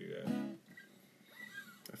definitely do that.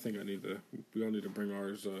 I think we all need to bring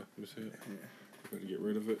ours, let me see it. I'm gonna get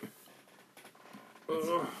rid of it.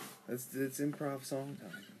 it's improv song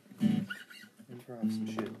time. Improv some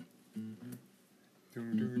shit.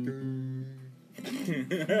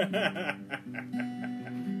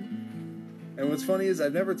 And what's funny is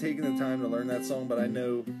I've never taken the time to learn that song, but I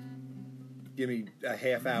know. Give me a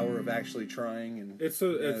half hour of actually trying, and It's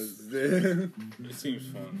It seems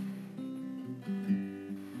fun.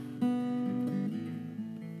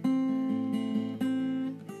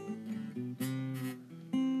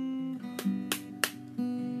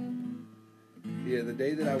 yeah. The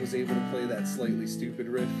day that I was able to play that slightly stupid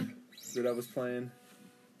riff that I was playing,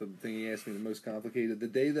 the thing he asked me the most complicated. The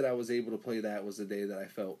day that I was able to play that was the day that I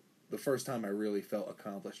felt the first time I really felt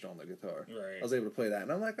accomplished on the guitar. Right. I was able to play that,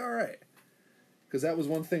 and I'm like, all right. Because that was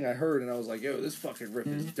one thing I heard, and I was like, yo, this fucking riff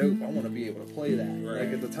is dope. I want to be able to play that. Right.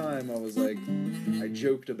 Like, at the time, I was like, I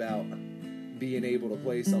joked about being able to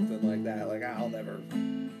play something like that. Like, I'll never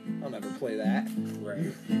play that.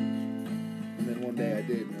 Right. And then one day I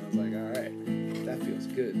did, and I was like, all right, that feels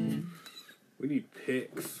good. we need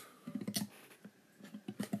picks.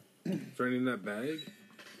 Is there any in that bag?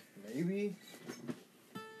 Maybe.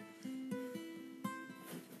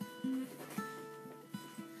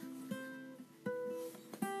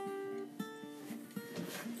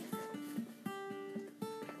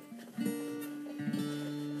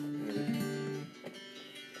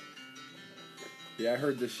 Yeah, I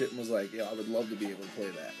heard this shit and was like, yeah, I would love to be able to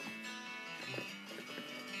play that.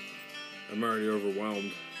 I'm already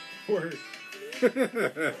overwhelmed. Word.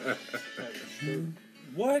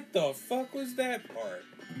 What the fuck was that part?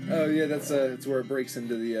 Oh yeah, that's it's where it breaks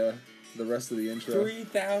into the rest of the intro.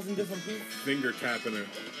 3,000 different people. Finger tapping it.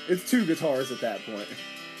 It's two guitars at that point.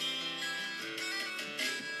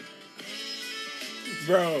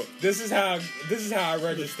 Bro, this is how I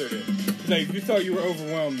registered it. Like, you thought you were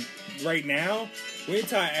overwhelmed right now? Wait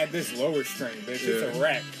till I add this lower string, bitch. Yeah. It's a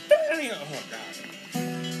wreck. Oh, God.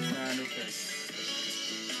 Nah, no thanks.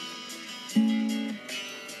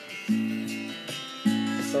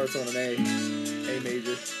 It starts on an A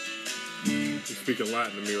major. You're speaking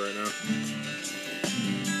Latin to me right now.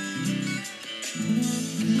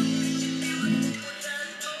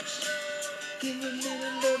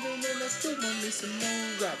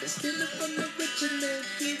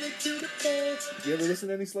 You ever listen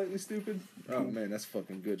to any Slightly Stupid? Oh man, that's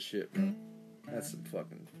fucking good shit, bro. That's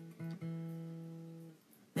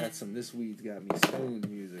some This Weed's Got Me Stoned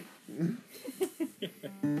music.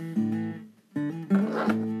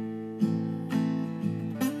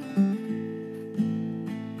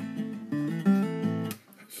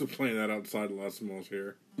 So playing that outside the last time I was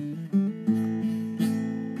here.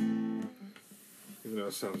 Even though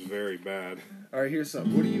it sounds very bad. All right, here's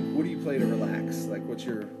something. What do you play to relax? Like, what's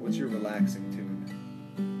your relaxing tune?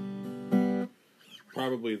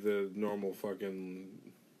 Probably the normal fucking...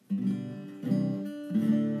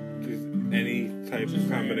 Any type of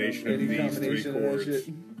combination of Any these three combination of that chords. shit.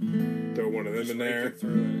 Throw one of them Just in rake there. it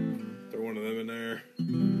through it. Throw one of them in there.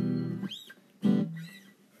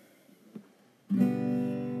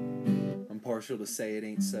 I'm partial to Say It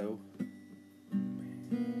Ain't So.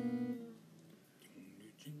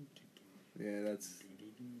 Yeah,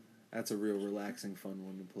 that's a real relaxing, fun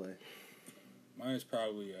one to play. Mine's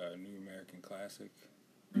probably a New American Classic.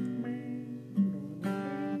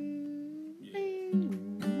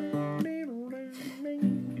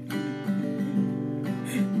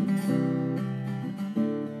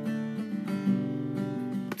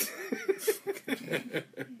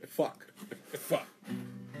 Fuck. Fuck.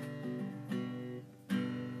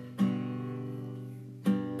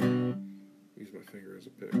 Use my finger as a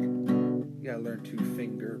pick. You gotta learn to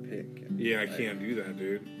finger pick. Yeah, I can't do that,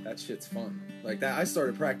 dude. That shit's fun. Like that, I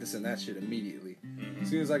started practicing that shit immediately. As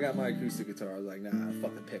soon as I got my acoustic guitar, I was like, nah,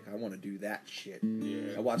 fuck the pick. I want to do that shit.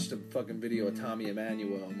 Yeah. I watched a fucking video of Tommy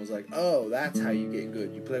Emmanuel and was like, oh, that's how you get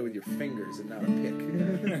good. You play with your fingers and not a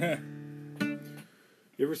pick.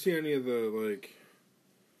 You ever see any of the, like,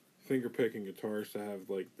 finger picking guitars that have,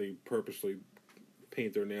 like, they purposely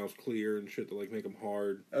paint their nails clear and shit to, like, make them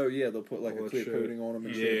hard? Oh, yeah, they'll put like All a that clear shit. coating on them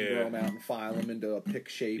and shit, and Yeah. grow them out and file them into a pick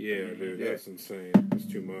shape. Yeah, and, dude, yeah. that's insane. That's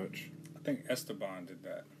too much. I think Esteban did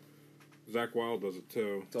that. Zach Wilde does it,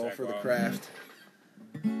 too. It's all Jack for the Wild. craft.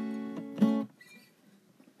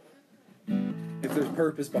 If there's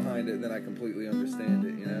purpose behind it, then I completely understand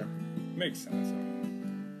it, you know? Makes sense.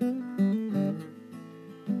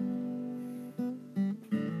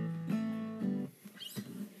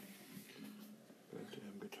 That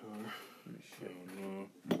damn guitar. Shit.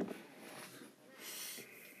 Oh, no.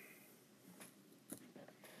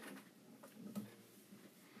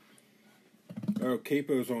 Oh,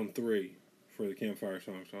 Capo's on 3 for the Campfire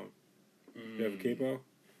song. You have a capo?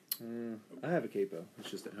 I have a capo. It's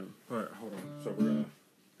just at home. Alright, hold on. So we're gonna...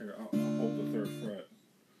 Here, I'll hold the 3rd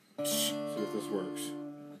fret. See if this works.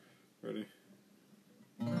 Ready?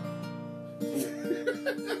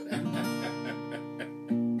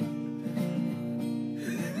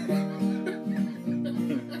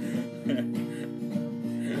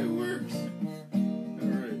 It works.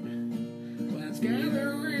 Alright. Let's gather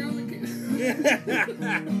around the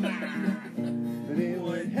But it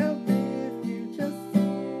would help if you just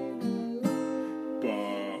sing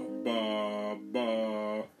Ba, ba,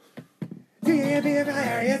 ba.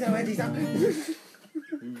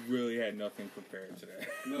 We really had nothing prepared today.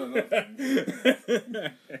 No, nothing.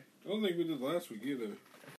 I don't think we did last week either.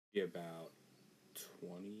 Be about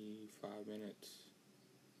 25 minutes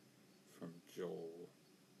from Joel.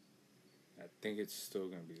 I think it's still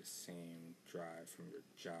going to be the same drive from your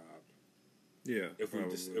job. Yeah, If we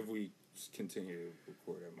probably. if we just continue to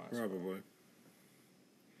record at my spot. Probably.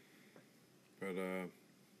 But,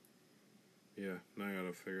 yeah, now I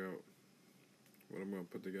gotta figure out what I'm gonna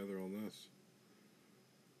put together on this.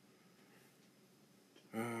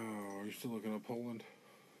 Oh, are you still looking at Poland?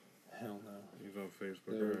 Hell no. He's on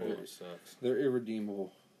Facebook. They're- Alright. Poland sucks. They're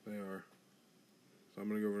irredeemable. They are. So I'm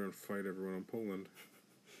gonna go over there and fight everyone in Poland.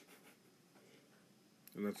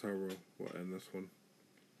 And that's how we'll end this one.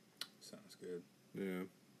 Sounds good. Yeah.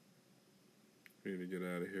 We need to get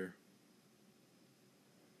out of here.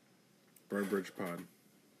 Burnbridge Pod.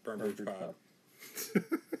 Burnbridge Pod.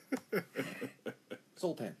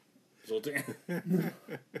 Zoltan. Zoltan.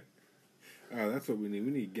 Oh, that's what we need.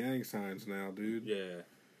 We need gang signs now, dude. Yeah.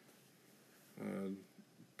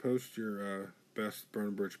 Post your best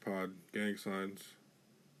Burnbridge Pod gang signs,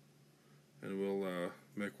 and we'll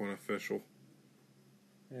make one official.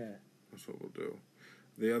 Yeah. That's what we'll do.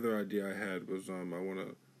 The other idea I had was I want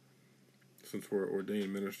to, since we're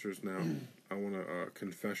ordained ministers now, I want a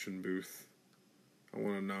confession booth. I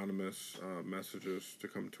want anonymous messages to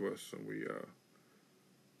come to us, and we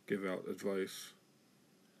give out advice.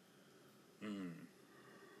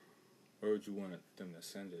 Where would you want them to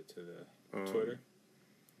send it? To the Twitter?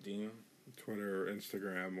 DM? Twitter or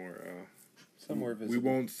Instagram or Somewhere we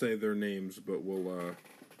visible. won't say their names, but we'll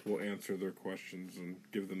answer their questions and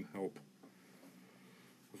give them help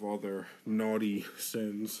with all their naughty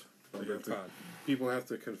sins. Burnbridge Pod. People have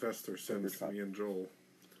to confess their sins to Pod. me and Joel,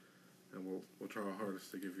 and we'll try our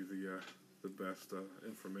hardest to give you the best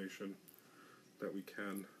information that we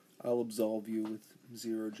can. I'll absolve you with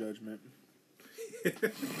zero judgment.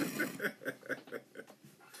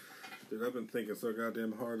 Dude, I've been thinking so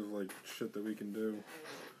goddamn hard of like shit that we can do.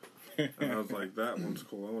 And I was like, that one's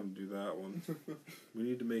cool. I want to do that one. We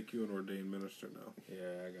need to make you an ordained minister now.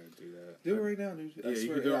 Yeah, I gotta do that. Do it right now, dude. Yeah,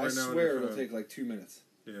 you can do it right now on I swear your it'll phone. take like 2 minutes.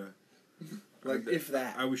 Yeah. Like, if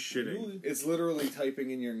that. I was shitting. It's literally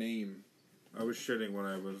typing in your name I was shitting when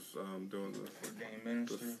I was doing Ordained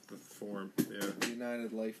minister. the form. Yeah.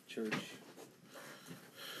 United Life Church.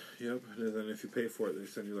 Yep. And then if you pay for it, they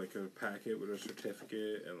send you like a packet with a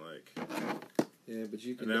certificate and like. Yeah, but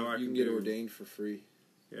you can And now I can get do- ordained for free.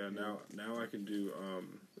 Yeah. Now I can do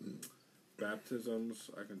baptisms.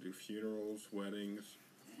 I can do funerals, weddings,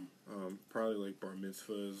 probably like bar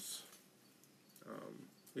mitzvahs.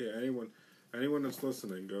 Yeah. Anyone that's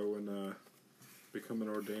listening, go and become an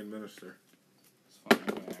ordained minister. It's funny,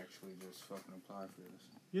 you can actually just fucking apply for this.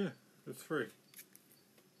 Yeah, it's free.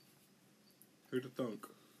 Who'd have thunk?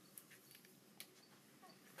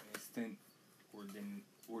 Instant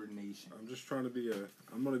ordination. I'm just trying to be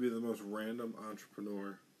I'm gonna be the most random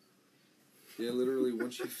entrepreneur. Yeah, literally,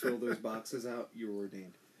 once you fill those boxes out, you're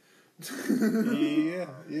ordained.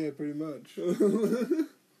 Yeah, pretty much.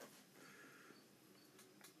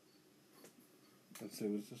 Let's see,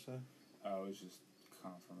 what's this say? Oh, it's just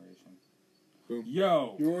confirmation. Boom.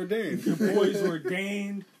 Yo, You're ordained. your boy's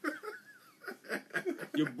ordained.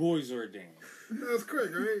 Your boy's ordained. That's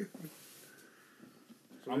quick, right?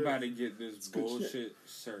 So, I'm about to get this bullshit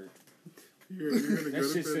cert. You're gonna That go to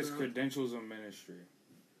shit bed says now? credentials of ministry.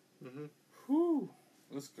 Mhm. Whew.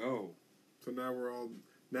 Let's go. So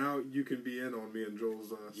now you can be in on me and Joel's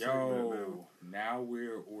segment now. Yo, now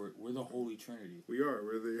we're the Holy Trinity. We are.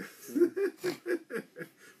 We're the.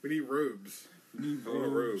 We need robes. We need I want a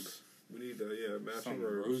robe. robes. We need matching Some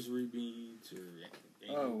robes. rosary beads or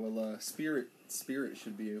Oh, well, Spirit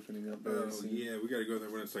should be opening up very Oh soon. yeah, we gotta go there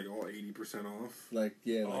when it's like all 80% off. Like,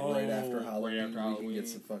 yeah, like right after Oh, Halloween, right after we can Halloween. get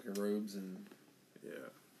some fucking robes and... Yeah.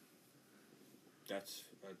 That's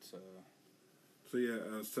So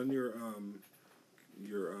yeah, send your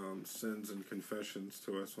sins and confessions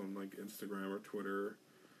to us on like Instagram or Twitter.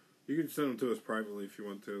 You can send them to us privately if you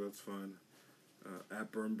want to. That's fine.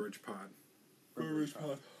 At Burnbridge Pod. Burnbridge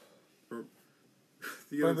Pod.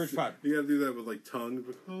 You gotta, Burnbridge Pod. You gotta do that with like tongue.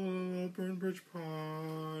 Oh, Burnbridge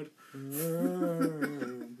Pod.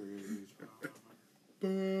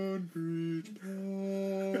 Burnbridge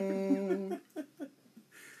Pod.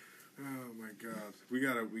 Oh my God, we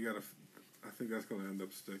gotta. I think that's gonna end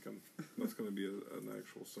up sticking. That's gonna be an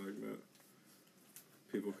actual segment.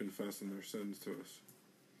 People confessing their sins to us.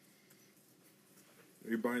 Are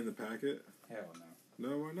you buying the packet? Hell no.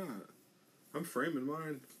 No, why not? I'm framing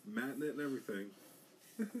mine, matting it and everything.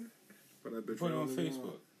 But I bet Put it you on on the wall.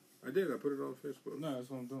 Facebook. I did. I put it on Facebook. No, that's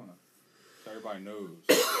what I'm doing. So everybody knows.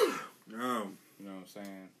 Oh, You know what I'm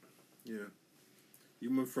saying? yeah.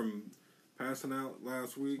 You went from passing out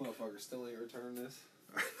last week. Motherfucker still ain't returned this.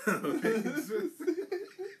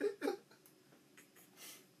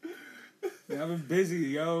 Yeah, I've been busy,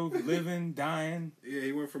 yo. Living, dying, Yeah,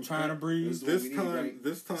 he went from trying to breathe. This We need, time, right?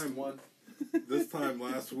 this Just time, one. this time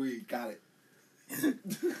last week. Got it.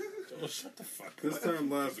 Oh, shut the fuck This up. time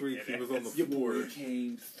last week, he was on the Your floor. boy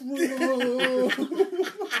came through.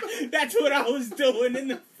 That's what I was doing in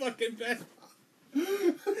the fucking basketball.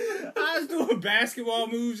 I was doing basketball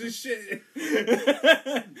moves and shit.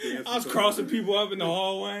 I was crossing people up in the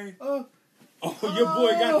hallway. Oh, your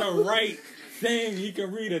boy got the right thing. He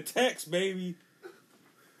can read a text, baby.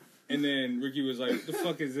 And then Ricky was like, "The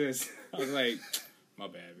fuck is this?" I was like, "My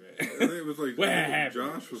bad, And man." then it was like, What happened?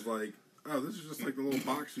 Josh was like, "Oh, this is just like the little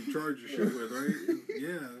box you charge your shit with, right?"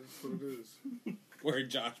 Yeah, that's what it is. Where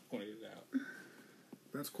Josh pointed it out.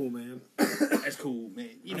 That's cool, man. That's cool, man.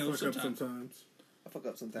 You know, I fuck up sometimes sometimes. I fuck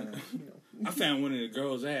up sometimes, you know. I found one in the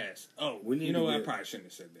girl's ass. Oh, We need you know to what? I get- probably shouldn't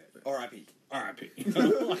have said that. R.I.P. R.I.P.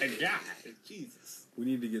 Oh my God, Jesus. We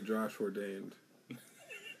need to get Josh ordained.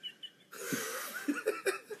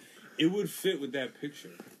 It would fit with that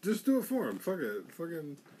picture. Just do it for him. Fuck it.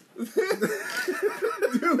 Fucking.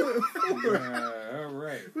 All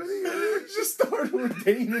right. Just start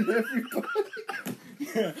ordaining everybody.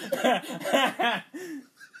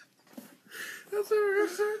 That's what we're gonna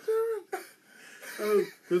start doing. Oh,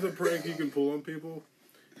 there's a prank you can pull on people.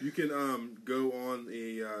 You can go on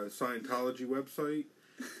a Scientology website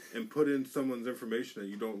and put in someone's information that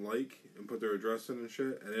you don't like and put their address in and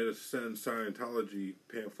shit, and it'll send Scientology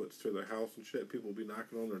pamphlets to their house and shit. People will be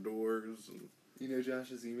knocking on their doors. And You know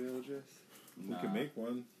Josh's email address? we can make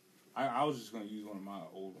one. I was just going to use one of my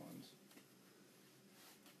old ones.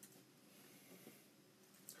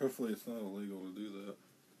 Hopefully it's not illegal to do that.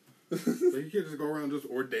 Like, you can't just go around just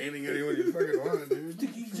ordaining anyone you fucking want, dude.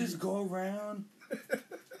 Think you can just go around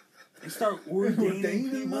and start ordaining Ordaining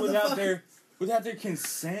people without their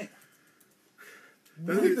consent?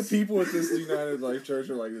 I think the people at this United Life Church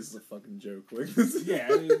are like, this is a fucking joke. Like, this Yeah,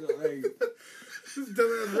 like, This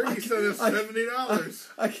dumbass Ricky sent us $70.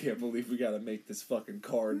 I can't believe we gotta make this fucking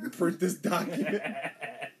card and print this document.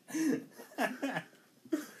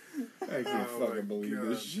 I can't Oh fucking my believe God,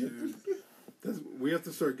 this shit. dude. We have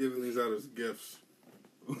to start giving these out as gifts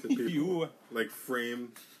to people. You- Like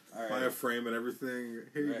frame, All buy a right. frame and everything.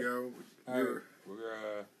 Here Right. you go. All You're- right.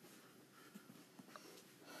 We're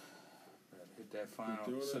hit that doing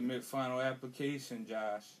final it? submit final application,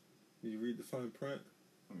 Josh. You read the fine print.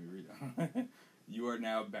 Let me read. You are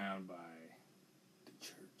now bound by the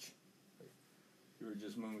church. You are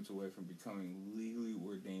just moments away from becoming legally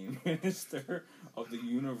ordained minister of the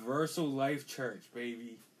Universal Life Church,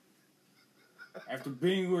 baby. After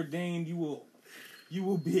being ordained, you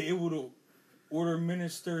will be able to order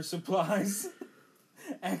minister supplies,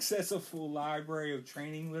 access a full library of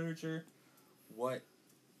training literature,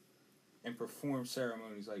 and perform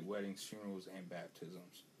ceremonies like weddings, funerals, and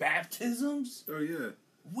baptisms. Baptisms? Oh yeah,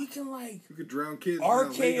 We can like you could drown kids. now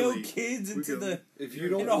RKO legally. kids We into can- the. If you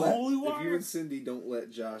don't In a let, holy if you water? and Cindy don't let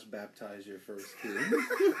Josh baptize your first kid,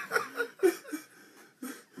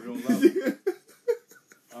 We don't love it.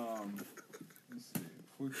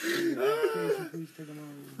 Let's see. Please take a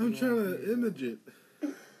moment. I'm trying to image it.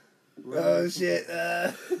 oh shit!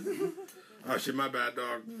 Oh shit, my bad,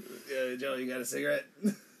 dog. Joe, you got a cigarette?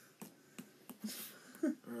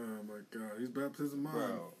 Oh my god, he's baptism mom.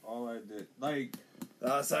 Bro, all I did, like,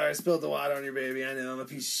 Oh, sorry, I spilled the water on your baby. I know I'm a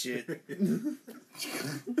piece of shit.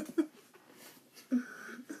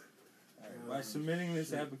 by submitting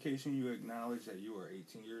this application, you acknowledge that you are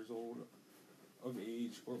 18 years old, of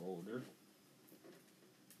age or older,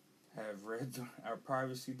 have read our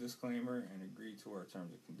privacy disclaimer and agreed to our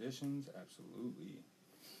terms and conditions. Absolutely.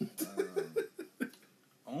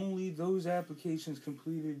 Only those applications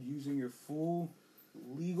completed using your full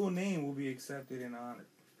legal name will be accepted and honored.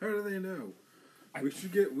 How do they know? I- We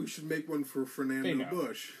should make one for They Fernando know.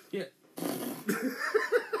 Bush. Yeah.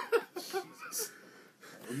 Jesus.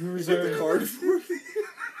 We Is that the reserve, card for me?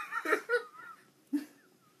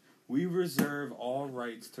 we reserve all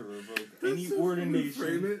rights to revoke any Frame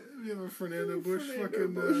ordination. it. We have a Fernando Bush Fernando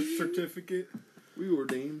fucking Bush. certificate. We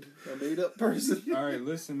ordained a made-up person. All right,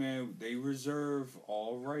 listen, man. They reserve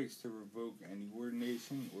all rights to revoke any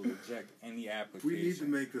ordination or reject any application. We need to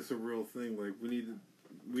make this a real thing. Like we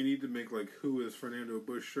need to make like who is Fernando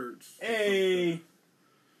Bush shirts. Hey,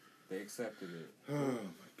 they accepted it. Oh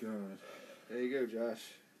my god. There you go, Josh.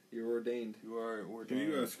 You're ordained. You are Can ordained.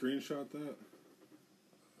 you screenshot that?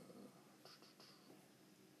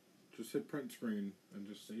 Just hit print screen and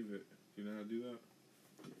just save it. Do you know how to do that?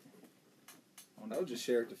 I would just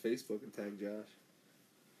share it to Facebook and tag Josh.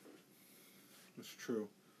 That's true.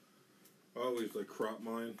 I always like crop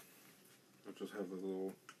mine. I just have the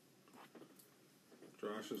little.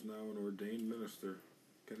 Josh is now an ordained minister.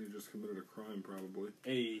 Kenny just committed a crime, probably.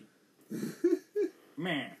 Hey,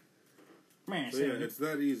 man. So yeah, it's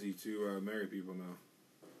that easy to marry people now.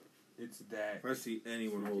 It's that. If I see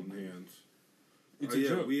anyone holding hands. It's Oh a yeah,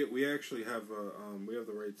 joke. we actually have we have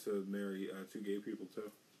the right to marry two gay people too.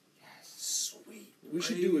 Sweet. We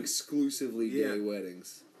should do exclusively gay Yeah.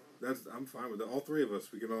 weddings. I'm fine with that. All three of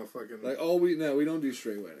us, we can all fucking Like we don't do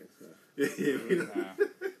straight weddings. No. yeah, we don't- Nah.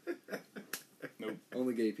 Nope.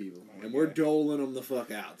 Only gay people, Only and we're gay. doling them the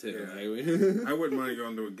fuck out too. Yeah. Like, I wouldn't mind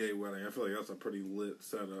going to a gay wedding. I feel like that's a pretty lit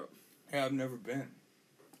setup. Yeah, I've never been.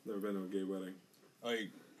 Never been to a gay wedding. Like,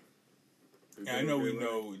 You've I been to know a we gay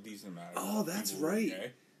wedding? know a decent amount. Of Oh, that's people who are right.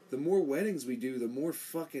 gay. the more weddings we do, the more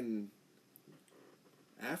fucking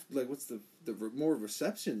what's the more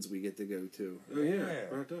receptions we get to go to. Oh yeah, Yeah.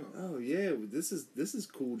 right out. Oh yeah, this is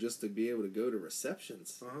cool just to be able to go to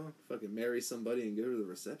receptions. Fucking marry somebody and go to the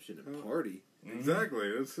reception and Oh. party. Mhm.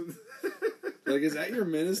 Exactly. That's Like, is that your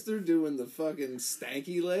minister doing the fucking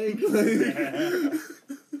stanky leg?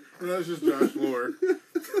 that's just Josh Lore.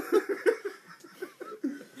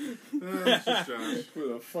 That's just Josh.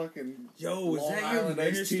 With a fucking Yo, is Long that your Island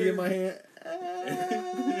iced tea minister? in my hand.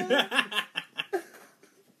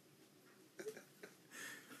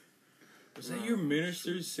 Was that your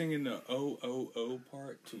minister singing the O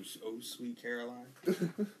part to Oh Sweet Caroline?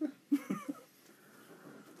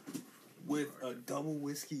 With a double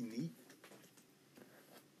whiskey neat?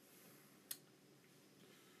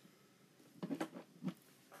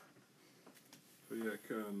 So yeah,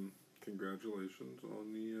 congratulations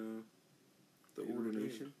on The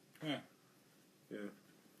ordination. Yeah. Yeah.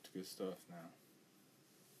 It's good stuff now.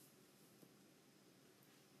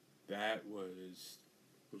 That was...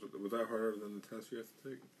 Was that harder than the test you have to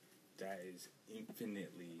take? That is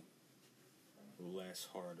infinitely less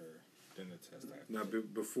harder than the test I have to Now,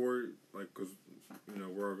 take. before, like, because, you know,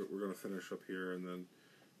 we're going to finish up here, and then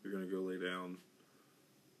you're going to go lay down,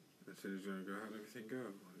 and Cindy's going to go, how'd everything go?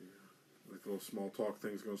 Like, the little small talk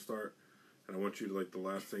thing's going to start, And I want you to, like, the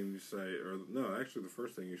last thing you say, or no, actually the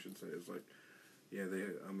first thing you should say is like, yeah,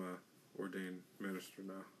 I'm a ordained minister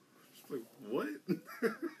now. Just like, what?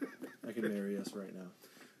 I can marry us right now.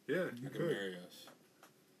 Yeah, You can marry us.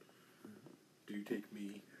 Do you take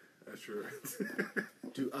me as your...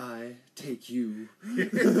 Do I take you?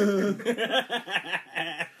 Dude,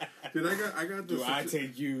 I got the... Do I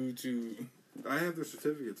take you to... I have the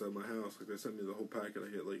certificates at my house. Like, they sent me the whole packet. I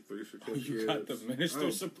get, like, 3 certificates. You got the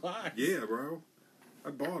minister supplies? Yeah, bro.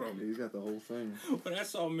 I bought them. He's got the whole thing. When I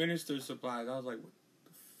saw minister supplies, I was like, what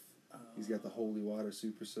the He's got the holy water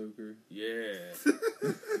super soaker. yeah.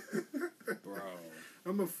 Bro.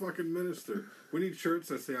 I'm a fucking minister. We need shirts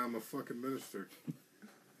that say I'm a fucking minister.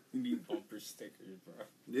 You need bumper stickers, bro.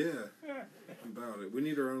 Yeah. About it. We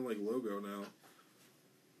need our own, like, logo now.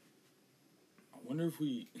 I wonder if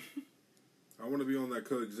we... I want to be on that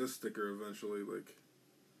coexist sticker eventually, like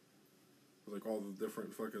all the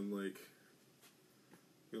different fucking, like,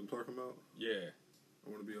 you know what I'm talking about? Yeah. I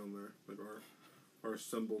want to be on there. Like, our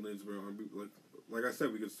symbol needs to be on. Like I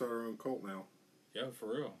said, we could start our own cult now. Yeah,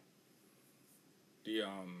 for real.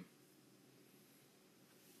 I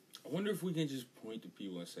wonder if we can just point to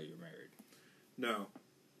people and say you're married. No.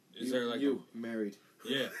 Is there like married?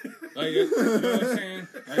 Yeah, like you know what I'm saying?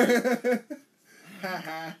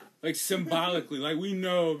 Like symbolically, like we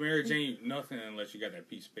know marriage ain't nothing unless you got that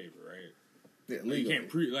piece of paper, right? Yeah, legally. You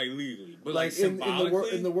can't legally, but like in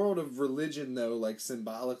symbolically, in the world of religion, though, like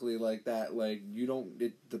symbolically, like that, like you don't.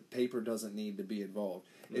 The paper doesn't need to be involved.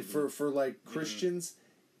 Mm-hmm. If for like Christians,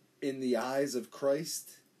 in the eyes of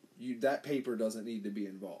Christ, that paper doesn't need to be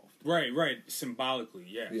involved. Right. Symbolically,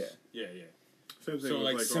 yes. Yeah. Same thing so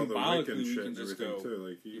with, like symbolically, all the Wiccan you shit can and just everything go. too.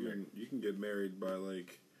 Like you can get married by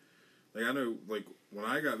like I know, like when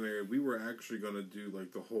I got married, we were actually gonna do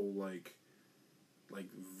like the whole like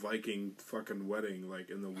Viking fucking wedding, like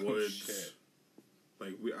in the woods. Oh, shit.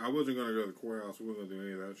 Like I wasn't gonna go to the courthouse. We weren't gonna do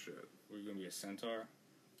any of that shit. Were you gonna be a centaur?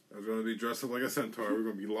 I was gonna be dressed up like a centaur. We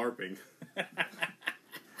were gonna be LARPing.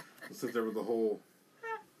 I'll sit there with the whole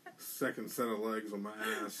second set of legs on my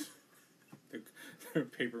ass. They're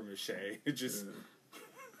paper mache. It just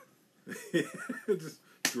just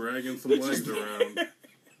dragging some legs around.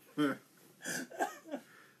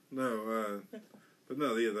 No, but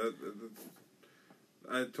no, yeah, that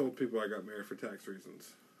I told people I got married for tax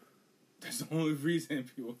reasons. That's the only reason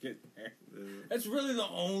people get married. Yeah. That's really the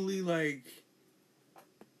only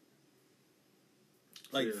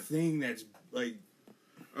thing that's like.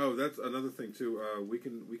 Oh, that's another thing too. We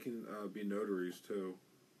can be notaries too.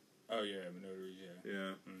 Oh yeah, notaries. Yeah.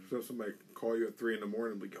 Yeah. Mm-hmm. So if somebody can call you at 3 a.m,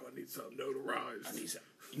 and be like, "Oh, I need something notarized."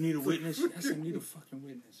 You need a witness? Yes, I need a fucking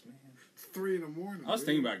witness, man. It's 3 a.m. I was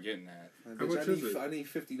thinking about getting that. How much is it? I need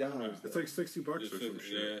 $50. It's like $60 or some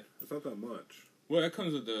shit. Yeah. It's not that much. Well, that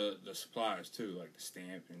comes with the supplies too, like the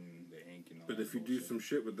stamp and the ink and all that. But if you do some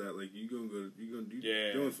shit with that, like you're gonna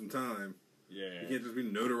doing some time. Yeah. You can't just be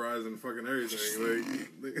notarizing fucking everything.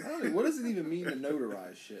 Like, what does it even mean to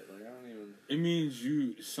notarize shit? Like, I don't even... It means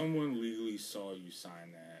someone legally saw you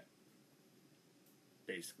sign that.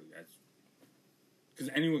 Basically, that's...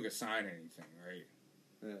 Because anyone can sign anything, right?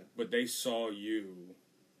 Yeah. But they saw you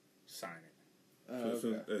sign it. So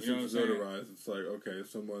okay. as soon as it's notarized, it's like, okay,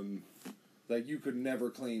 someone... Like, you could never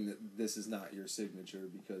claim that this is not your signature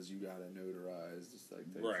because you got it notarized. It's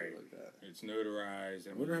like that, right. Shit like that. It's notarized.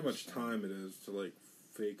 I wonder how much time it is to, like,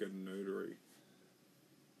 fake a notary.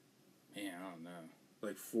 Man, I don't know.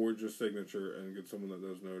 Like, forge your signature and get someone that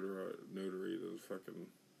does notary to fucking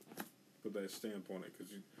put that stamp on it.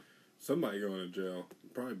 Because somebody going to jail.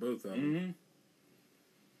 Probably both of them. Mm-hmm.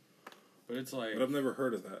 But it's like... But I've never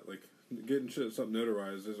heard of that. Like, getting something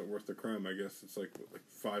notarized isn't worth the crime, I guess. It's like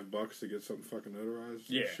 $5 to get something fucking notarized.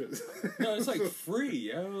 Yeah. Shit. No, it's like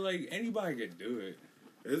free, yo. Like anybody could do it.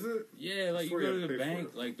 Is it? Yeah, like you go to the bank,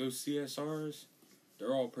 like those CSRs,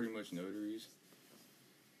 they're all pretty much notaries.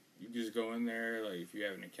 You just go in there, like if you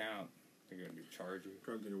have an account, they're gonna charge you. I'm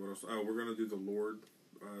trying to think of what else. Oh, we're gonna do the Lord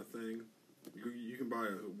thing. You can buy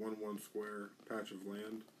a 1 square patch of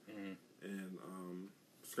land in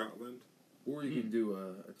Scotland. Or you can do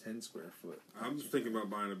a 10 square foot. I'm just thinking about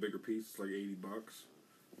buying a bigger piece. It's like $80,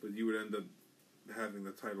 but you would end up having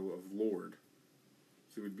the title of Lord.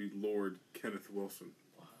 So you would be Lord Kenneth Wilson.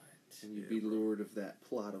 What? And you'd be Lord of that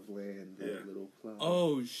plot of land, that little plot.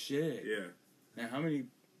 Oh shit! Yeah. Now how many?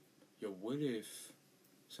 Yo, what if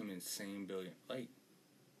some insane billion? Like,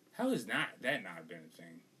 how has that not been a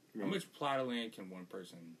thing? How much plot of land can one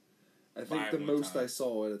person? I think the most I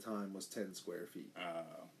saw at a time was 10 square feet.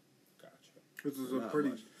 This is a pretty,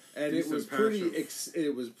 much. And it was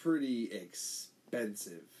pretty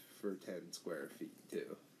expensive for 10 square feet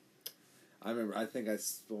too. I remember. I think I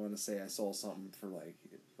want to say I saw something for like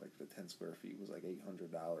the 10 square feet was like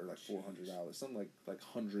 $800, like $400, something like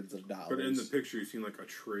hundreds of dollars. But in the picture, you seen like a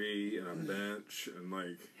tree and a bench, and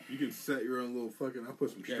like you can set your own little fucking. I'll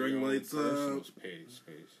put some string lights up. Space.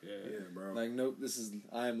 Yeah, bro. Like, nope,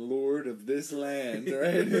 I am lord of this land,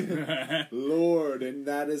 right? Lord, and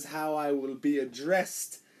that is how I will be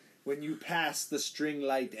addressed when you pass the string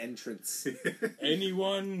light entrance.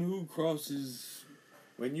 Anyone who crosses...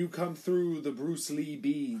 When you come through the Bruce Lee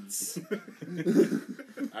beads.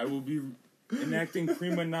 I will be enacting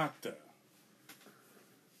Prima Nocta.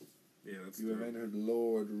 Yeah, that's You have dope. entered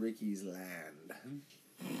Lord Ricky's land.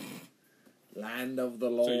 Land of the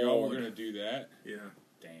Lord. So y'all were gonna do that? Yeah,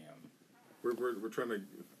 Damn. we're trying to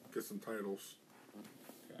get some titles.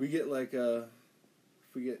 We get like a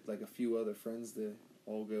few other friends to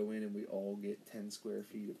all go in and we all get 10 square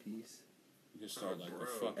feet apiece. You just start like bro. the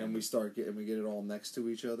fucking... And we get it all next to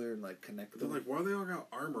each other and like connect They're them. like, why they all got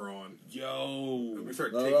armor on? Yo! And we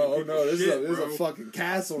start No, taking no, people's this shit, is a bro. fucking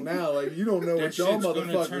castle now. Like, you don't know That what y'all shit's gonna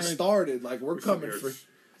motherfuckers turn started. Like, we're sitting coming there- for...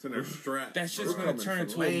 It's in their strat. That shit's We're gonna coming turn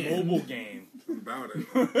for into a land. mobile game. About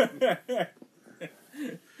it.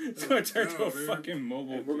 It's gonna turn to a dude. fucking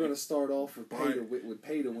mobile And we're game. gonna start off with pay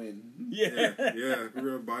to win. Yeah. Yeah. We're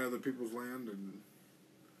gonna buy other people's land and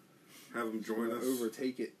have them join We're us. gonna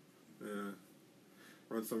overtake it. Yeah.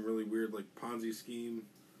 Run some really weird like Ponzi scheme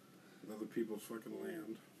with other people's fucking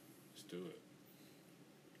land. Let's do it.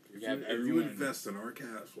 If We have you, if you everyone- invest in our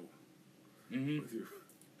castle, Mm-hmm. with you,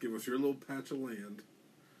 give us your little patch of land,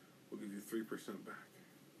 we'll give you 3% back.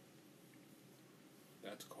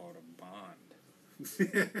 That's called a bond.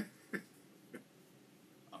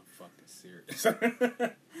 I'm fucking serious. I'm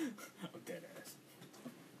dead ass.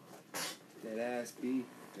 That ass B.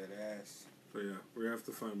 Dead ass. So yeah, we have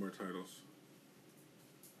to find more titles.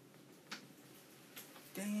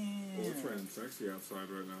 Damn. Well, it's raining sexy outside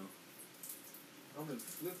right now. I'm in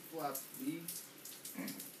flip flops B.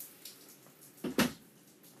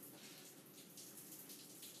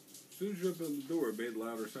 As soon as you opened the door, it made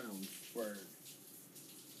louder sounds. Word.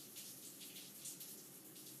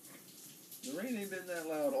 The rain ain't been that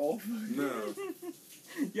loud all fucking No.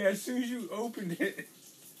 Yeah, as soon as you opened it,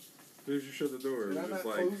 As soon as you shut the door, Did it I was not just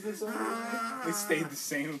like... close this already? it stayed the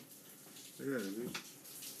same. Yeah, dude.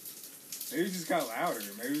 Maybe it just got louder.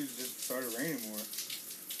 Maybe it just started raining more.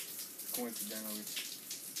 Coincidentally.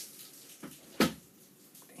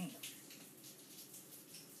 Damn.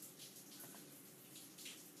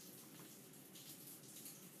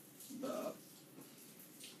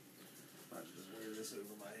 I just wear this over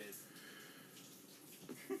my head.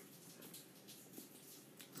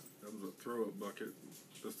 That was a throw-up bucket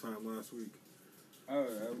this time last week. Oh,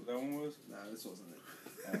 that one was? Nah, this wasn't it.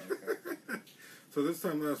 Oh, okay. So this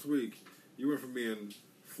time last week, you went from being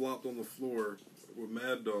flopped on the floor with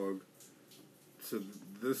Mad Dog to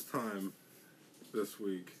this time this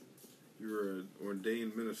week, you were an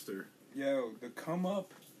ordained minister. Yo, the come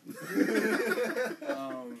up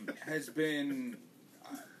has been,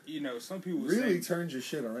 some people Really say, turned your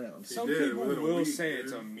shit around. some did, people within a will week, say dude.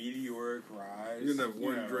 it's a meteoric rise. You didn't have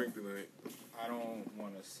one know. drink tonight. I don't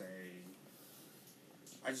want to say.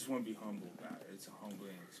 I just want to be humble about it. It's a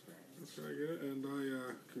humbling experience. That's very good, and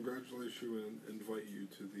I congratulate you and invite you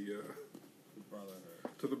to the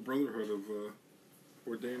Brotherhood. brotherhood of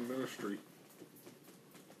ordained ministry.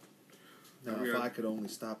 Now, We if got- I could only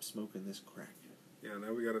stop smoking this crack. Yeah,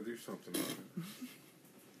 now we got to do something about it.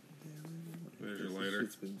 There's your This lighter.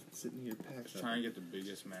 shit's been sitting here packed Just up. trying to get the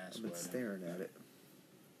biggest mass I've been sweat in. staring at it.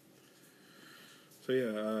 So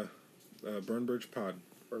yeah, Burnbridge Pod.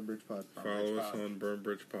 Burnbridge Pod. Follow us Pod. on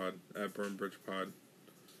Burnbridge Pod at Burnbridge Pod,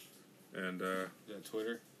 and Is that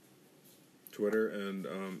Twitter? Twitter and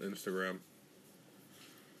Instagram.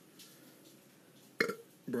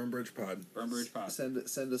 Burnbridge Pod, Burnbridge Pod. Send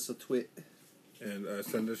us a twit. and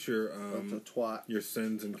send us your A twat. your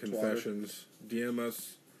sins and A twatter. confessions. DM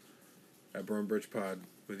us at Burnbridge Pod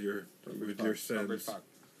with your Burnbridge your Pod. sins, Burnbridge Pod.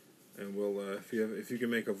 and we'll if you can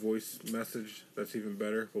make a voice message, that's even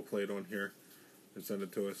better. We'll play it on here and send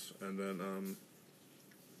it to us, and then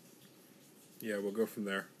yeah, we'll go from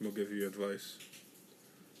there. We'll give you advice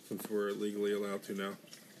since we're legally allowed to now.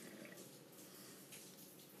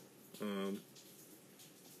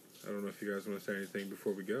 I don't know if you guys want to say anything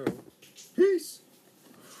before we go. Peace.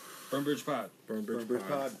 Burnbridge Pod. Burnbridge Burnbridge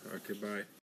Pod. Pod. Okay, bye.